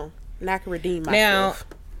 come on. Now I can redeem myself.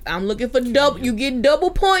 Now, I'm looking for double. You get double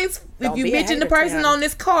points Don't if you be a mention the hater, person Tiana. on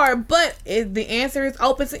this card, but the answer is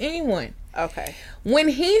open to anyone. Okay. When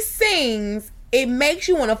he sings, it makes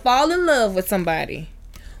you want to fall in love with somebody.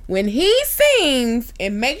 When he sings,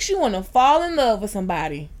 it makes you want to fall in love with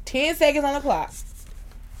somebody. 10 seconds on the clock.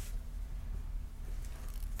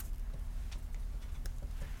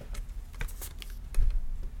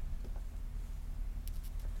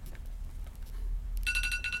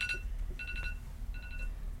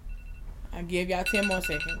 I'll give y'all 10 more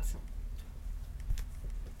seconds.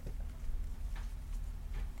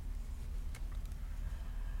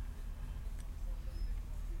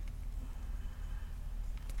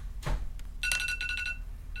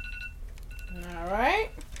 All right.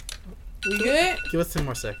 We good? Give us 10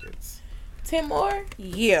 more seconds. 10 more?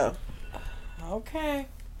 Yeah. Okay.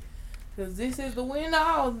 Because this is the win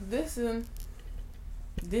all. This and.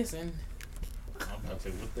 I'm about to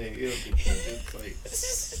say, what the hell did you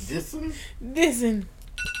say? Dissing.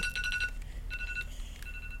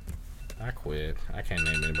 I quit. I can't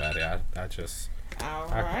name anybody. I just. All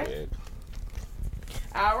I right. quit.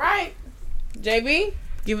 All right. JB,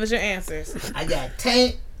 give us your answers. I got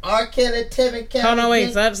Tank, R. Kelly, Tevin Campbell. Hold on,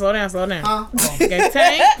 wait. Slow down. Huh? Okay,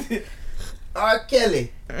 Tank. R.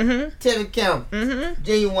 Kelly, Mm-hmm. Tevin Campbell, Mm-hmm.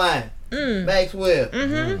 Genuine, Mm. Maxwell,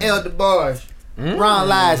 Mm-hmm. Elder Barge, Ron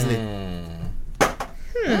Lisley.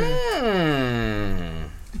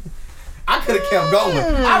 I could have kept going.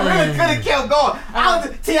 I really could have kept going. I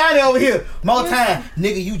was Tiana over here. More time.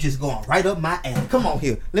 Nigga, you just going right up my alley. Come on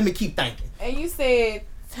here. Let me keep thinking. And you said,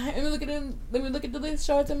 let me look at the list.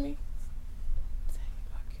 Show it to me.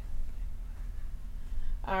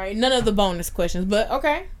 All right, none of the bonus questions, but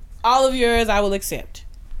okay. All of yours I will accept.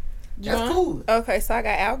 That's cool. Okay, so I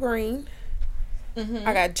got Al Green. Mm-hmm.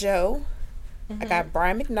 I got Joe. I got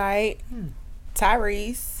Brian McKnight.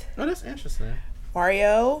 Tyrese. Oh, that's interesting.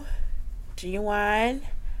 Mario. Genuine.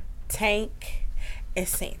 Tank. And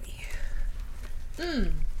Sammy.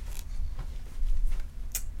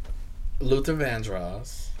 Luther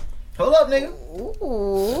Vandross, Hold up, nigga.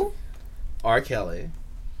 Ooh. R. Kelly,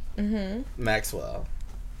 Mm-hmm. Maxwell,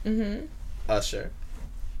 Mm-hmm. Usher,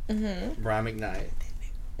 Mm-hmm. Brian McKnight,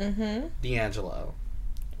 Mm-hmm. D'Angelo,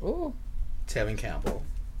 Ooh. Tevin Campbell.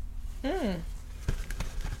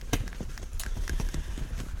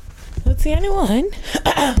 Let's see anyone.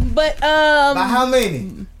 But By how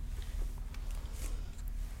many?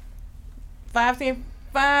 5,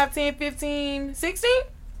 10, 15, 16?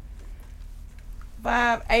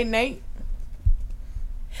 5, 8, and 8.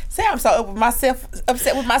 Say I'm so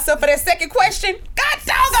upset with myself for that second question. God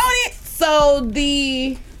doggone it. So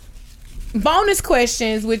the bonus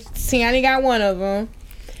questions, which Tiana got one of them.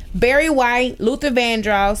 Barry White, Luther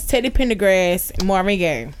Vandross, Teddy Pendergrass, and Marvin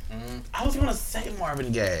Gaye. I was gonna say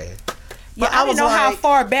Marvin Gaye. Yeah, I didn't know how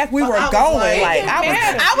far back we were I was going. like-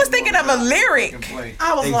 I was thinking of a lyric.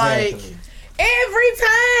 I was like, Every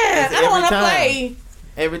time. I don't want to every time. play.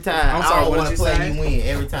 Every time. I'm sorry, I what want did to you play say? you win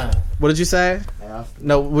every time. what did you say?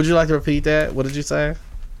 No, would you like to repeat that? What did you say?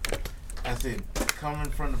 I said, coming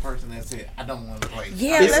from the person that said, I don't want to play.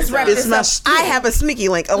 Yeah, let's wrap it's this my up. shtick. I have a sneaky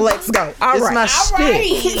link. Oh, let's go. All It's right. my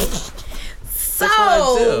shtick. So, That's what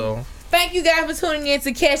I do. thank you guys for tuning in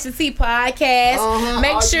to Catch the Tea podcast.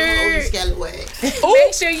 Make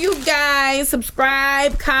sure you guys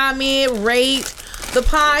subscribe, comment, rate the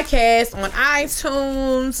podcast on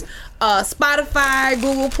iTunes, Spotify,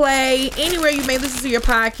 Google Play, anywhere you may listen to your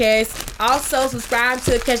podcast. Also, subscribe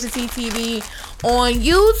to Catch the Tea TV on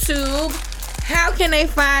YouTube. How can they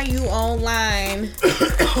find you online?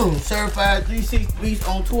 Certified 360 Beats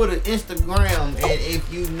on Twitter, Instagram, and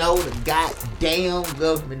if you know the goddamn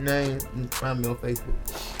government name, you can find me on Facebook.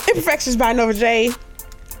 Imperfections by Nova J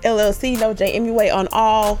LLC, Nova J MUA on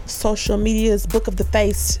all social medias. Book of the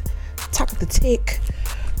Face, Talk of the Tick,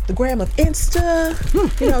 the gram of Insta,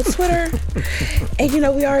 Twitter. And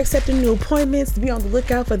we are accepting new appointments. To be on the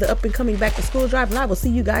lookout for the up and coming back to school drive. And I will see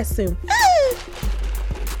you guys soon.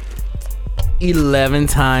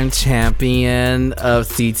 11-time champion of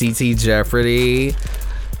CTT Jeopardy,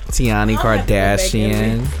 Tiani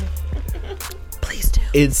Kardashian. Please do.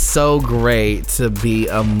 It's so great to be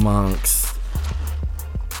amongst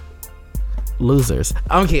losers.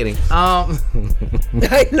 I'm kidding. I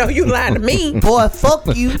know you lying to me. Boy,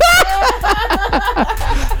 fuck you.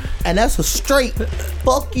 And that's a straight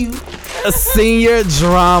fuck you. A senior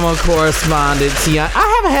drama correspondent, Tiani.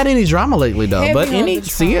 I haven't had any drama lately, though. Heavy but on any the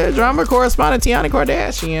drama. senior drama correspondent, Tiani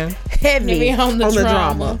Kardashian. Heavy on the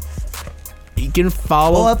drama. You can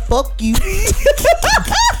follow. Boy, fuck you.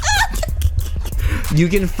 You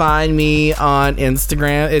can find me on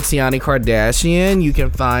Instagram at Tiani Kardashian. You can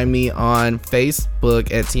find me on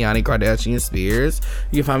Facebook at Tiani Kardashian Spears.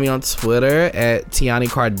 You can find me on Twitter at Tiani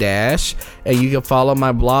Kardash. And you can follow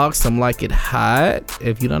my blog, Some Like It Hot.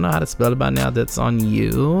 If you don't know how to spell it by now, that's on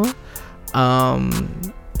you.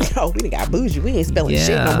 Oh, we done got bougie. We ain't spelling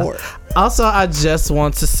shit no more. Also, I just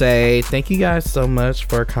want to say thank you guys so much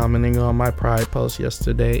for commenting on my Pride post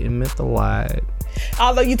yesterday. It meant a lot.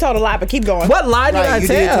 Although you told a lie, but keep going. What lie did I You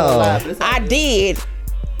did tell a lie, tell? but it's I did.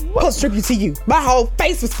 Post tribute to you. My whole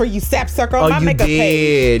face was for you, Sap Circle. Oh, my you makeup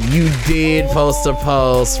page. did. You did post a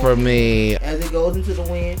post for me. as it goes into the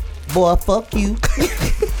wind. Boy, fuck you.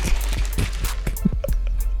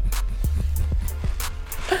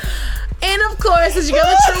 And of course, it's your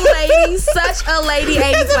girl, the true lady, such a lady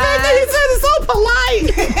 85. It's so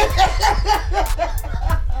polite.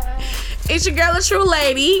 It's your girl, a true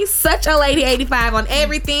lady, such a lady 85 on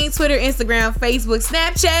everything: Twitter, Instagram, Facebook,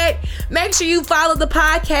 Snapchat. Make sure you follow the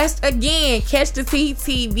podcast again. Catch the Tea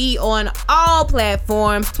TV on all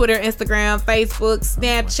platforms: Twitter, Instagram, Facebook,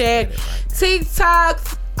 Snapchat, TikTok,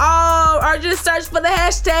 or just search for the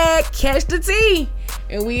hashtag Catch the Tea.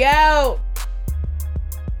 And we out.